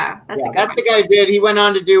yeah, that's a good That's one. the guy who did. He went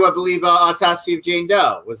on to do, I believe, Autopsy of Jane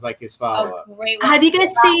Doe was like his follow-up. Great one. Have you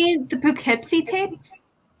guys seen the Poughkeepsie tapes?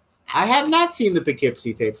 I have not seen the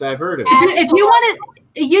Poughkeepsie tapes. I've heard of If it. you want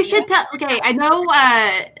to, you should tell. Okay, I know.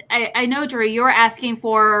 I know, Drew. You were asking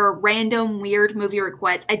for random weird movie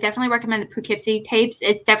requests. I definitely recommend the Poughkeepsie tapes.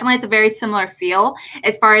 It's definitely has a very similar feel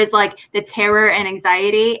as far as like the terror and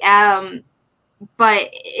anxiety. But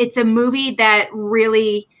it's a movie that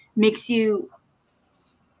really makes you.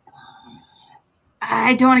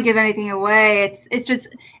 I don't want to give anything away.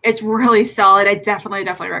 It's really solid. I definitely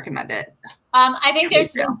recommend it. I think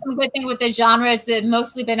there's been some good thing with the genres that have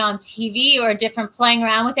mostly been on TV or different playing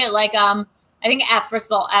around with it. Like, I think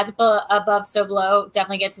first of all, As Above, So Below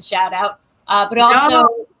definitely gets a shout out. But also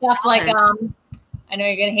stuff like, I know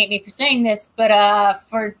you're gonna hate me for saying this, but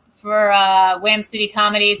for Wham City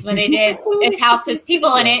Comedies, when they did This House Has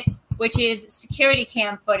People in It, which is security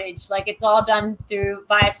cam footage. Like, it's all done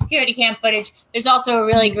via security cam footage. There's also a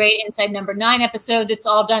really great Inside Number 9 episode that's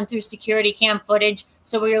all done through security cam footage.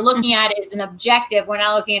 So what you're looking at is an objective. We're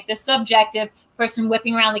not looking at the subjective person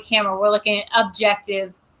whipping around the camera. We're looking at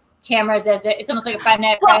objective cameras it's almost like a Five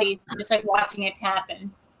Nights at Freddy's, just like watching it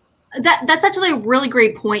happen. That's actually a really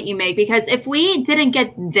great point you make, because if we didn't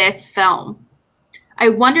get this film, I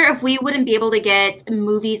wonder if we wouldn't be able to get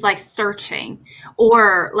movies like Searching,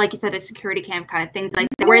 or like you said, the security cam kind of things like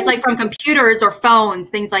that, where it's like from computers or phones,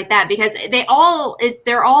 things like that, because they're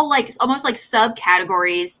all like almost like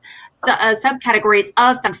subcategories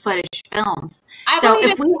of found footage films. So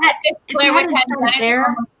if we hadn't started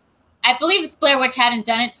there, I believe if Blair Witch hadn't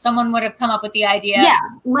done it, someone would have come up with the idea. Yeah,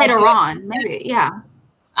 later on, maybe, yeah.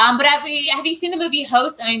 But have you seen the movie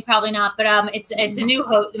Host? I mean, probably not, but it's a new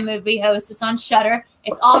movie Host. It's on Shudder.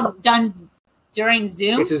 It's all done during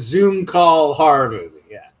Zoom. It's a Zoom call horror movie.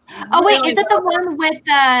 Yeah. Oh wait, is it the one with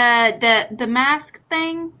the mask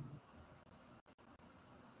thing?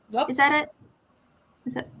 Oops. Is that it?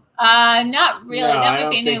 Is it? Not really. No, That might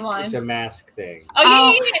be a new one. It's a mask thing.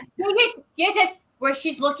 Oh yeah. Yes. Where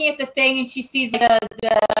she's looking at the thing and she sees the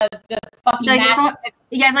fucking like, mask.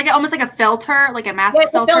 Yeah, it's like almost like a filter, like a mask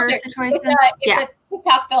filter situation. It's a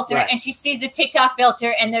TikTok filter, and she sees the TikTok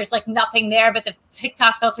filter, and there's like nothing there, but the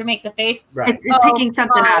TikTok filter makes a face. Right. It's picking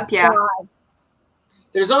something up. Yeah. God.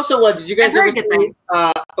 There's also one. Did you guys ever see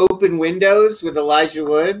Open Windows with Elijah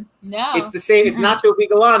Wood? No. It's the same. It's Nacho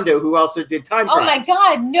Vigalondo, who also did Time Crimes. Oh my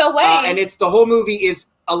God! No way. And it's the whole movie is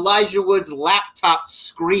Elijah Wood's laptop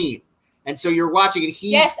screen. And so you're watching it.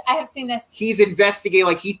 Yes, I have seen this. He's investigating.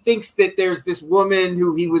 Like, he thinks that there's this woman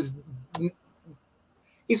who he's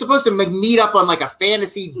supposed to meet up on like a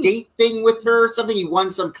fantasy date thing with her or something. He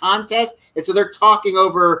won some contest. And so they're talking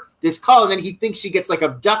over this call. And then he thinks she gets like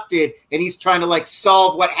abducted, and he's trying to like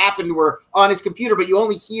solve what happened to her on his computer. But you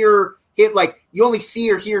only hear him, like, you only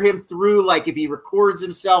see or hear him through, like, if he records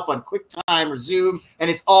himself on QuickTime or Zoom.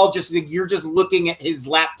 And it's all just, like, you're just looking at his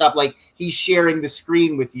laptop, like he's sharing the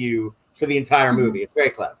screen with you for the entire movie. It's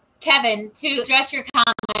very clever. Kevin, to address your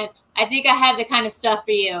comment, I think I have the kind of stuff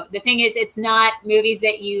for you. The thing is, it's not movies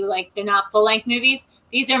that you like, they're not full-length movies.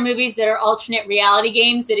 These are movies that are alternate reality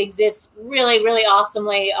games that exist really, really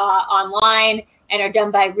awesomely online and are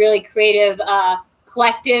done by really creative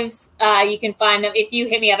collectives. You can find them, if you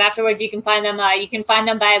hit me up afterwards, you can find them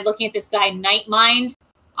by looking at this guy, Nightmind,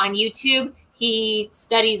 on YouTube. He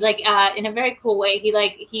studies like in a very cool way.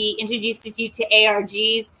 He introduces you to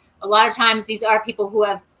ARGs. A lot of times these are people who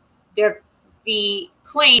have the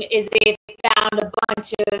claim is they've found a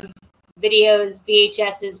bunch of videos,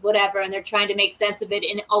 VHSs, whatever, and they're trying to make sense of it.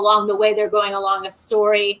 And along the way, they're going along a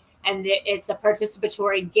story, and it's a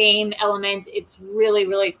participatory game element. It's really,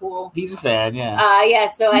 really cool. He's a fan, yeah. Yeah,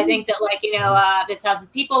 so I think that, like, This House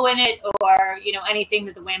with People in it, or, anything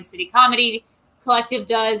that the Wham City Comedy Collective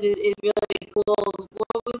does is really cool.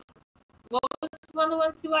 What was one of the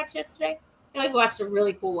ones we watched yesterday? I feel like we watched a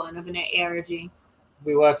really cool one of an ARG.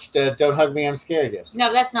 We watched Don't Hug Me, I'm Scared yesterday.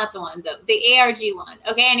 No, that's not the one. The ARG one.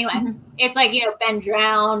 Okay, anyway. It's like, Ben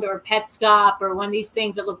Drowned or Petscop or one of these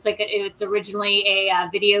things that looks like it's originally a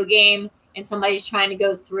video game, and somebody's trying to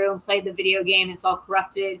go through and play the video game. And it's all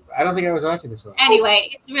corrupted. I don't think I was watching this one. Anyway,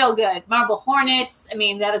 it's real good. Marble Hornets. I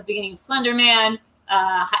mean, that was the beginning of Slender Man.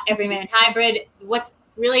 Everyman Hybrid. What's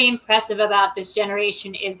really impressive about this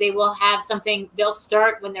generation is they will have something, they'll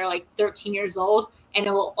start when they're like 13 years old, and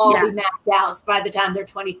it will all be mapped out by the time they're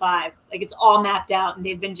 25. Like, it's all mapped out, and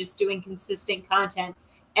they've been just doing consistent content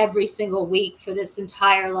every single week for this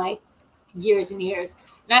entire, like, years and years.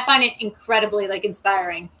 And I find it incredibly, like,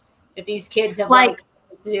 inspiring that these kids have like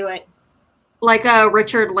to do it. Like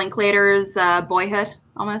Richard Linklater's Boyhood,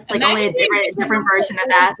 almost. Like, only a different version of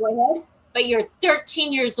that. Boyhood, but you're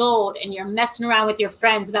 13 years old and you're messing around with your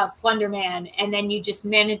friends about Slender Man, and then you just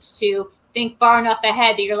manage to think far enough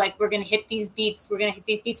ahead that you're like, we're going to hit these beats, we're going to hit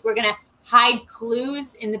these beats, we're going to hide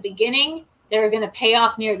clues in the beginning that are going to pay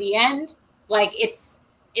off near the end. Like, it's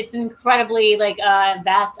incredibly, like,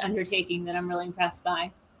 vast undertaking that I'm really impressed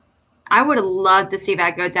by. I would love to see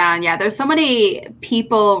that go down. Yeah, there's so many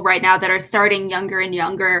people right now that are starting younger and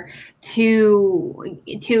younger to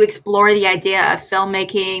explore the idea of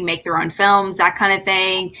filmmaking, make their own films, that kind of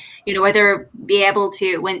thing. You know, whether be able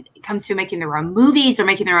to, when it comes to making their own movies or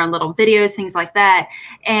making their own little videos, things like that.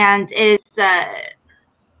 And it's,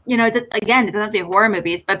 you know, again, it doesn't have to be horror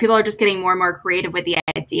movies, but people are just getting more and more creative with the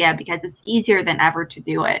idea because it's easier than ever to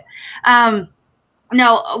do it.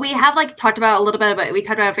 No, we have talked about a little bit about, we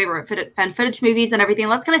talked about our favorite fan footage movies and everything.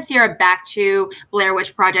 Let's kind of steer back to Blair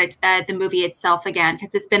Witch Project, the movie itself again,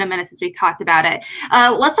 because it's been a minute since we talked about it.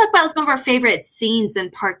 Let's talk about some of our favorite scenes in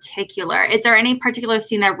particular. Is there any particular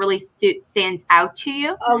scene that really stands out to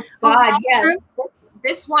you? Oh God, yeah.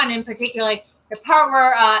 This one in particular, the part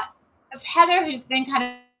where of Heather, who's been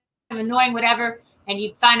kind of annoying, whatever, and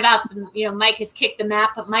you find out, you know, Mike has kicked the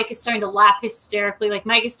map, but Mike is starting to laugh hysterically. Like,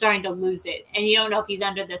 Mike is starting to lose it. And you don't know if he's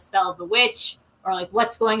under the spell of the witch or, like,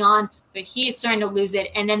 what's going on, but he's starting to lose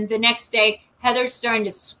it. And then the next day, Heather's starting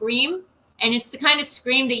to scream. And it's the kind of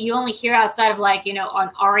scream that you only hear outside of, like, you know,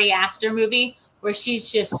 an Ari Aster movie where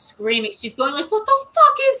she's just screaming. She's going, like, what the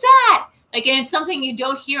fuck is that? Like, and it's something you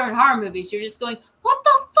don't hear in horror movies. You're just going, what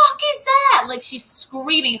the fuck is that? Like, she's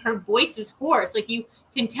screaming. Her voice is hoarse. Like, you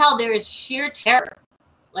can tell there is sheer terror,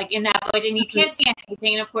 like, in that voice, and you can't see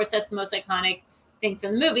anything. And of course, that's the most iconic thing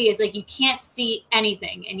from the movie, is like, you can't see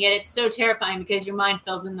anything, and yet it's so terrifying because your mind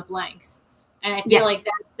fills in the blanks. And I feel like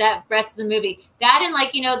that rest of the movie, that and,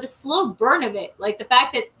 like, you know, the slow burn of it, like the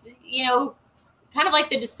fact that, you know, kind of like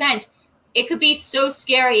The Descent, it could be so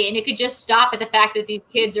scary, and it could just stop at the fact that these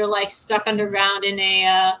kids are, like, stuck underground in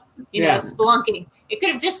a you know, spelunking. It could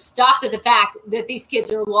have just stopped at the fact that these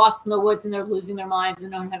kids are lost in the woods and they're losing their minds and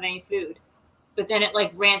don't have any food. But then it,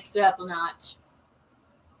 like, ramps up a notch.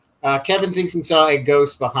 Kevin thinks he saw a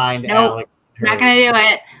ghost behind Alex. Not going to do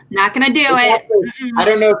it. Not going to do it. I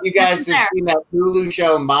don't know if you guys have seen that Hulu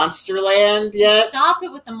show Monsterland yet. Stop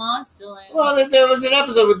it with the Monsterland. Well, there was an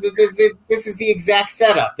episode with this is the exact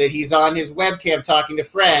setup, that he's on his webcam talking to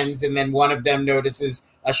friends, and then one of them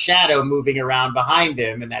notices a shadow moving around behind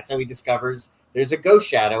him, and that's how he discovers there's a ghost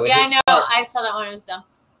shadow. Yeah, I know. Car. I saw that one. It was dumb.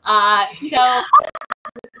 So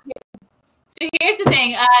here's the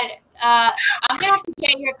thing. I'm going to have to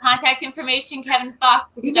get your contact information, Kevin Fox.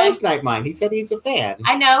 He knows Nightmind. He said he's a fan.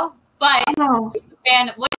 I know, but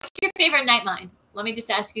fan, what's your favorite Nightmind? Let me just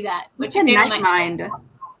ask you that. What's your favorite Nightmind?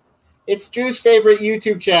 It's Drew's favorite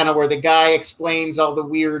YouTube channel where the guy explains all the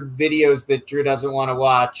weird videos that Drew doesn't want to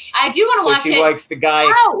watch. I do want to watch it. So she likes the guy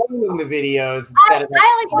explaining the videos instead of...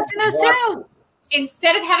 I like watching those too.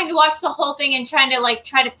 Instead of having to watch the whole thing and trying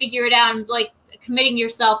to figure it out and, like, committing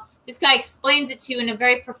yourself, this guy explains it to you in a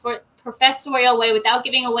very professorial way without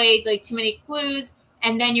giving away, like, too many clues,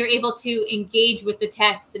 and then you're able to engage with the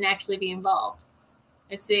text and actually be involved.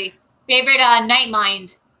 Let's see. Favorite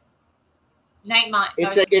Nightmind.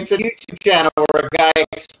 It's a YouTube channel where a guy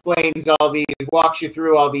explains walks you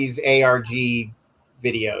through all these ARG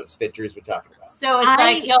videos that Drew's been talking about. So it's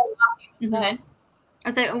like, go ahead.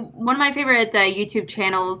 I say one of my favorite YouTube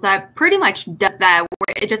channels that pretty much does that,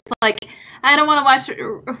 where it just, like, I don't want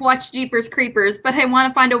to watch Jeepers Creepers, but I want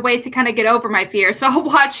to find a way to kind of get over my fear. So I'll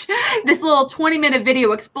watch this little 20-minute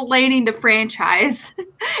video explaining the franchise.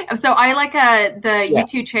 So I like the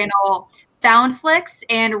YouTube channel Foundflix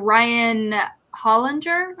and Ryan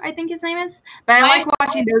Hollinger, I think his name is. But I like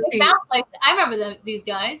watching those two. Foundflix. I remember these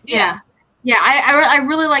guys. Yeah. Yeah, I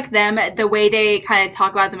really like them. The way they kind of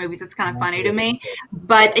talk about the movies is kind of funny to me.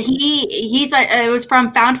 But he's it was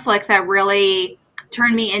from Foundflix that really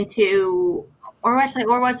turned me into, or was it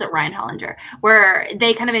Ryan Hollinger, where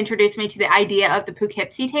they kind of introduced me to the idea of the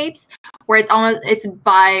Poughkeepsie tapes, where it's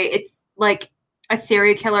like a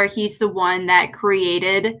serial killer. He's the one that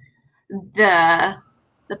created the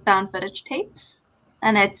found footage tapes,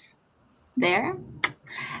 and it's there.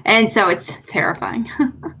 And so it's terrifying.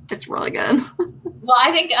 It's really good. Well,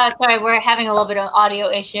 I think, sorry, we're having a little bit of an audio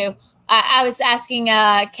issue. I was asking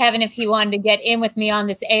Kevin if he wanted to get in with me on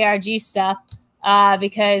this ARG stuff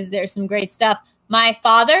because there's some great stuff. My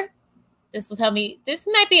father, this will tell me, this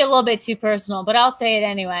might be a little bit too personal, but I'll say it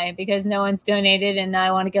anyway because no one's donated and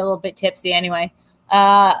I want to get a little bit tipsy anyway.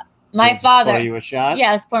 My father. Pour you a shot?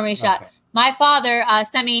 Yeah, let's pour me a shot. Okay. My father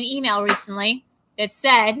sent me an email recently that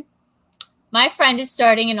said, my friend is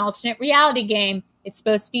starting an alternate reality game. It's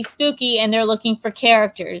supposed to be spooky and they're looking for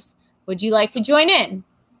characters. Would you like to join in?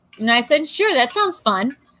 And I said, sure, that sounds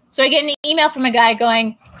fun. So I get an email from a guy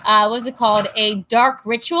going, what was it called? A dark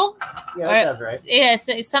ritual? Yeah, that sounds right. Yeah,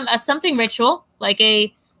 something ritual, like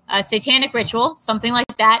a satanic ritual, something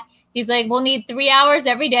like that. He's like, we'll need 3 hours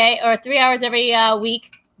every day or 3 hours every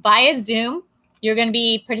week via Zoom. You're going to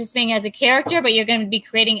be participating as a character, but you're going to be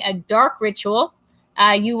creating a dark ritual.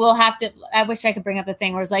 You will have to, I wish I could bring up the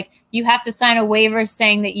thing where it's like, you have to sign a waiver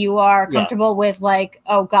saying that you are comfortable with like,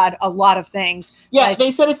 oh God, a lot of things. Yeah, like, they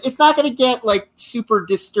said it's not going to get like super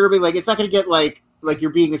disturbing. Like it's not going to get like you're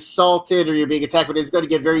being assaulted or you're being attacked, but it's going to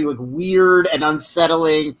get very like weird and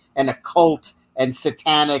unsettling and occult and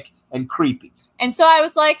satanic and creepy. And so I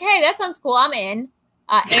was like, hey, that sounds cool. I'm in.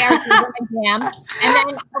 ARG jam. And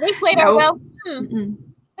then a week later, I go, I wonder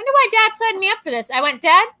why Dad signed me up for this. I went,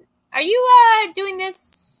 Dad, are you doing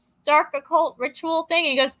this dark occult ritual thing?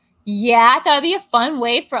 And he goes, yeah, I thought it'd be a fun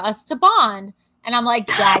way for us to bond. And I'm like,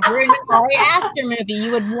 Dad, you're in an Ari Aster movie.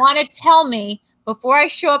 You would want to tell me before I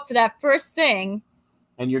show up for that first thing.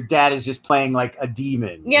 And your dad is just playing like a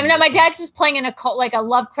demon. Yeah, no, my dad's just playing an occult, like a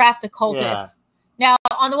Lovecraft occultist. Yeah. Now,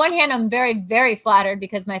 on the one hand, I'm very, very flattered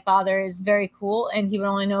because my father is very cool and he would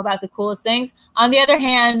only know about the coolest things. On the other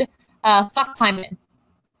hand, fuck Hyman.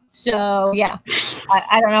 So yeah,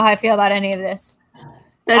 I don't know how I feel about any of this.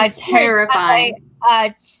 That's terrifying.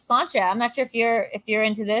 Slancha, I'm not sure if you're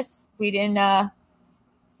into this. We didn't.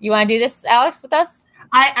 You want to do this, Alex, with us?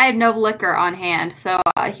 I have no liquor on hand, so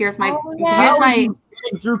here's my.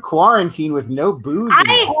 Getting through quarantine with no booze.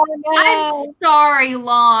 I'm sorry,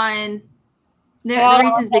 Lon. The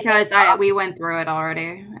reason's because we went through it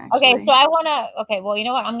already. Actually. Okay, so I want to. Okay, well, you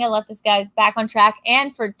know what? I'm gonna let this guy back on track,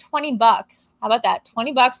 and for $20, how about that?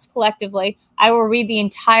 $20 collectively, I will read the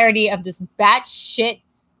entirety of this batshit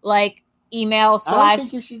like email / I don't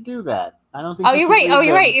think you should do that. I don't think. Oh, you're right. Oh,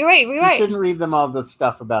 you're right. You're right. You're right. You shouldn't read them all the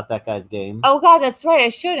stuff about that guy's game. Oh God, that's right. I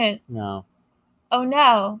shouldn't. No. Oh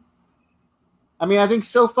no. I mean, I think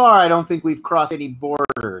so far, I don't think we've crossed any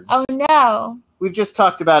borders. Oh no. We've just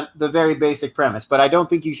talked about the very basic premise, but I don't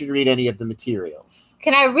think you should read any of the materials.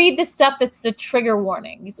 Can I read the stuff that's the trigger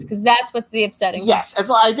warnings? Because that's what's the upsetting. Yes,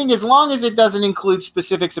 I think as long as it doesn't include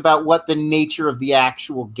specifics about what the nature of the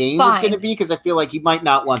actual game is going to be, because I feel like you might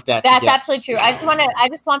not want that. That's absolutely true. I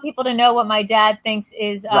just want people to know what my dad thinks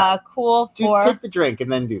is cool for. Take the drink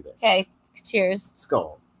and then do this. Okay, cheers.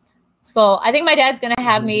 Skull. I think my dad's gonna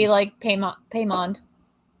have me like Paymond.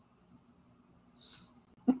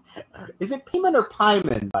 Is it Payman or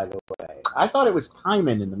Pyman, by the way? I thought it was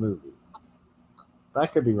Pyman in the movie. But I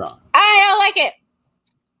could be wrong. I don't like it.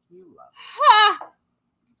 You love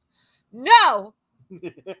it. No.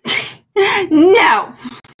 No.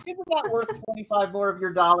 Isn't that worth 25 more of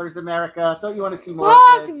your dollars, America? Don't you want to see more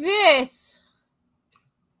Fuck of this? this.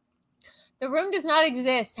 The room does not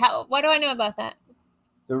exist. What do I know about that?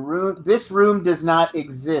 This room does not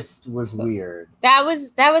exist was weird. That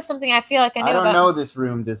was something I feel like I knew about. I don't know this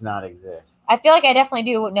room does not exist. I feel like I definitely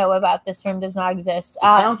do know about this room does not exist. It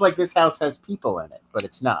sounds like this house has people in it, but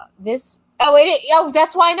it's not. That's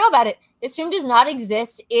why I know about it. This room does not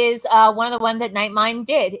exist is one of the ones that Nightmind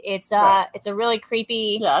did. It's it's a really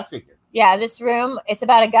creepy. Yeah, I figured. Yeah, this room. It's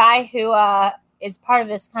about a guy who is part of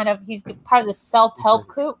this he's part of the self-help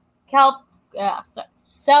group.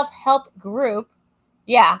 Self-help group.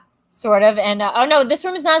 Yeah, sort of. And oh no, this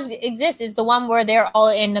room does not exist. Is the one where they're all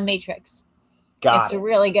in the Matrix. It's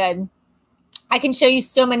really good. I can show you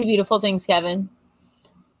so many beautiful things, Kevin.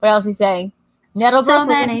 What else is he saying? Nettlebrook. So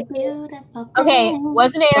many beautiful. Okay,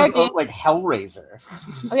 wasn't ARG like Hellraiser?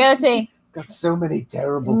 Okay, let's see. Got so many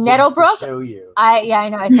terrible Nettlebrook? things to show you. I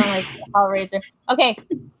know I sound like Hellraiser. Okay,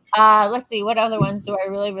 let's see. What other ones do I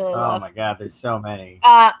really love? Oh my God, there's so many.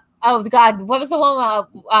 Oh God, what was the one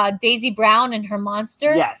Daisy Brown and her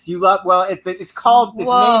monster? Yes, you love. Well, it's named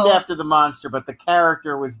after the monster, but the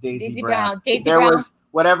character was Daisy Brown. There was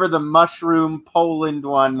whatever the mushroom Poland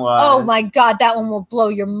one was. Oh my God, that one will blow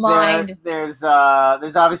your mind. There's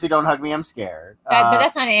obviously Don't Hug Me, I'm Scared. But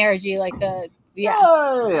that's not an ARG like the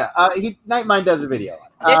Nightmind does a video.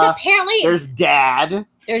 There's Dad.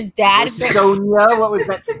 There's Dad. There's Sonia. What was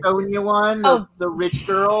that Sonia one? The rich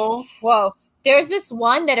girl. Whoa. There's this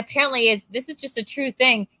one that apparently this is just a true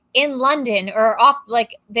thing. in London or off,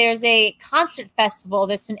 like there's a concert festival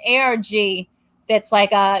that's an ARG that's like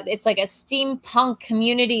it's like a steampunk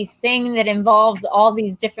community thing that involves all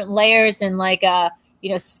these different layers and like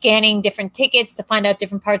scanning different tickets to find out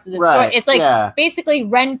different parts of the story. It's like basically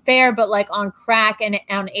Ren Fair, but like on crack and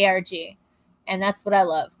on ARG. And that's what I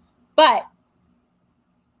love. But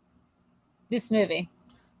this movie.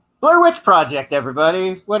 Blair Witch Project,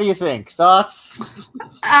 everybody. What do you think? Thoughts?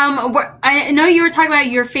 I know you were talking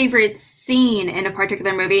about your favorite scene in a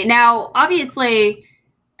particular movie. Now, obviously,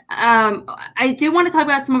 I do want to talk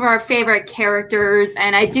about some of our favorite characters,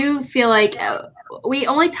 and I do feel like we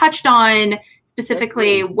only touched on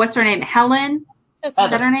specifically, what's her name? Helen? Is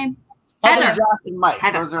that her name? Heather, Josh, and Mike.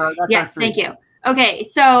 Heather. Yes, thank you. Okay,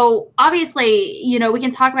 so obviously, we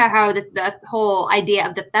can talk about how the whole idea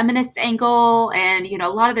of the feminist angle and, a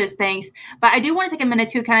lot of those things. But I do want to take a minute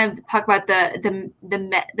to kind of talk about the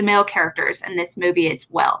male characters in this movie as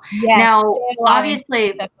well. Yes, now,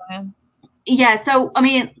 obviously, yeah. So, I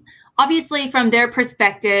mean, obviously, from their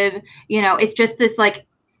perspective, it's just this like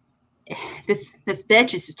this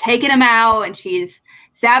bitch is just taking him out, and she's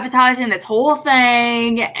sabotaging this whole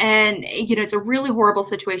thing, and it's a really horrible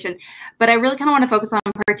situation. But I really kind of want to focus on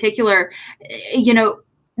in particular,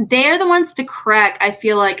 they're the ones to crack, I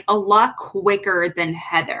feel like, a lot quicker than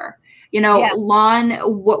Heather. Lon,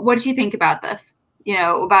 what did you think about this?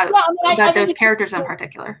 About those characters in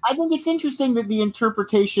particular. I think it's interesting that the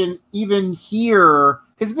interpretation, even here,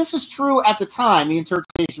 because this is true at the time, the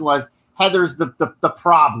interpretation was Heather's the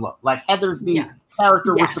problem. Like Heather's the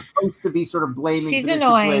character we're supposed to be sort of blaming for the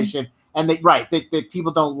situation, and that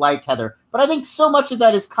people don't like Heather. But I think so much of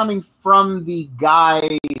that is coming from the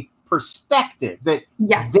guy perspective, that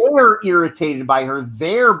they're irritated by her,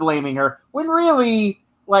 they're blaming her, when really,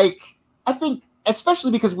 like, I think,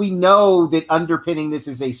 especially because we know that underpinning this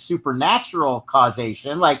is a supernatural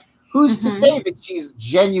causation, like, who's to say that she's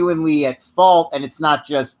genuinely at fault and it's not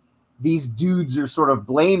just these dudes are sort of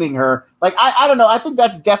blaming her? Like, I don't know. I think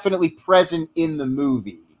that's definitely present in the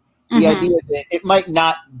movie. The idea that it might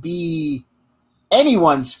not be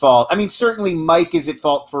anyone's fault. I mean, certainly Mike is at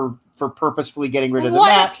fault for purposefully getting rid of the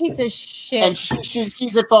map. What a piece of shit. And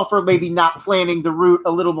she's at fault for maybe not planning the route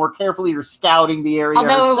a little more carefully or scouting the area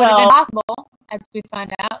herself. Although it would have been possible, as we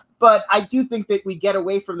find out. But I do think that we get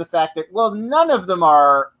away from the fact that, well, none of them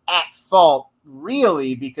are at fault,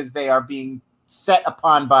 really, because they are being set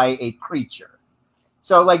upon by a creature.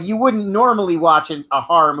 So, like, you wouldn't normally watch a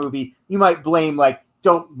horror movie. You might blame, like,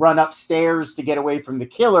 don't run upstairs to get away from the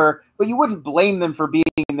killer, but you wouldn't blame them for being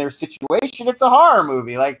in their situation. It's a horror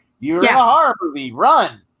movie. Like, you're in a horror movie.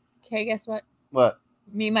 Run. Okay, guess what? What?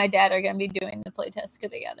 Me and my dad are going to be doing the playtest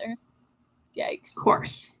together. Yikes. Of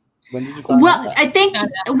course. When did you find out? I think,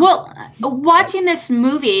 watching this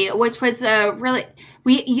movie, which was really,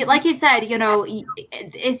 like you said,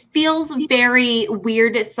 it feels very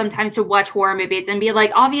weird sometimes to watch horror movies and be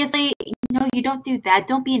like, obviously, no, you don't do that.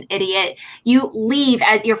 Don't be an idiot. You leave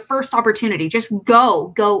at your first opportunity. Just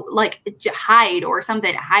go, like, hide or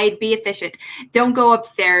something. Hide, be efficient. Don't go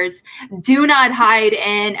upstairs. Do not hide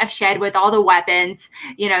in a shed with all the weapons,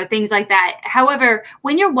 things like that. However,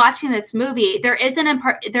 when you're watching this movie, there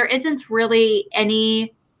isn't really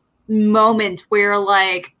any moment where,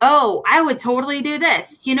 like, oh, I would totally do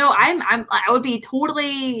this. I would be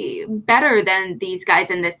totally better than these guys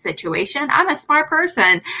in this situation. I'm a smart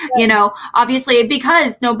person, obviously,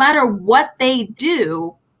 because no matter what they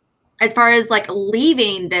do, as far as like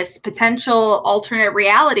leaving this potential alternate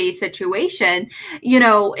reality situation,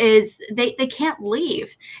 is they can't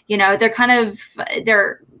leave.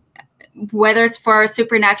 They're whether it's for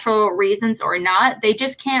supernatural reasons or not, they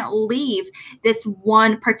just can't leave this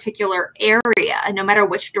one particular area, no matter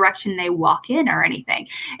which direction they walk in or anything.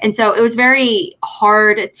 And so it was very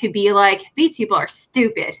hard to be like, these people are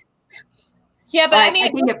stupid. Yeah, but I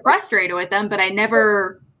can get frustrated with them, but I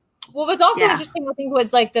never. What was also interesting, I think,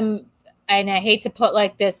 was like and I hate to put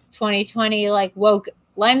like this 2020 like woke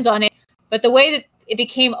lens on it, but the way that it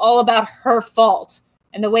became all about her fault.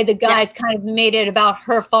 And the way the guys kind of made it about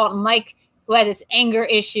her fault. And Mike, who had this anger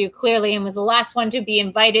issue clearly and was the last one to be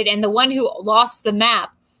invited, and the one who lost the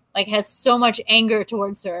map, like, has so much anger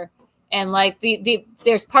towards her. And like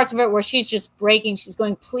there's parts of it where she's just breaking. She's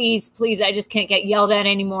going, please, I just can't get yelled at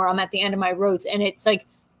anymore. I'm at the end of my ropes. And it's like,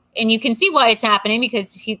 and you can see why it's happening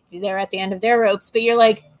because they're at the end of their ropes. But you're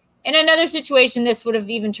like, in another situation, this would have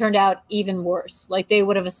even turned out even worse. Like, they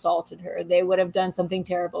would have assaulted her. They would have done something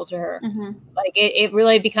terrible to her. Like, it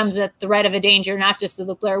really becomes a threat of a danger, not just of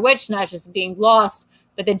the Blair Witch, not just being lost,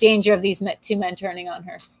 but the danger of these two men turning on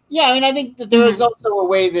her. Yeah, I mean, I think that there is also a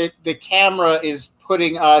way that the camera is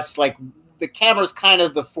putting us, like, the camera's kind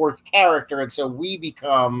of the fourth character, and so we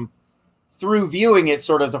become, through viewing it,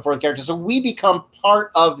 sort of the fourth character. So we become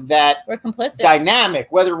part of that We're complicit.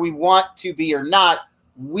 dynamic, whether we want to be or not.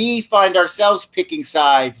 We find ourselves picking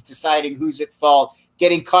sides, deciding who's at fault,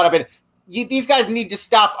 getting caught up in it. These guys need to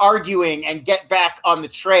stop arguing and get back on the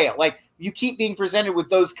trail. Like, you keep being presented with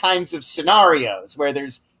those kinds of scenarios where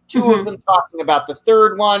there's two of them talking about the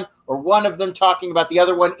third one, or one of them talking about the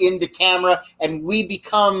other one in the camera, and we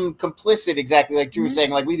become complicit, exactly like Drew was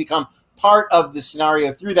saying. Like, we become part of the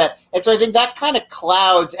scenario through that. And so I think that kind of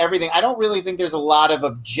clouds everything. I don't really think there's a lot of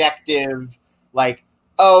objective, like,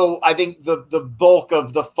 oh, I think the bulk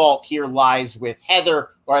of the fault here lies with Heather,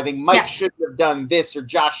 or I think Mike shouldn't have done this, or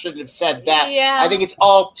Josh shouldn't have said that. Yeah. I think it's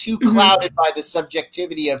all too clouded by the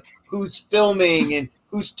subjectivity of who's filming and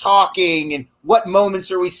who's talking and what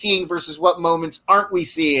moments are we seeing versus what moments aren't we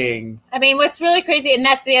seeing. I mean, what's really crazy, and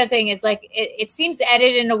that's the other thing, is like it seems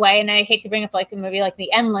edited in a way, and I hate to bring up like the movie like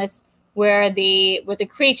The Endless, where the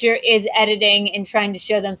creature is editing and trying to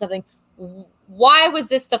show them something. Why was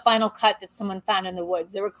this the final cut that someone found in the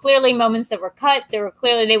woods? There were clearly moments that were cut. There were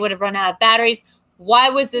clearly they would have run out of batteries. Why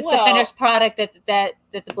was this the finished product that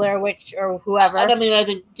the Blair Witch or whoever? I mean, I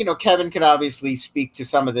think, Kevin can obviously speak to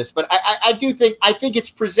some of this, but I think it's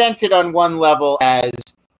presented on one level as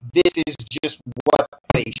this is just what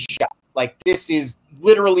they shot. Like, this is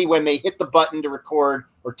literally when they hit the button to record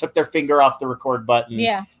or took their finger off the record button.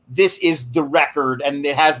 Yeah. This is the record, and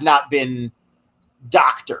it has not been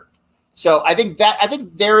doctored. So I think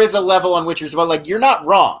there is a level on which you're about, like, you're not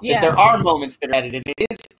wrong. Yeah. That there are moments that are edited, and it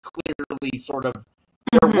is clearly sort of,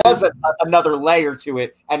 there was another layer to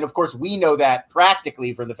it. And of course we know that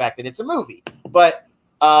practically from the fact that it's a movie, but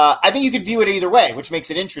I think you could view it either way, which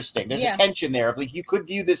makes it interesting. There's a tension there of, like, you could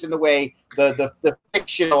view this in the way the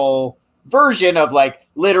fictional version of, like,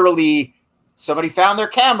 literally somebody found their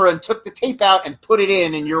camera and took the tape out and put it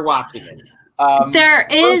in and you're watching it. There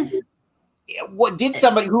is... What did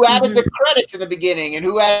somebody who added the credits in the beginning and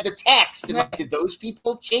who added the text? And did those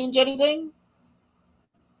people change anything?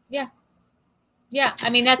 Yeah. I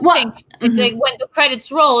mean, that's the thing. It's like when the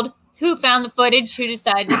credits rolled, who found the footage? Who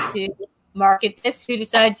decided to market this? Who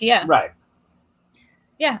decides? Yeah. Right.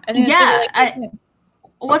 Yeah. I think that's really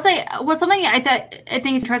What's something I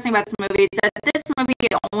think is interesting about this movie is that this movie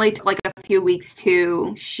only took like a few weeks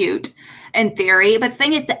to shoot, in theory. But the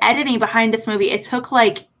thing is, the editing behind this movie, it took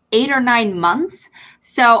like 8 or 9 months.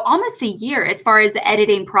 So almost a year as far as the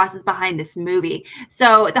editing process behind this movie.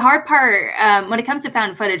 So the hard part when it comes to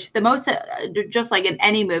found footage, the most, just like in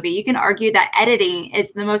any movie, you can argue that editing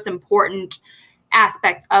is the most important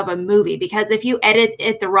aspect of a movie, because if you edit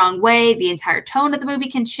it the wrong way, the entire tone of the movie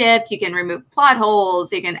can shift. You can remove plot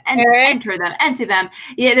holes. You can enter them.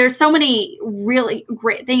 Yeah, there's so many really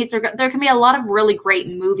great things. There can be a lot of really great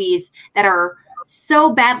movies that are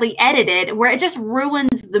so badly edited where it just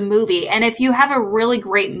ruins the movie. And if you have a really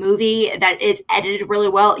great movie that is edited really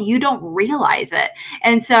well, you don't realize it.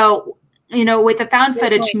 And so, with a found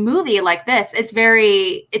footage movie like this, it's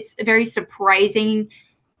very surprising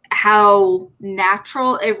how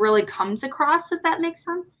natural it really comes across, if that makes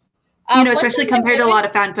sense. Especially compared to a lot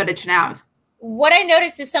of found footage now. What I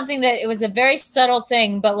noticed is something that it was a very subtle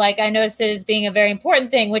thing, but like I noticed it as being a very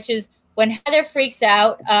important thing, which is when Heather freaks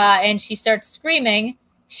out and she starts screaming,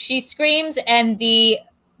 she screams and the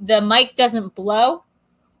mic doesn't blow.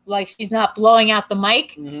 Like, she's not blowing out the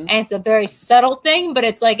mic. And it's a very subtle thing, but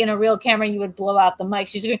it's like in a real camera, you would blow out the mic.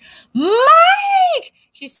 She's screaming, Mike!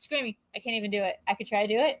 She's screaming. I can't even do it. I could try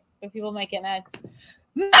to do it, but people might get mad.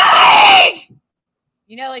 Mike!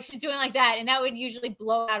 Like she's doing like that, and that would usually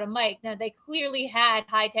blow out a mic. Now, they clearly had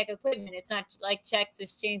high-tech equipment. It's not like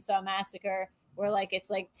Texas Chainsaw Massacre, where like it's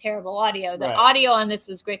like terrible audio. The audio on this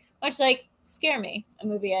was great, much like Scare Me, a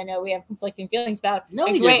movie I know we have conflicting feelings about. No,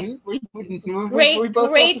 we didn't.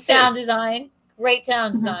 Great sound design. Great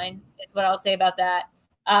sound design is what I'll say about that.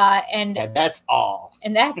 And that's all.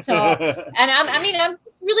 And that's all. And I'm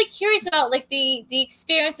just really curious about like the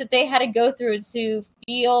experience that they had to go through to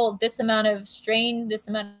feel this amount of strain, this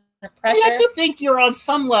amount of pressure. I do think you're on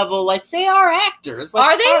some level, like, they are actors. Like,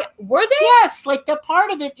 are they? Were they? Yes, like, the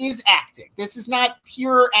part of it is acting. This is not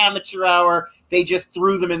pure amateur hour. They just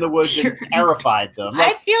threw them in the woods and terrified them.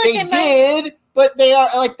 Like, I feel like they did, but they are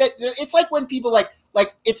like that. It's like when people like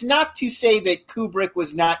it's not to say that Kubrick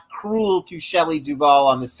was not cruel to Shelley Duvall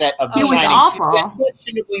on the set of The Shining. Awful. That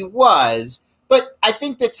questionably was, but I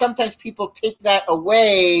think that sometimes people take that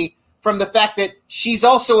away from the fact that she's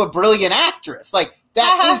also a brilliant actress. Like,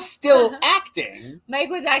 that is still acting. Mike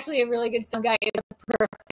was actually a really good sound guy.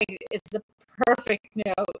 Is a perfect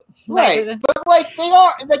note. Right, but like they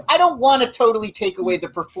are, like I don't want to totally take away the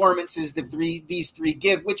performances that these three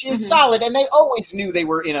give, which is solid, and they always knew they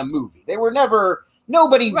were in a movie. They were never.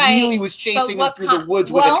 Nobody really was chasing them through the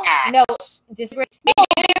woods with an axe. No, disagree. We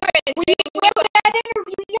read that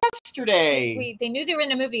interview yesterday. They knew they were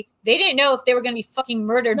in a movie. They didn't know if they were going to be fucking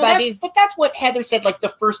murdered by these. But that's what Heather said. Like the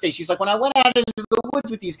first day, she's like, "When I went out into the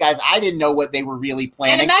woods with these guys, I didn't know what they were really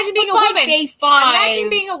planning." And imagine being a woman. Day 5. Imagine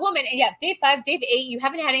being a woman. And yeah, day 5, day 8. You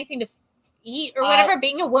haven't had anything to eat or whatever.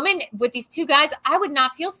 Being a woman with these two guys, I would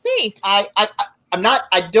not feel safe. I'm not.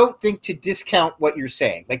 I don't think to discount what you're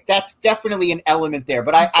saying. Like that's definitely an element there.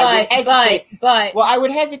 But I would hesitate. Well, I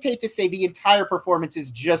would hesitate to say the entire performance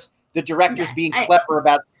is just the directors being clever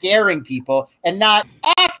about scaring people and not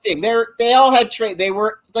acting. They all had They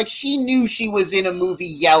were like she knew she was in a movie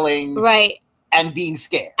yelling, right, and being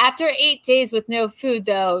scared. After 8 days with no food,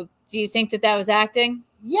 though, do you think that was acting?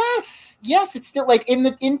 Yes. It's still like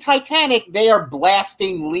in Titanic, they are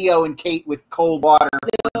blasting Leo and Kate with cold water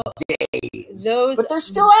for days. But they're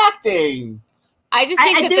still acting. I just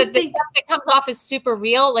think that the stuff that comes off as super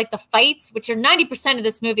real, like the fights, which are 90% of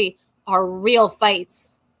this movie, are real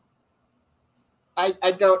fights.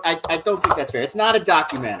 I don't think that's fair. It's not a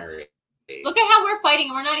documentary. Look at how we're fighting,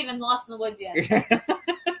 and we're not even lost in the woods yet.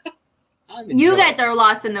 You guys are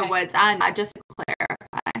lost in the woods. I'm not, just to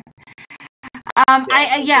clarify.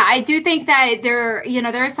 I do think that there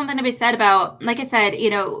is something to be said about, like I said,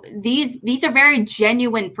 these are very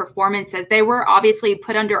genuine performances. They were obviously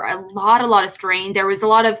put under a lot of strain. There was a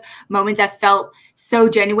lot of moments that felt so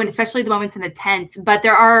genuine, especially the moments in the tents. But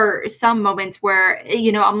there are some moments where,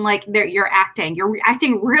 I'm like, you're acting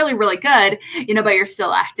really, really good, but you're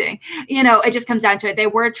still acting. It just comes down to it. They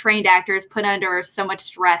were trained actors put under so much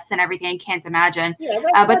stress and everything. Can't imagine.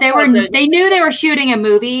 But they knew they were shooting a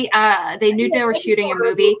movie. They knew they were shooting a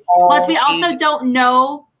movie. Plus, we also don't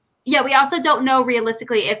know. Yeah, we also don't know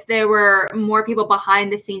realistically if there were more people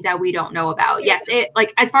behind the scenes that we don't know about. Yes,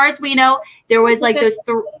 as far as we know, there was like there's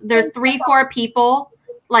 3-4 people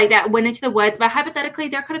like that went into the woods, but hypothetically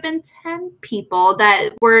there could have been 10 people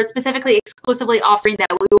that were specifically exclusively off screen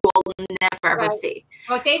that we will never ever see.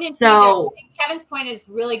 But they didn't. So Kevin's point is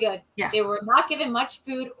really good. Yeah. They were not given much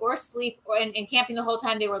food or sleep and camping the whole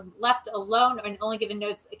time. They were left alone and only given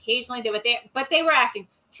notes occasionally. They were there, but they were acting.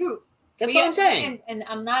 True. That's what I'm saying. And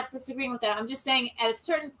I'm not disagreeing with that. I'm just saying at a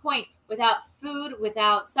certain point, without food,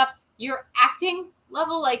 without stuff, your acting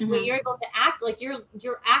level, like when you're able to act, like you're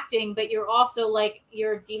acting, but you're also like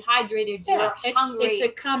you're dehydrated, you're hungry. It's a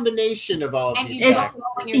combination of all of these. And you don't know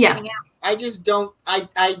when you're getting out. I just don't.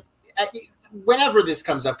 I whenever this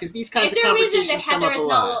comes up, because these kinds of conversations come up a lot. Is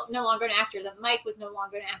there a reason that Heather is no longer an actor, that Mike was no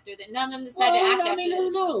longer an actor, that none of them decided to act after this?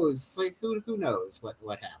 Who knows? Like, who knows what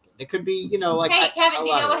happened? It could be, like... Hey, Kevin, do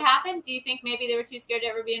you know what happened? Do you think maybe they were too scared to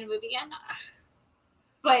ever be in a movie again?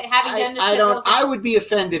 But having done this... I would be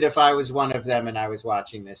offended if I was one of them and I was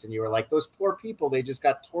watching this and you were like, those poor people, they just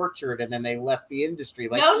got tortured and then they left the industry.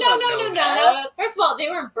 Like, no. First of all, they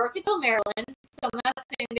were in Burkittsville, Maryland, so I'm not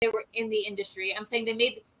saying they were in the industry. I'm saying they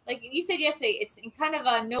made... Like you said yesterday, it's kind of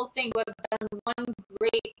a no thing to have done one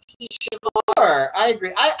great piece of art. Sure, I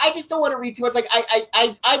agree. I just don't want to read too much. Like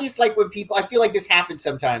I just like when people. I feel like this happens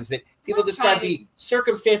sometimes that people describe the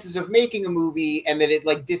circumstances of making a movie and that it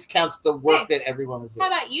like discounts the work that everyone was doing. How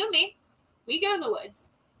about you and me? We go in the woods,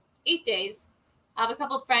 8 days. I have a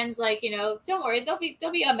couple of friends. Like don't worry, they'll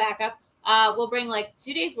be on backup. We'll bring like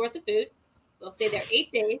 2 days worth of food. We'll stay there 8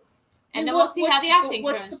 days. And then we'll see how the acting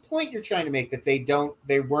What's turns. the point you're trying to make? That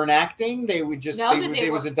they weren't acting? They would just,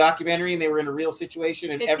 there was a documentary and they were in a real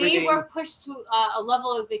situation and everything. They were pushed to a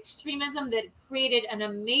level of extremism that created an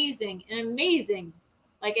amazing,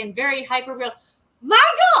 like, and very hyper real. My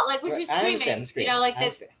God! Like, what you're screaming.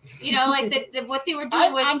 That what they were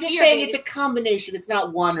doing was I'm just saying it's a combination. It's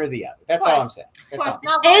not one or the other. That's all I'm saying.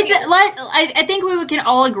 I think we can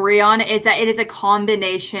all agree on is that it is a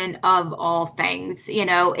combination of all things.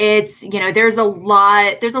 There's a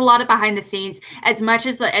lot of behind the scenes. As much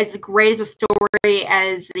as great as a story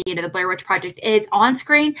as the Blair Witch Project is on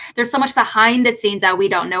screen, there's so much behind the scenes that we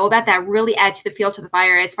don't know about that really add to the fuel to the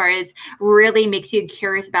fire as far as really makes you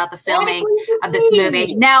curious about the filming of this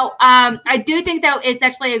movie. Now, I do think that it's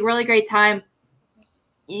actually a really great time.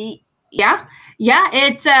 It's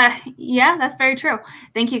that's very true.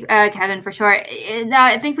 Thank you, Kevin, for sure.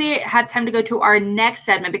 I think we have time to go to our next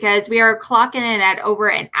segment because we are clocking in at over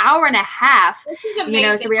an hour and a half. This is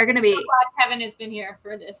amazing. So we are going to be. So glad Kevin has been here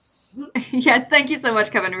for this. Yes, thank you so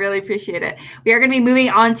much, Kevin. Really appreciate it. We are going to be moving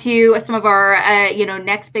on to some of our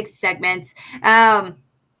next big segments.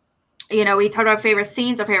 you know, we talked about favorite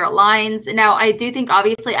scenes, our favorite lines. Now, I do think,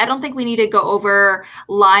 obviously, I don't think we need to go over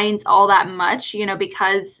lines all that much, you know,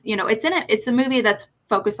 because, you know, it's a movie that's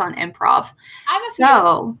focused on improv.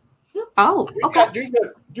 So, oh, okay.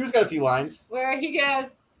 Drew's got a few lines. Where he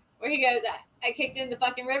goes, I kicked in the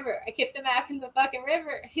fucking river. I kicked the Mac in the fucking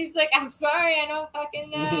river. He's like, I'm sorry, I don't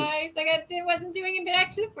fucking, he's like, I wasn't doing a big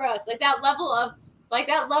action for us. Like that level of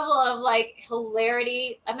like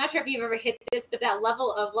hilarity. I'm not sure if you've ever hit this, but that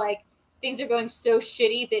level of like, things are going so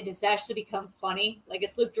shitty that it's actually become funny. Like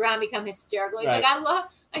it's looped around, become hysterical. He's like, I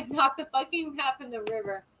knocked the fucking Mac in the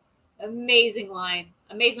river. Amazing line.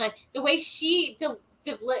 The way she,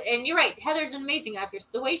 and you're right, Heather's an amazing actress.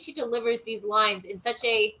 The way she delivers these lines in such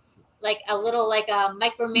a, like a little like a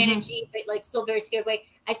micromanaging, but like still very scared way.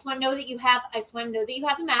 I just want to know that you have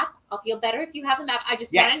the map. I'll feel better if you have the map. I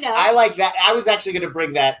just want to know. I like that. I was actually going to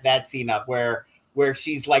bring that scene up where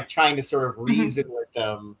she's like trying to sort of reason with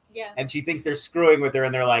them. Yeah. And she thinks they're screwing with her,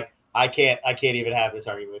 and they're like, I can't even have this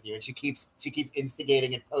argument with you. And she keeps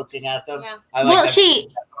instigating and poking at them. Yeah. I like she's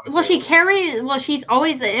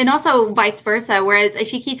always, and also vice versa, whereas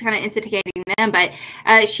she keeps kind of instigating them, but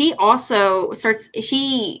she also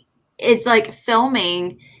she is like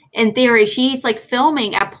filming. In theory, she's like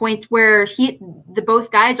filming at points where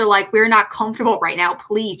both guys are like, we're not comfortable right now.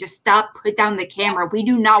 Please just put down the camera. We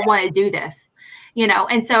do not want to do this, you know?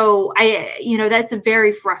 And so that's a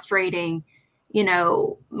very frustrating, you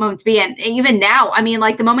know, moment to be in. And even now, I mean,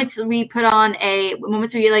 like the moments where you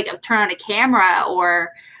like turn on a camera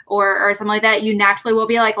or something like that, you naturally will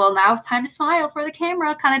be like, well, now it's time to smile for the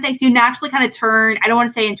camera kind of thing. So you naturally kind of turn, I don't want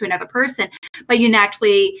to say into another person, but you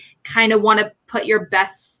naturally kind of want to put your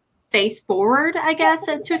best face forward, I guess,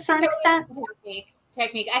 to a certain extent.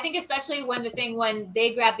 Technique. I think especially when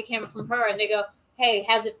they grab the camera from her and they go, hey,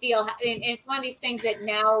 how's it feel? And it's one of these things that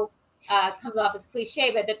now comes off as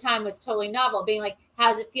cliche, but at the time was totally novel, being like,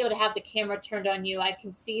 how's it feel to have the camera turned on you? I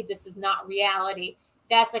can see this is not reality.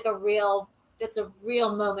 That's like a real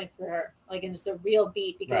moment for her, like, and just a real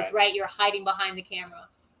beat because, right, you're hiding behind the camera.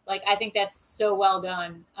 Like, I think that's so well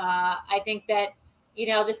done. I think that, you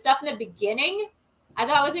know, the stuff in the beginning, I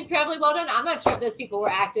thought was incredibly well done. I'm not sure if those people were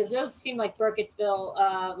actors. Those seemed like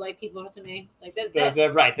Burkittsville, like people to me. Like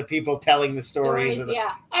the people telling the stories.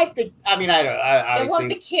 Yeah. I think. I mean, I don't. I they want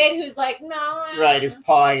the kid who's like, no. Right, is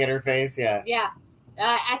pawing at her face. Yeah. Yeah.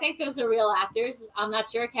 I think those are real actors. I'm not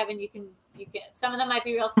sure, Kevin. You can. Some of them might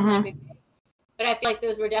be real, some might be fake. But I feel like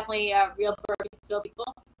those were definitely real Burkittsville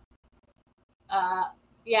people.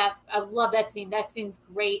 Yeah, I love that scene. That scene's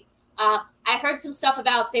great. I heard some stuff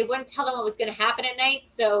about they wouldn't tell them what was going to happen at night.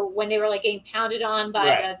 So when they were like getting pounded on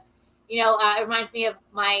by it reminds me of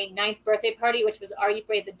my 9th birthday party, which was Are You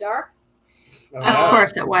Afraid of the Dark? Of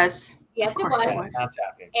course it was. Yes, it was.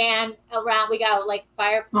 And around we got like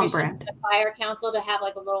fire council to have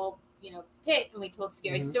like a little, you know, pit, and we told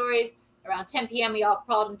scary stories. Around 10 p.m. we all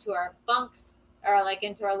crawled into our bunks or like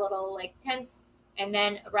into our little like tents, and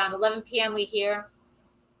then around 11 p.m. we hear,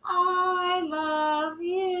 I love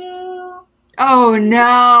you. Oh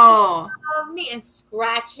no! Love me, and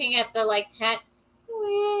scratching at the like tent.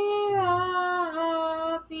 We're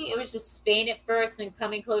happy. It was just faint at first and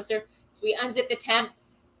coming closer. So we unzip the tent.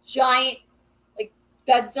 Giant, like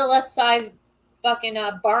Godzilla-sized fucking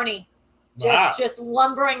Barney, just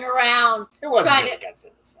lumbering around. It wasn't really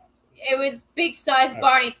Godzilla size. It was big sized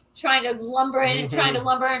Barney trying to lumber in and trying to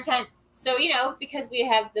lumber in tent. So, you know, because we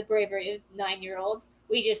have the bravery of 9-year-olds,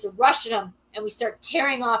 we just rush at him and we start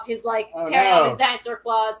tearing off his off his dinosaur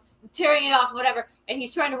claws, tearing it off and whatever. And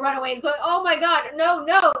he's trying to run away. He's going, "Oh my God, no!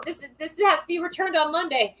 This has to be returned on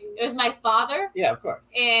Monday." It was my father, yeah, of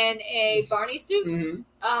course, in a Barney suit.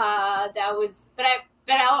 That was, but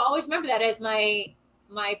I'll always remember that as my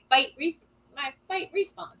fight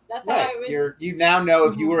response. That's how I really. You now know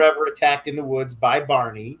if you were ever attacked in the woods by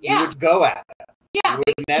Barney, you would go at it. Yeah, you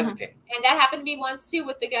wouldn't hesitate. And that happened to me once too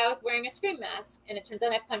with the guy wearing a scream mask. And it turns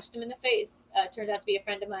out I punched him in the face. It turned out to be a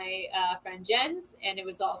friend of my friend Jen's, and it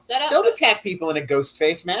was all set up. Don't attack people in a ghost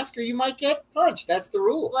face mask, or you might get punched. That's the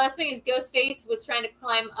rule. Well, last thing is Ghostface was trying to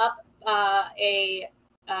climb up a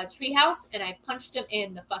treehouse, and I punched him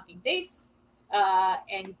in the fucking face.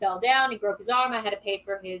 And he fell down. He broke his arm. I had to pay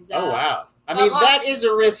for his. Oh wow! I mean, that is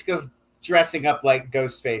a risk of dressing up like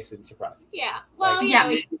Ghostface and surprising. Yeah. Well,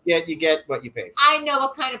 like, you get what you pay for. I know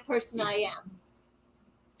what kind of person I am.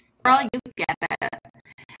 Girl, you get it.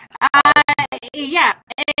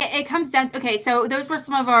 It comes down. Okay, so those were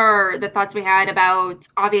some of the thoughts we had about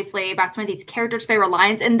some of these characters' favorite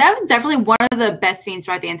lines, and that was definitely one of the best scenes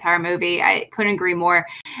throughout the entire movie. I couldn't agree more.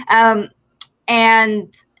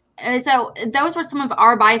 And So those were some of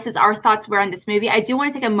our biases, our thoughts were on this movie. I do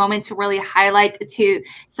want to take a moment to really highlight to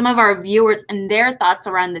some of our viewers and their thoughts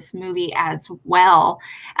around this movie as well.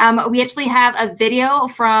 We actually have a video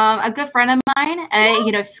from a good friend of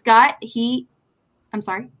mine, Scott. I'm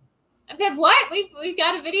sorry. I said, what? We've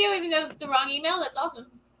got a video, even though the wrong email? That's awesome.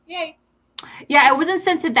 Yay. Yeah, it wasn't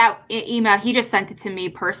sent to that email. He just sent it to me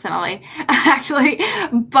personally, actually.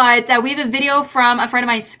 But we have a video from a friend of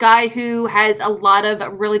mine, Sky, who has a lot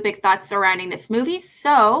of really big thoughts surrounding this movie.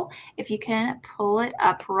 So if you can pull it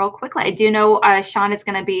up real quickly. I do know Sean is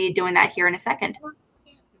going to be doing that here in a second.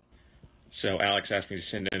 So Alex asked me to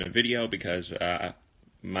send in a video because one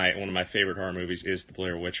of my favorite horror movies is The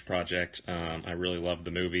Blair Witch Project. I really love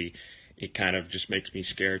the movie. It kind of just makes me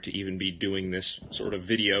scared to even be doing this sort of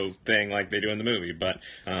video thing like they do in the movie. But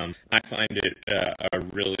I find it a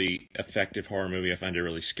really effective horror movie. I find it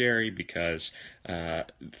really scary because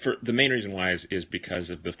for the main reason why is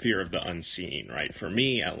because of the fear of the unseen, right? For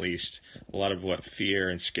me, at least, a lot of what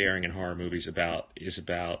fear and scaring in horror movies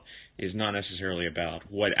is not necessarily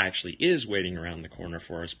about what actually is waiting around the corner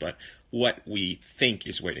for us, but what we think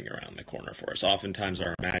is waiting around the corner for us. Oftentimes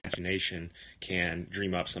our imagination can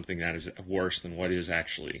dream up something that is worse than what is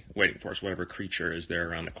actually waiting for us, whatever creature is there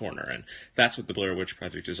around the corner. And that's what the Blair Witch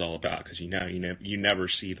Project is all about, because you never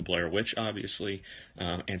see the Blair Witch, obviously.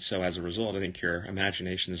 And so as a result, I think your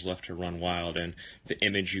imagination is left to run wild, and the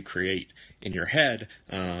image you create in your head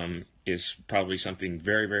is probably something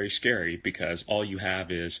very, very scary, because all you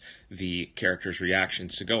have is the characters'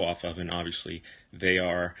 reactions to go off of, and obviously they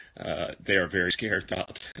are very scared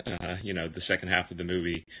about the second half of the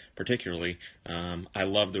movie particularly. I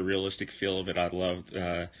love the realistic feel of it. I love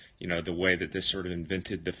the way that this sort of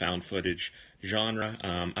invented the found footage genre.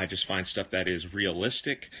 I just find stuff that is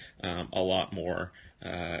realistic a lot more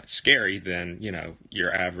scary than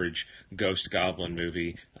your average ghost goblin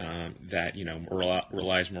movie that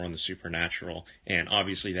relies more on the supernatural. And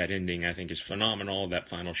obviously that ending, I think, is phenomenal. That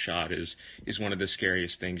final shot is one of the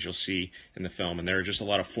scariest things you'll see in the film, and there are just a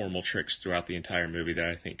lot of formal tricks throughout the entire movie that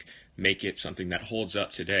I think make it something that holds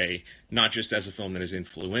up today, not just as a film that is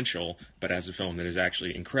influential, but as a film that is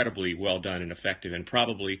actually incredibly well done and effective, and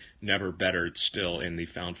probably never bettered still in the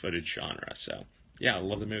found footage genre. So yeah, I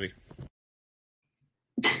love the movie.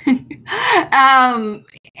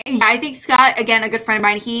 I think Scott, again, a good friend of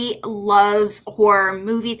mine, he loves horror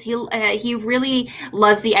movies. He really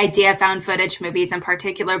loves the idea of found footage movies in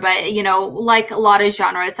particular, but like a lot of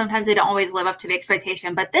genres, sometimes they don't always live up to the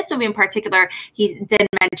expectation. But this movie in particular, he did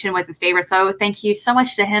mention was his favorite. So thank you so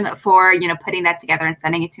much to him for putting that together and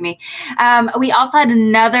sending it to me. We also had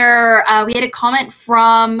we had a comment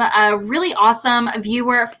from a really awesome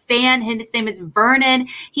viewer fan. His name is Vernon.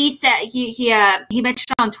 He said he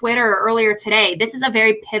mentioned on Twitter earlier today, this is a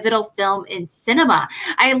very pivotal film in cinema.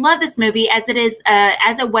 I love this movie as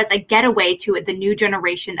it was a getaway to the new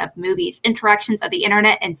generation of movies, interactions of the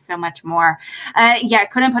internet, and so much more. I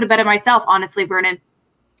couldn't put it better myself, honestly, Vernon,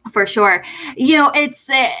 for sure.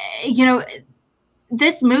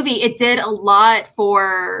 This movie, it did a lot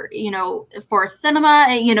for cinema.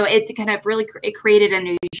 It kind of really created a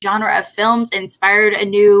new genre of films, inspired a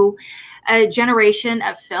new generation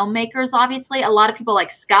of filmmakers. Obviously, a lot of people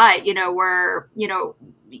like Scott, were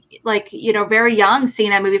very young,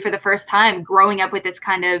 seeing that movie for the first time, growing up with this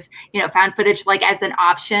kind of found footage as an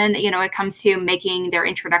option. It comes to making their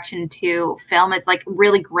introduction to film is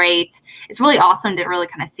really great. It's really awesome to really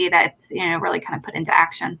kind of see that really kind of put into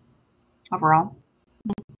action overall.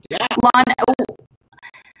 Yeah.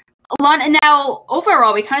 Lon, now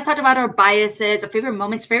overall, we kind of talked about our biases, our favorite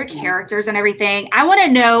moments, favorite characters, and everything. I want to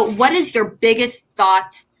know, what is your biggest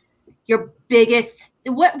thought?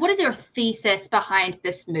 What is your thesis behind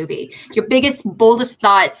this movie? Your biggest, boldest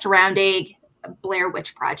thought surrounding Blair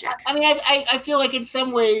Witch Project? I mean, I feel like in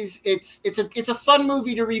some ways it's a fun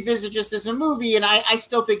movie to revisit just as a movie, and I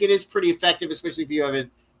still think it is pretty effective, especially if you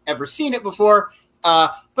haven't ever seen it before.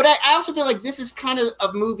 But I also feel like this is kind of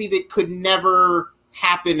a movie that could never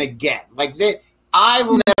happen again. I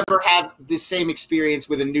will never have the same experience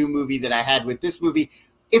with a new movie that I had with this movie,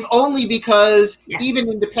 if only because even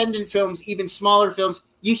independent films, even smaller films,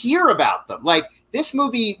 you hear about them. This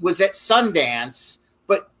movie was at Sundance,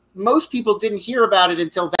 but most people didn't hear about it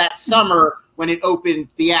until that summer when it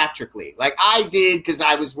opened theatrically. I did, because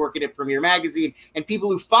I was working at Premiere Magazine, and people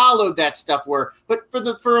who followed that stuff were. But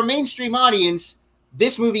for a mainstream audience,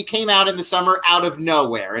 this movie came out in the summer out of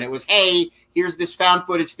nowhere, and it was, hey, here's this found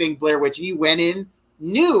footage thing, Blair Witch, and you went in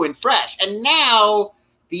new and fresh. And now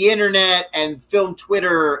the internet and film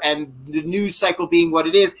Twitter and the news cycle being what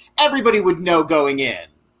it is, everybody would know going in,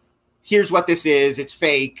 here's what this is, it's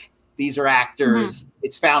fake, These are actors.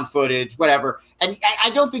 It's found footage, whatever. And I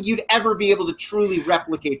don't think you'd ever be able to truly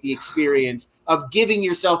replicate the experience of giving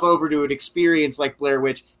yourself over to an experience like Blair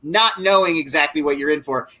Witch, not knowing exactly what you're in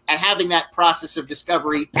for, and having that process of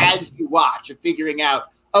discovery as you watch and figuring out,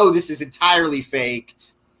 oh, this is entirely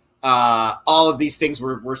faked. All of these things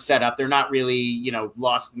were set up. They're not really, you know,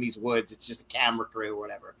 lost in these woods. It's just a camera crew or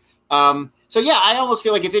whatever. So yeah, I almost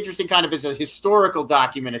feel like it's interesting kind of as a historical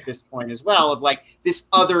document at this point as well, of like this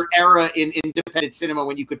other era in independent cinema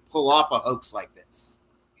when you could pull off a hoax like this.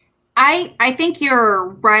 I think you're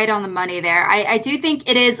right on the money there. I do think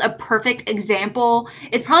it is a perfect example.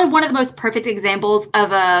 It's probably one of the most perfect examples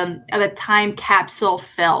of a time capsule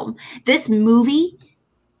film. This movie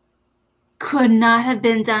could not have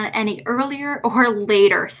been done any earlier or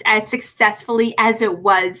later as successfully as it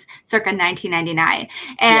was circa 1999.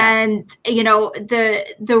 And you know,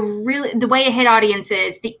 the way it hit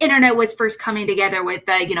audiences, the internet was first coming together with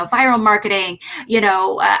you know, viral marketing, you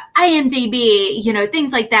know, IMDb, you know,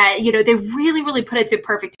 things like that. You know, they really put it to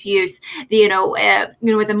perfect use. You know,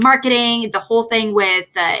 with the marketing, the whole thing with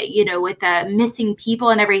you know, with the missing people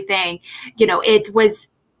and everything. You know, it was,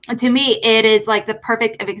 to me, it is like the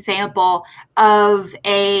perfect example of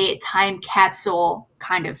a time capsule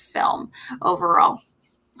kind of film overall.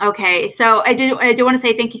 Okay, so I do want to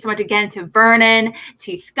say thank you so much again to Vernon,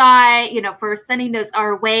 to Sky, you know, for sending those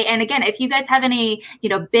our way. And again, if you guys have any, you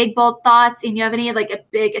know, big bold thoughts and you have any like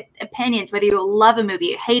big opinions, whether you love a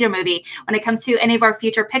movie, hate a movie, when it comes to any of our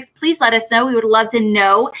future picks, please let us know. We would love to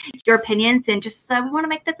know your opinions, and just we want to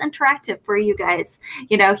make this interactive for you guys,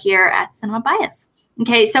 you know, here at Cinema Bias.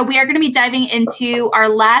 Okay, so we are going to be diving into our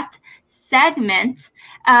last segment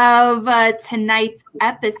of tonight's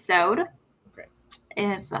episode. Okay.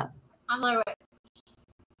 If On the right.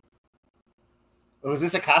 Was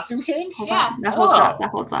this a costume change? Yeah. that holds up. That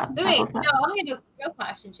holds up. Wait, no, I'm going to do a real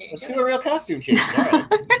costume change. Let's do a real costume change. All right.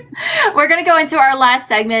 We're going to go into our last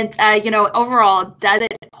segment. You know, overall, does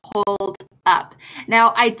it hold up?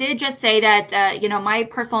 Now, I did just say that, you know, my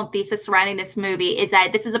personal thesis surrounding this movie is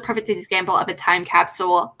that this is a perfect example of a time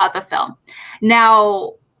capsule of a film.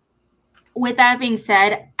 Now, with that being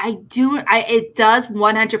said, it does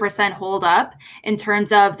 100% hold up in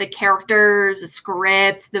terms of the characters, the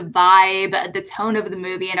script, the vibe, the tone of the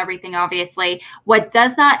movie, and everything. Obviously, what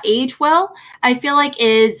does not age well, I feel like,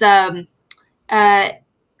 is I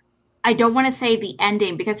don't want to say the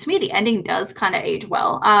ending, because to me the ending does kind of age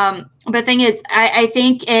well. But the thing is, I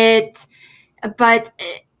think it, but.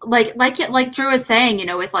 Like Drew was saying, you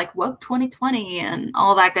know, with like Woke 2020 and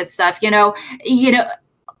all that good stuff, you know,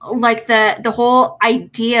 like the whole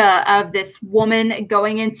idea of this woman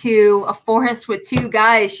going into a forest with two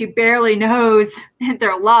guys she barely knows and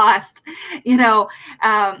they're lost, you know,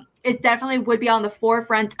 it definitely would be on the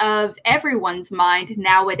forefront of everyone's mind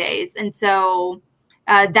nowadays. And so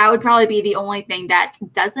that would probably be the only thing that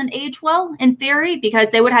doesn't age well in theory, because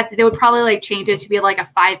they would probably like change it to be like a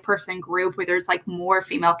 5-person group where there's like more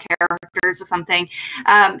female characters or something,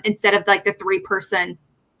 instead of like the 3-person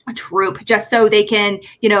troop, just so they can,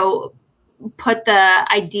 you know, put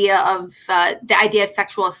the idea of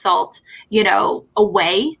sexual assault, you know,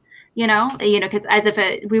 away, you know, because as if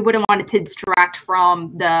we wouldn't want it to distract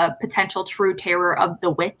from the potential true terror of the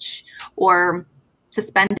witch or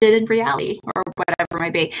suspended in reality or whatever it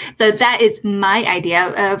might be. So that is my idea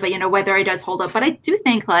of, you know, whether it does hold up. But I do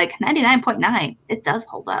think like 99.9, it does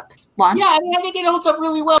hold up. Lon? Yeah, I mean, I think it holds up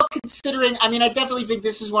really well considering, I mean, I definitely think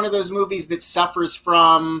this is one of those movies that suffers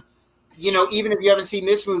from, you know, even if you haven't seen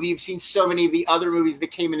this movie, you've seen so many of the other movies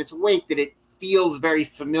that came in its wake that it feels very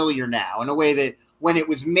familiar now in a way that when it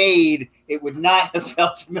was made, it would not have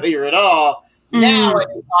felt familiar at all. Now I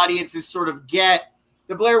think audiences sort of get,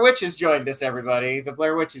 the Blair Witch has joined us, everybody. The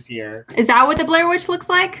Blair Witch is here. Is that what the Blair Witch looks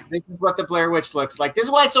like? This is what the Blair Witch looks like. This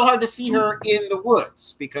is why it's so hard to see her in the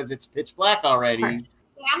woods, because it's pitch black already.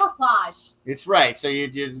 Camouflage. It's right. So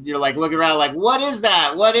you're like looking around like, what is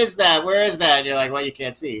that? What is that? Where is that? And you're like, well, you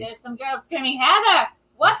can't see. There's some girl screaming, Heather,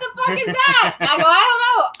 what the fuck is that? I go, I don't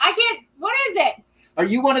know. I can't, what is it? Are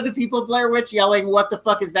you one of the people, Blair Witch, yelling, what the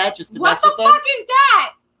fuck is that? Just to what mess the with them? fuck is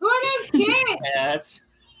that? Who are those kids? Yeah,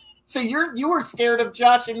 so you were scared of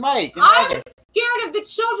Josh and Mike. And I Megan. was scared of the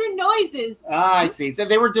children noises. Ah, I see. So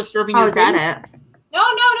they were disturbing your Oh, baby. that it? No.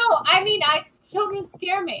 I mean, children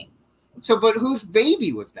scare me. So, but whose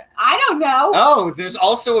baby was that? I don't know. Oh, there's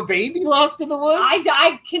also a baby lost in the woods?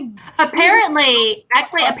 I can. Apparently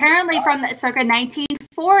from the circa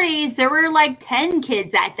 1940s, there were like 10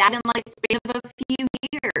 kids that died in like the span of a few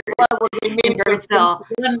years. Well, they made in Burnsville.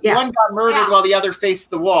 one got murdered while the other faced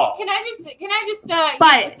the wall. Can I just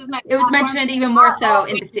But use this as my it was platform? mentioned even more so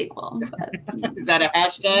in the sequel. But. Is that a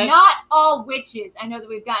hashtag? Not all witches. I know that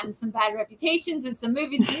we've gotten some bad reputations in some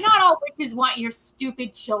movies, but not all witches want your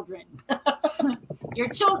stupid children. Your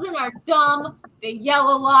children are dumb. They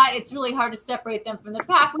yell a lot. It's really hard to separate them from the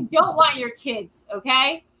pack. We don't want your kids,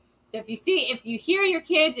 okay? So if you hear your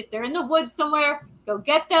kids, if they're in the woods somewhere, go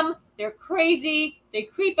get them. They're crazy. They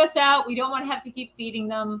creep us out. We don't want to have to keep feeding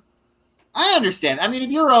them. I understand. I mean, if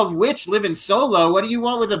you're a witch living solo, what do you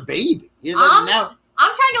want with a baby? I'm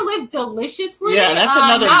trying to live deliciously. Yeah, that's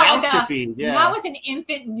another mouth to feed. Yeah. Not with an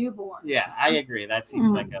infant newborn. Yeah, I agree. That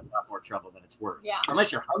seems like a lot more trouble than it's worth. Yeah.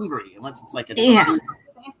 Unless you're hungry, unless it's like a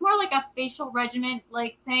It's more like a facial regiment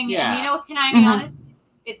like thing. Yeah. And you know what, can I be honest?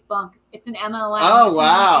 It's bunk. It's an MLM. Oh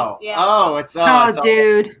wow. Yeah. Oh, it's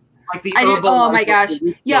dude. like the oh my gosh.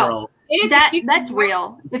 Yo. That's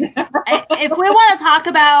real. If we want to talk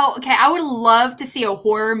about, okay, I would love to see a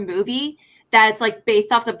horror movie that's like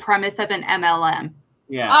based off the premise of an MLM.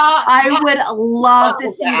 Yeah. I would love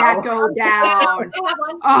to see that go down.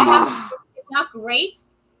 It's not great.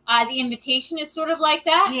 The Invitation is sort of like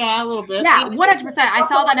that. Yeah, a little bit. Yeah, 100%. I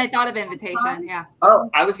saw that and I thought of Invitation. Yeah. Oh,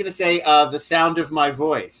 I was gonna say The Sound of My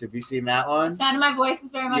Voice. Have you seen that one? The Sound of My Voice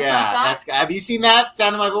is very much yeah, like that. Have you seen that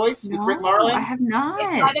Sound of My Voice with Rick Marlin? I have not.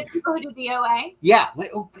 It's by the people who did the OA. Yeah.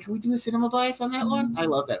 Wait, can we do a cinema bias on that one? I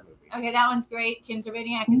love that movie. Okay, that one's great. James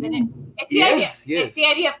Urbaniak is in it. It's the idea. It's the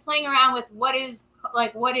idea of playing around with what is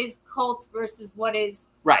cults versus what is.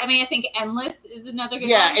 Right. I mean, I think Endless is another good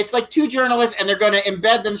Yeah, one. it's like two journalists, and they're going to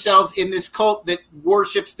embed themselves in this cult that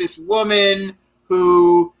worships this woman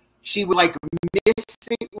who she was like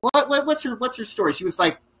missing. What's her story? She was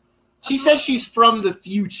like, she says she's from the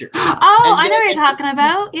future. Oh, I know what you're talking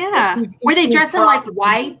about. Yeah, where they dress in like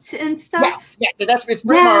white and stuff. Yes, and it's Rick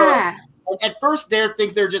Marlin. At first, they're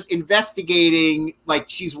just investigating, like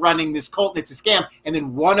she's running this cult, it's a scam, and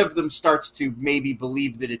then one of them starts to maybe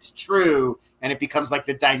believe that it's true, and it becomes like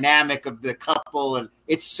the dynamic of the couple, and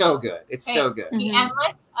it's so good. It's so good. The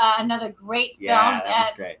Endless, another great film. Yeah,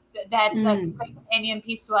 that's great. That's a great companion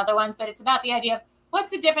piece to other ones, but it's about the idea of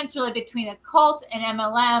what's the difference really between a cult, an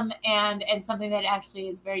MLM, and something that actually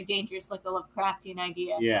is very dangerous, like the Lovecraftian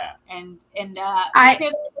idea. Yeah. And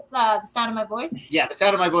it's The Sound of My Voice. Yeah, The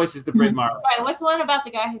Sound of My Voice is the Britt Marlin. Right. What's the one about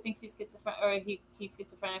the guy who thinks he's schizophrenic, or he's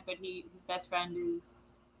schizophrenic, but his best friend is.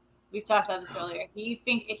 We've talked about this earlier.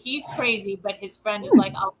 He's crazy, but his friend is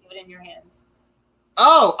like, "I'll give it in your hands."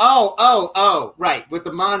 Oh, right, with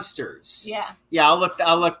the monsters. Yeah. Yeah, I'll look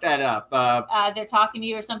that up. They're talking to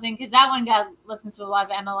you or something, because that one listens to a lot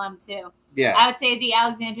of MLM too. Yeah. I would say the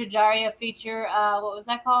Alexandra Daria feature. What was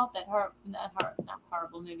that called? Not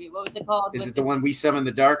horrible movie. What was it called? Is it the one We Summon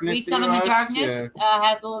the Darkness? We Summon the Darkness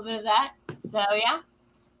has a little bit of that. So yeah.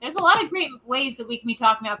 There's a lot of great ways that we can be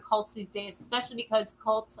talking about cults these days, especially because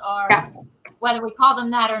cults are, whether we call them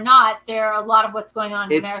that or not, they're a lot of what's going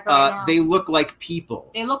on in America right now. They look like people.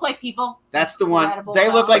 They look like people. That's the one.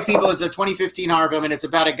 They look like people. It's a 2015 horror film, and it's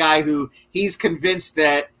about a guy who he's convinced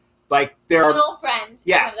that like there are an old friend.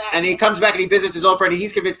 Yeah, and he comes back and he visits his old friend, and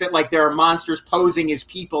he's convinced that like there are monsters posing as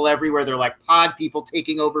people everywhere. They're like pod people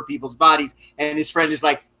taking over people's bodies, and his friend is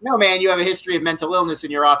like, "No, man, you have a history of mental illness,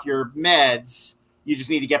 and you're off your meds. You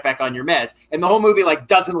just need to get back on your meds." And the whole movie like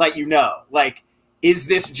doesn't let you know, like, is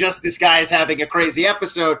this just this guy is having a crazy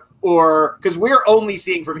episode, or because we're only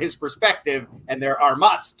seeing from his perspective, and there are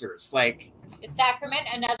monsters like. The Sacrament,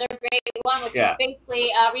 another great one, which is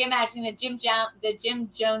basically reimagining the Jim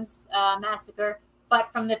Jones massacre,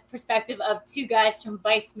 but from the perspective of two guys from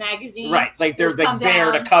Vice magazine. Right, like they're like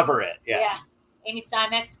there to cover it. Yeah. Amy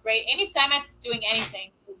Steinmetz, great. Amy Steinmetz doing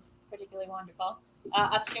anything is particularly wonderful.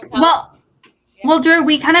 Upstream. Well, Drew,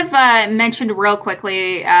 we kind of mentioned real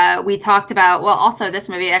quickly. We talked about also this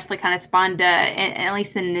movie actually kind of spawned, at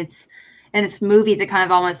least in its movies, it kind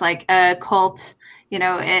of almost like a cult,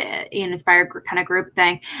 inspired kind of group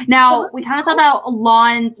thing. Now we kind of talked about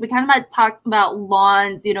Lon's. We kind of talked about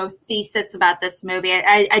Lon's, thesis about this movie.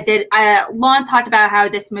 Lon talked about how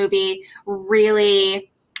this movie really.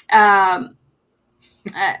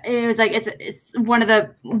 It was like it's one of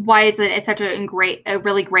the why is it it's such a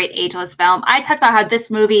really great ageless film. I talked about how this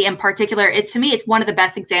movie in particular is, to me, it's one of the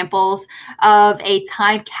best examples of a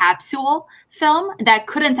time capsule film that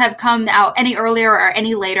couldn't have come out any earlier or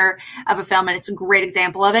any later of a film, and it's a great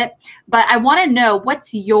example of it. But I want to know,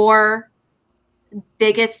 what's your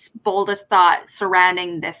biggest, boldest thought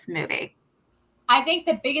surrounding this movie? I think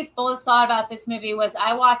the biggest boldest thought about this movie was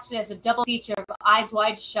I watched it as a double feature of Eyes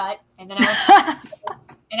Wide Shut, and then I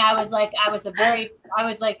And I was right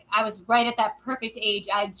at that perfect age.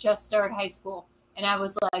 I had just started high school, and I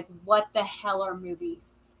was like, what the hell are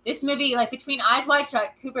movies? This movie, like between Eyes Wide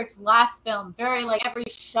Shut, Kubrick's last film, very like every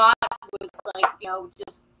shot was like,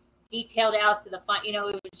 just detailed out to the fun, it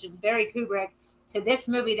was just very Kubrick, to this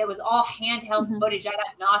movie that was all handheld footage. I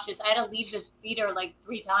got nauseous. I had to leave the theater like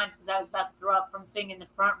 3 times because I was about to throw up from sitting in the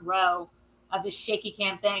front row of the shaky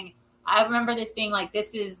cam thing. I remember this being like,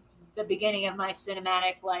 this is the beginning of my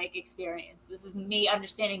cinematic like experience. This is me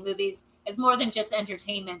understanding movies as more than just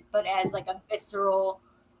entertainment, but as like a visceral,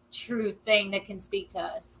 true thing that can speak to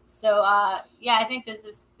us. So yeah, I think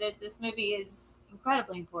this movie is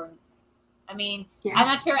incredibly important. I mean, yeah. I'm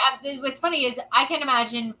not sure. What's funny is I can't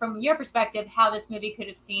imagine from your perspective how this movie could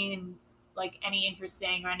have seemed like any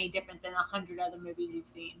interesting or any different than 100 other movies you've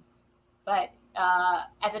seen. But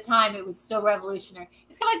at the time, it was so revolutionary.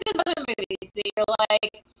 It's kind of like those other movies that you're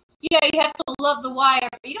like, yeah, you have to love The Wire,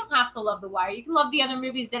 but you don't have to love The Wire. You can love the other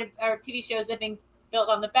movies that are TV shows that have been built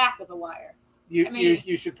on the back of The Wire.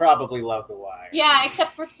 You should probably love The Wire. Yeah,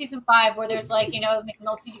 except for season 5, where there's like,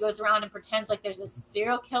 McNulty goes around and pretends like there's a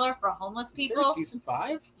serial killer for homeless people. Is there season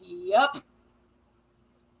 5? Yep.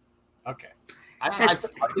 Okay.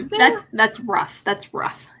 That's rough. That's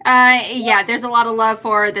rough. Yeah, there's a lot of love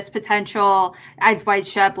for this potential Eyes Wide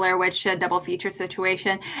Shut, Blair Witch double feature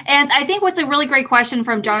situation. And I think what's a really great question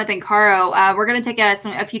from Jonathan Caro, we're going to take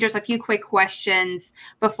a few quick questions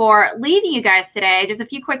before leaving you guys today. Just a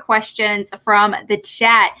few quick questions from the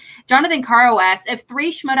chat. Jonathan Caro asks, if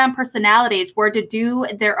 3 Schmoedown personalities were to do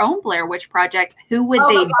their own Blair Witch project, who would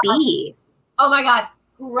they be? Oh my God.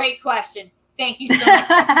 Great question. Thank you so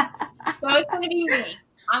much. So it's going to be me.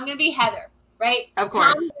 I'm going to be Heather, right? Of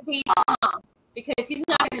course. Tom's going to be Tom because he's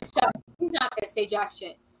not going to say jack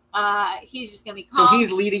shit. He's just going to be calm. So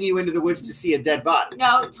he's leading you into the woods to see a dead body.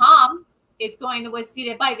 No, Tom is going to the woods to see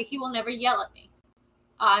a dead body, but he will never yell at me.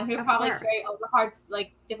 He'll probably carry over hard,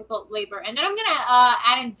 like difficult labor, and then I'm going to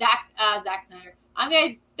add in Zack Snyder. I'm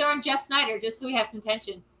going to throw in Jeff Snyder just so we have some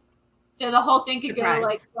tension. So the whole thing could go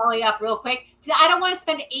like belly up real quick. Because I don't want to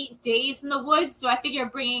spend 8 days in the woods, so I figure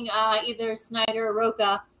bringing either Snyder or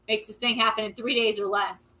Roca makes this thing happen in 3 days or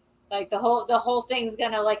less. Like the whole thing's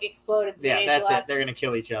gonna like explode in 3 days. Yeah, that's it. They're gonna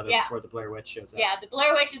kill each other before the Blair Witch shows up. Yeah, the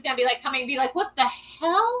Blair Witch is gonna be like coming and be like, "What the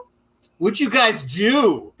hell? What'd you guys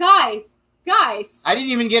do, guys? I didn't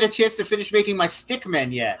even get a chance to finish making my stick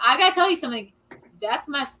men yet. I gotta tell you something. That's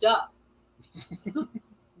messed up.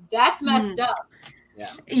 That's messed up.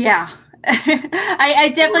 Yeah.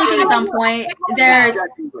 I definitely think at some point there's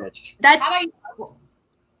that.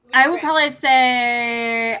 I would probably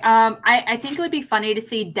say I think it would be funny to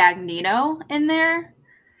see Dagnino in there.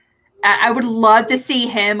 I would love to see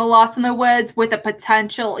him lost in the woods with a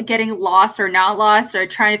potential getting lost or not lost or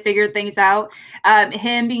trying to figure things out.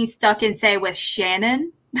 Him being stuck in, say, with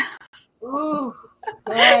Shannon. Ooh.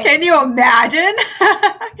 Can you imagine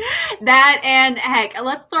that? And heck,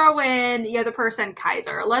 let's throw in the other person,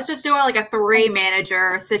 Kaiser. Let's just do it like a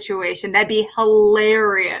 3-manager situation. That'd be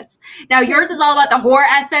hilarious. Now yours is all about the horror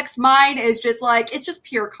aspects. Mine is just like, it's just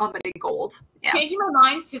pure comedy gold. Yeah. Changing my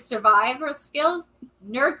mind to survivor skills,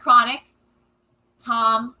 Nerd Chronic,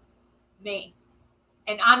 Tom, me.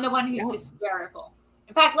 And I'm the one who's hysterical.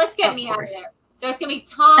 In fact, let's get me out of there. So it's gonna be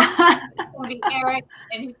Tom, it's gonna be Eric,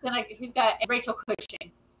 and who's got Rachel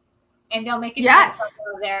Cushing, and they'll make it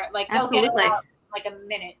over there. Like they'll get it out in like a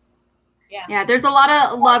minute. Yeah. Yeah. There's a lot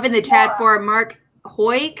of love in the chat for Mark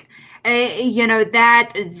Hoyk.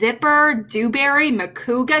 That Zipper, Dewberry,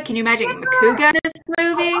 Makuga. Can you imagine Makuga in this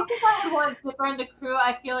movie? I want Zipper and the crew.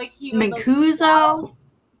 I feel like he would. Mancuso.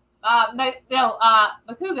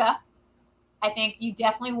 Makuga. I think you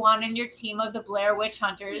definitely want in your team of the Blair Witch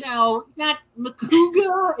Hunters. No, not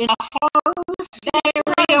Makuga in a horror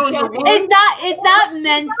scenario. It's not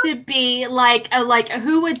meant to be like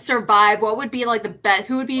who would survive? What would be like the best?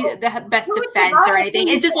 Who would be the best defense or anything?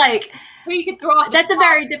 It's just like who you could throw off. That's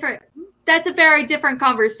a very different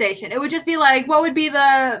conversation. It would just be like, what would be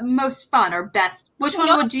the most fun or best? Which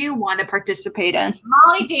one would you want to participate in?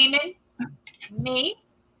 Molly Damon, me,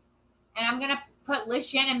 and I'm gonna put Liz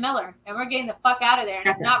Shannon Miller, and we're getting the fuck out of there. And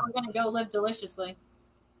if not, we're gonna go live deliciously.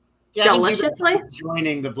 Yeah, deliciously?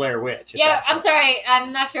 Joining the Blair Witch. Yeah, I'm sorry.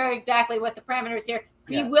 I'm not sure exactly what the parameters here.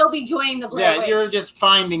 We will be joining the Blair Witch. Yeah, you're just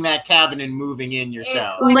finding that cabin and moving in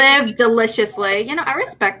yourself. Live deliciously. I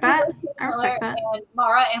respect that. And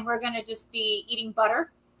Mara, and we're gonna just be eating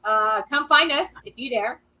butter. Come find us if you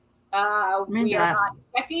dare. We are not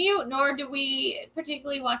expecting you, nor do we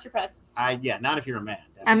particularly want your presence. Not if you're a man.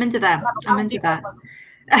 I'm into that.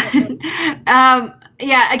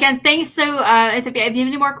 Yeah, again, thanks. So, if you have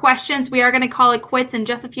any more questions, we are going to call it quits in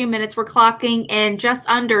just a few minutes. We're clocking in just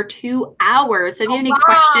under 2 hours. So, if you have any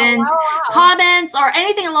questions, comments, or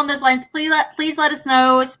anything along those lines, please let us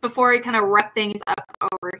know before we kind of wrap things up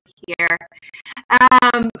over here.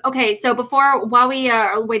 Okay, so while we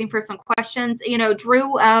are waiting for some questions,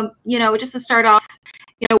 Drew, just to start off,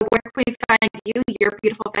 where can we find you, your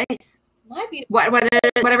beautiful face? My beautiful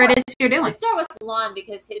whatever it is you're doing. Let's start with Lon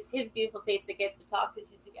because it's his beautiful face that gets to talk because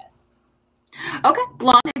he's a guest. Okay,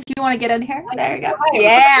 Lon, if you want to get in here, there you go.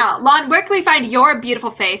 Yeah, Lon, where can we find your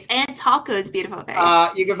beautiful face and Taco's beautiful face?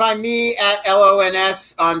 You can find me at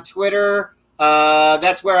LONS on Twitter.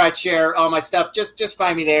 That's where I share all my stuff. Just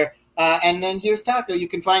find me there. And then here's Taco. You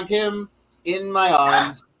can find him in my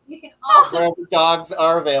arms. You can also wherever dogs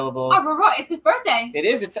are available. Oh, it's his birthday. It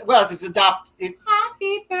is. It's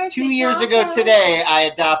Happy birthday. 2 years ago today,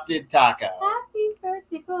 I adopted Taco. Happy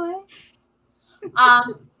birthday, boy.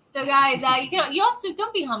 So guys, you also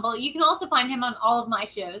don't be humble. You can also find him on all of my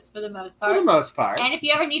shows for the most part. For the most part. And if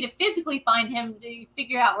you ever need to physically find him, you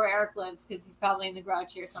figure out where Eric lives because he's probably in the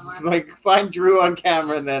garage here somewhere. Like find Drew on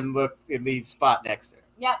camera and then look in the spot next to him.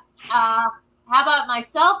 Yep. How about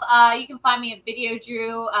myself? You can find me at Video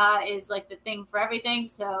Drew. Is like the thing for everything.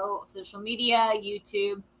 So social media,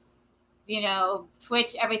 YouTube,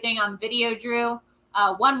 Twitch, everything on Video Drew.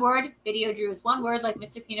 One word. Video Drew is one word, like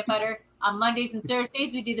Mr. Peanut Butter. On Mondays and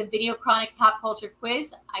Thursdays, we do the Video Chronic Pop Culture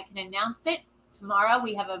Quiz. I can announce it. Tomorrow,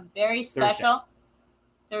 we have a very special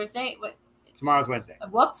Thursday. What? Tomorrow's Wednesday.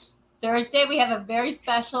 Whoops. Thursday, we have a very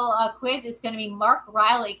special quiz. It's going to be Mark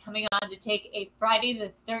Riley coming on to take a Friday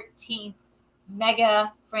the 13th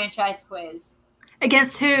mega franchise quiz.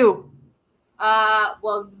 Against who?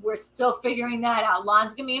 Well, we're still figuring that out.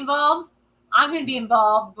 Lon's going to be involved. I'm going to be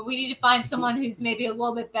involved, but we need to find someone who's maybe a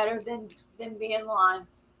little bit better than me and Lon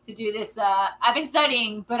to do this. I've been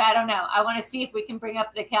studying, but I don't know. I want to see if we can bring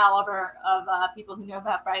up the caliber of people who know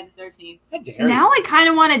about Friday the 13th. Now I kind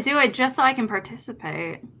of want to do it just so I can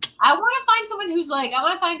participate. I want to find someone who's I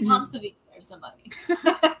want to find Tom Savini or somebody.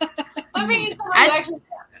 I'm bringing someone who actually.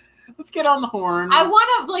 Let's get on the horn. I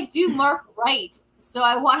want to do Mark Wright, so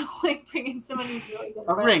I want to bring in someone who's really good.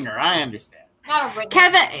 A ringer, I understand. Not a ringer.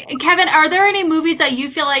 Kevin, are there any movies that you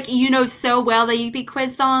feel like you know so well that you'd be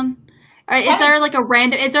quizzed on? Or is there a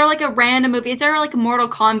random movie? Is there like a Mortal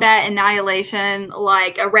Kombat Annihilation,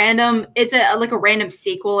 like a random? Is it like a random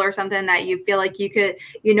sequel or something that you feel like you could,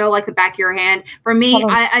 like the back of your hand? For me,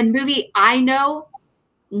 a movie I know,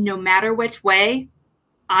 no matter which way,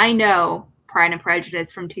 I know Pride and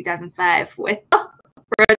Prejudice from 2005 with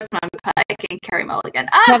Rosamund Pike and Carey Mulligan.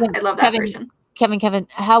 I love that version. Kevin,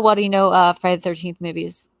 how well do you know Friday the 13th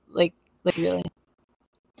movies? Like really?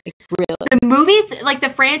 Like really? The movies, like the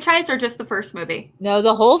franchise, or just the first movie? No,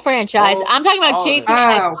 the whole franchise. I'm talking about Jason.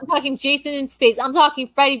 Oh. I'm talking Jason in space. I'm talking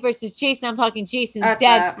Freddy versus Jason. I'm talking Jason's That's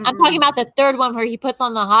dead. I'm talking about the third one where he puts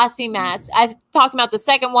on the Hossie mask. I'm talking about the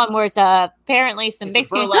second one where it's apparently some big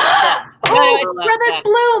screen. Brothers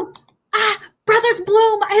Bloom. Brothers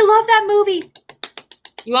Bloom. I love that movie.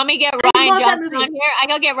 You want me to get Ryan Johnson on here? I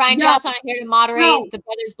gotta get Ryan Johnson on here to moderate the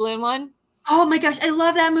Brothers Bloom one. Oh my gosh, I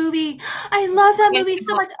love that movie. I love that movie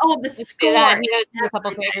so much. Oh, the score. He knows a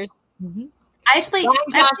couple favors. Actually, Ryan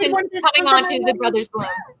Johnson coming on to the Brothers Bloom.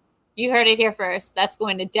 You heard it here first. That's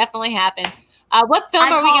going to definitely happen. What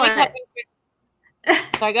film are we going to be covering?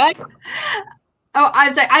 Sorry, go ahead. Oh, I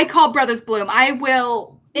was like, I call Brothers Bloom. I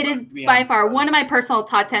will. It is by far one of my personal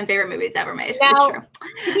top 10 favorite movies ever made. Now, it's true.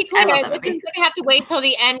 To be clear, this is going to have to wait till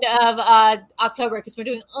the end of October because we're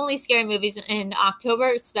doing only scary movies in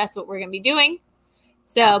October. So that's what we're going to be doing.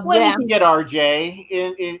 So we can get RJ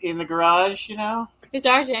in the garage, Who's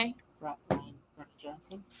RJ? Ryan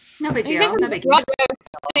Johnson. No big deal. No big deal.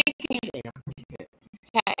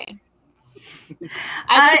 Okay.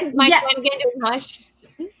 My friend get into Hush.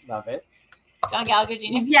 Love it. John Gallagher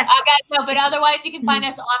Jr. Yes. Guys, no, but otherwise you can find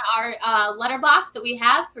us on our letterbox that we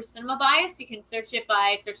have for Cinema Bias. You can search it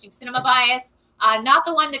by searching Cinema Bias. Not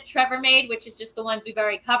the one that Trevor made, which is just the ones we've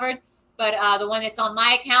already covered, but the one that's on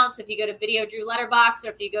my account. So if you go to Video Drew Letterbox, or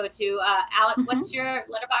if you go to Alec, what's your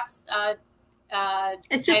letterbox?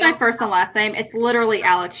 It's just my first and last name. It's literally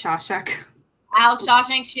Alex Shawshank. Alex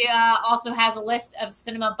Shawshank. She also has a list of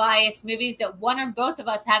Cinema Bias movies that one or both of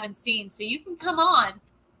us haven't seen. So you can come on.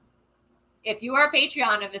 If you are a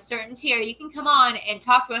Patreon of a certain tier, you can come on and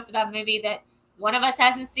talk to us about a movie that one of us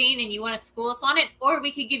hasn't seen and you want to school us on it, or we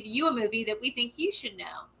could give you a movie that we think you should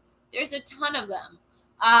know. There's a ton of them.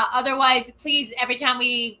 Otherwise, please, every time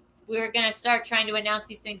we're going to start trying to announce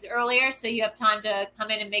these things earlier so you have time to come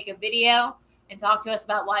in and make a video and talk to us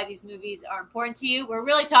about why these movies are important to you. We're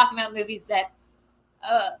really talking about movies that,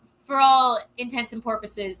 for all intents and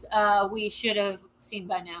purposes, we should have seen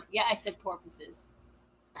by now. Yeah, I said porpoises.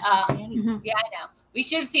 Yeah, I know. We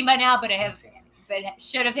should have seen by now, but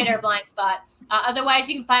should have hit our blind spot. Otherwise,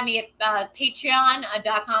 you can find me at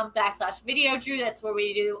patreon.com/videodrew. That's where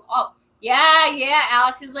we do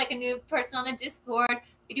Alex is like a new person on the Discord.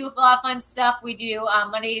 We do a lot of fun stuff. We do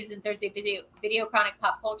Mondays and Thursday video chronic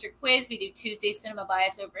pop culture quiz. We do Tuesday cinema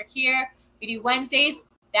bias over here. We do Wednesdays.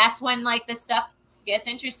 That's when like this stuff gets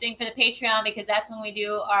interesting for the Patreon, because that's when we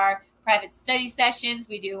do our private study sessions.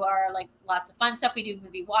 We do our like lots of fun stuff. We do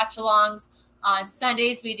movie watch-alongs. On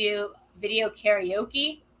Sundays, we do video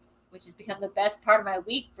karaoke, which has become the best part of my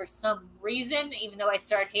week for some reason, even though I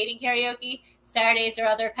started hating karaoke. Saturdays are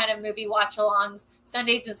other kind of movie watch-alongs.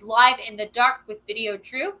 Sundays is Live in the Dark with Video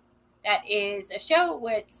Drew. That is a show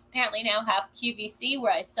which apparently now have QVC,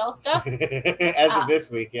 where I sell stuff. As of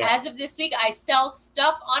this week, yeah. As of this week, I sell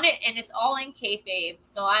stuff on it, and it's all in kayfabe.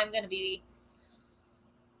 So I'm going to be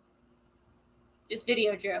just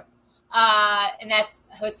Video Drew. And that's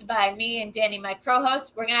hosted by me and Danny, my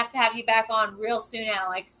co-host. We're gonna have you back on real soon,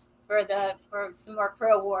 Alex, for some more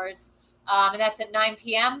Crow Wars. And that's at 9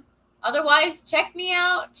 p.m. Otherwise, check me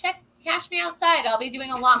out. Cash me outside. I'll be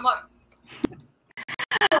doing a lot more.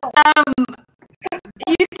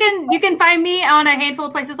 You can find me on a handful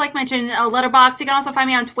of places, like mentioned, Letterboxd. You can also find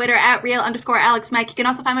me on Twitter at @real_AlexMike. You can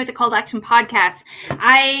also find me with the Call to Action podcast.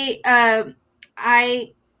 I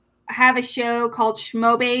have a show called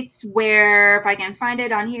Schmobates, where if I can find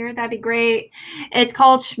it on here, that'd be great. It's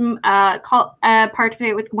called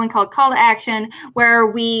participate with one called Call to Action, where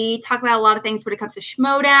we talk about a lot of things when it comes to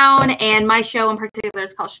Schmodown, and my show in particular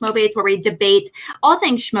is called Schmobates, where we debate all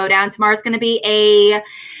things Schmodown. Tomorrow's going to be a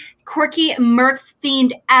quirky Mercs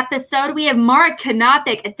themed episode. We have Mara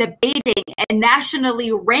Kanopik debating, a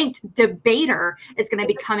nationally ranked debater is going to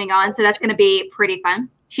be coming on, so that's going to be pretty fun.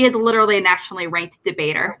 She is literally a nationally ranked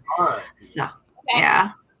debater. So,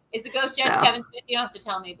 yeah. Is the ghost judge Kevin Smith? You don't have to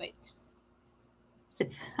tell me, but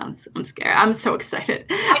I'm scared. I'm so excited.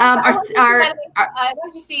 Why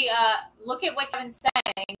don't you see? Look at what Kevin's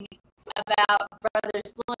saying about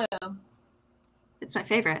Brothers Bloom. It's my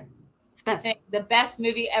favorite. It's best. The best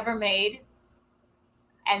movie ever made.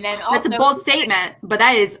 And then also, that's a bold statement, but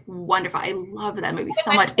that is wonderful. I love that movie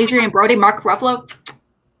so much. Adrian Brody, Mark Ruffalo.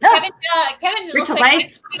 Kevin looks like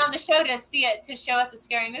he's coming on the show to show us a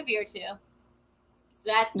scary movie or two. So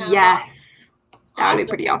that sounds awesome. That would be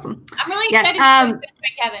pretty awesome. I'm really excited to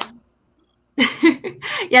Kevin.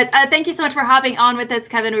 Yes, thank you so much for hopping on with us,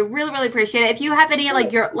 Kevin. We really, really appreciate it. If you have any,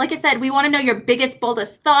 like I said, we want to know your biggest,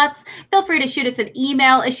 boldest thoughts. Feel free to shoot us an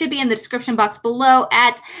email. It should be in the description box below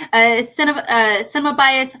at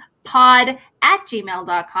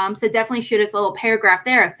cinemabiaspod@gmail.com. So definitely shoot us a little paragraph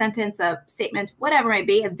there, a sentence, a statement, whatever it may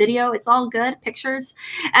be, a video. It's all good, pictures.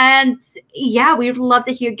 And yeah, we would love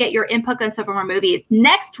to get your input on some of our movies.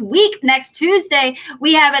 Next week, next Tuesday,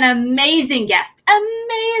 we have an amazing guest.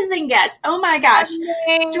 Oh my gosh.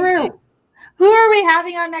 Amazing. Drew, who are we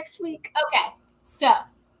having on next week? Okay, so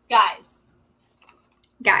guys.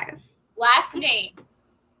 Last name.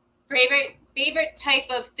 Favorite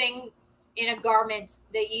type of thing in a garment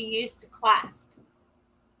that you use to clasp.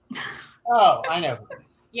 Oh, I know.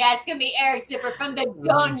 Yeah, it's gonna be Eric Zipper from the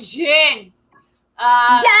Dungeon.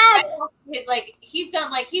 Yes! He's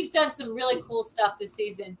done some really cool stuff this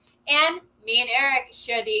season. And me and Eric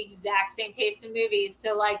share the exact same taste in movies.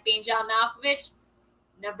 So like Being John Malkovich,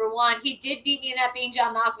 #1. He did beat me in that Being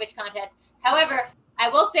John Malkovich contest. However, I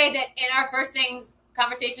will say that in our first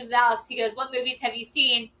conversations with Alex, he goes, "What movies have you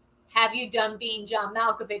seen? Have you done Being John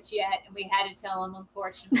Malkovich yet?" And we had to tell him,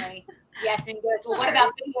 unfortunately, yes. And he goes, "Well, what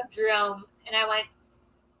about Videodrome?" And I went,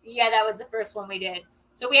 "Yeah, that was the first one we did."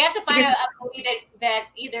 So we have to find a movie that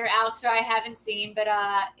either Alex or I haven't seen, but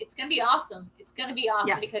it's going to be awesome. It's going to be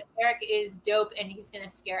awesome because Eric is dope and he's going to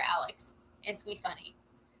scare Alex. And it's going to be funny.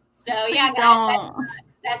 So, yeah, guys,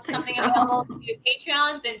 that's something available to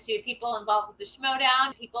Patreons and to people involved with the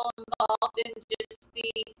Schmodown, people involved in just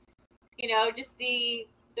the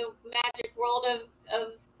magic world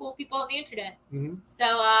of cool people on the internet. Mm-hmm. So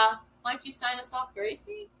why don't you sign us off,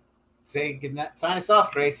 Gracie? Say goodnight. Sign us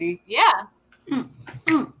off, Gracie. Yeah. You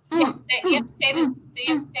have to say this.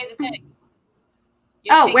 You have to say the thing.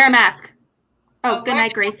 Wear a mask. Good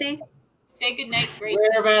night, Gracie. Say good night, Gracie.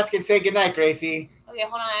 Wear a mask and say good night, Gracie. Okay,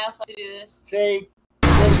 hold on. I also have to do this. Say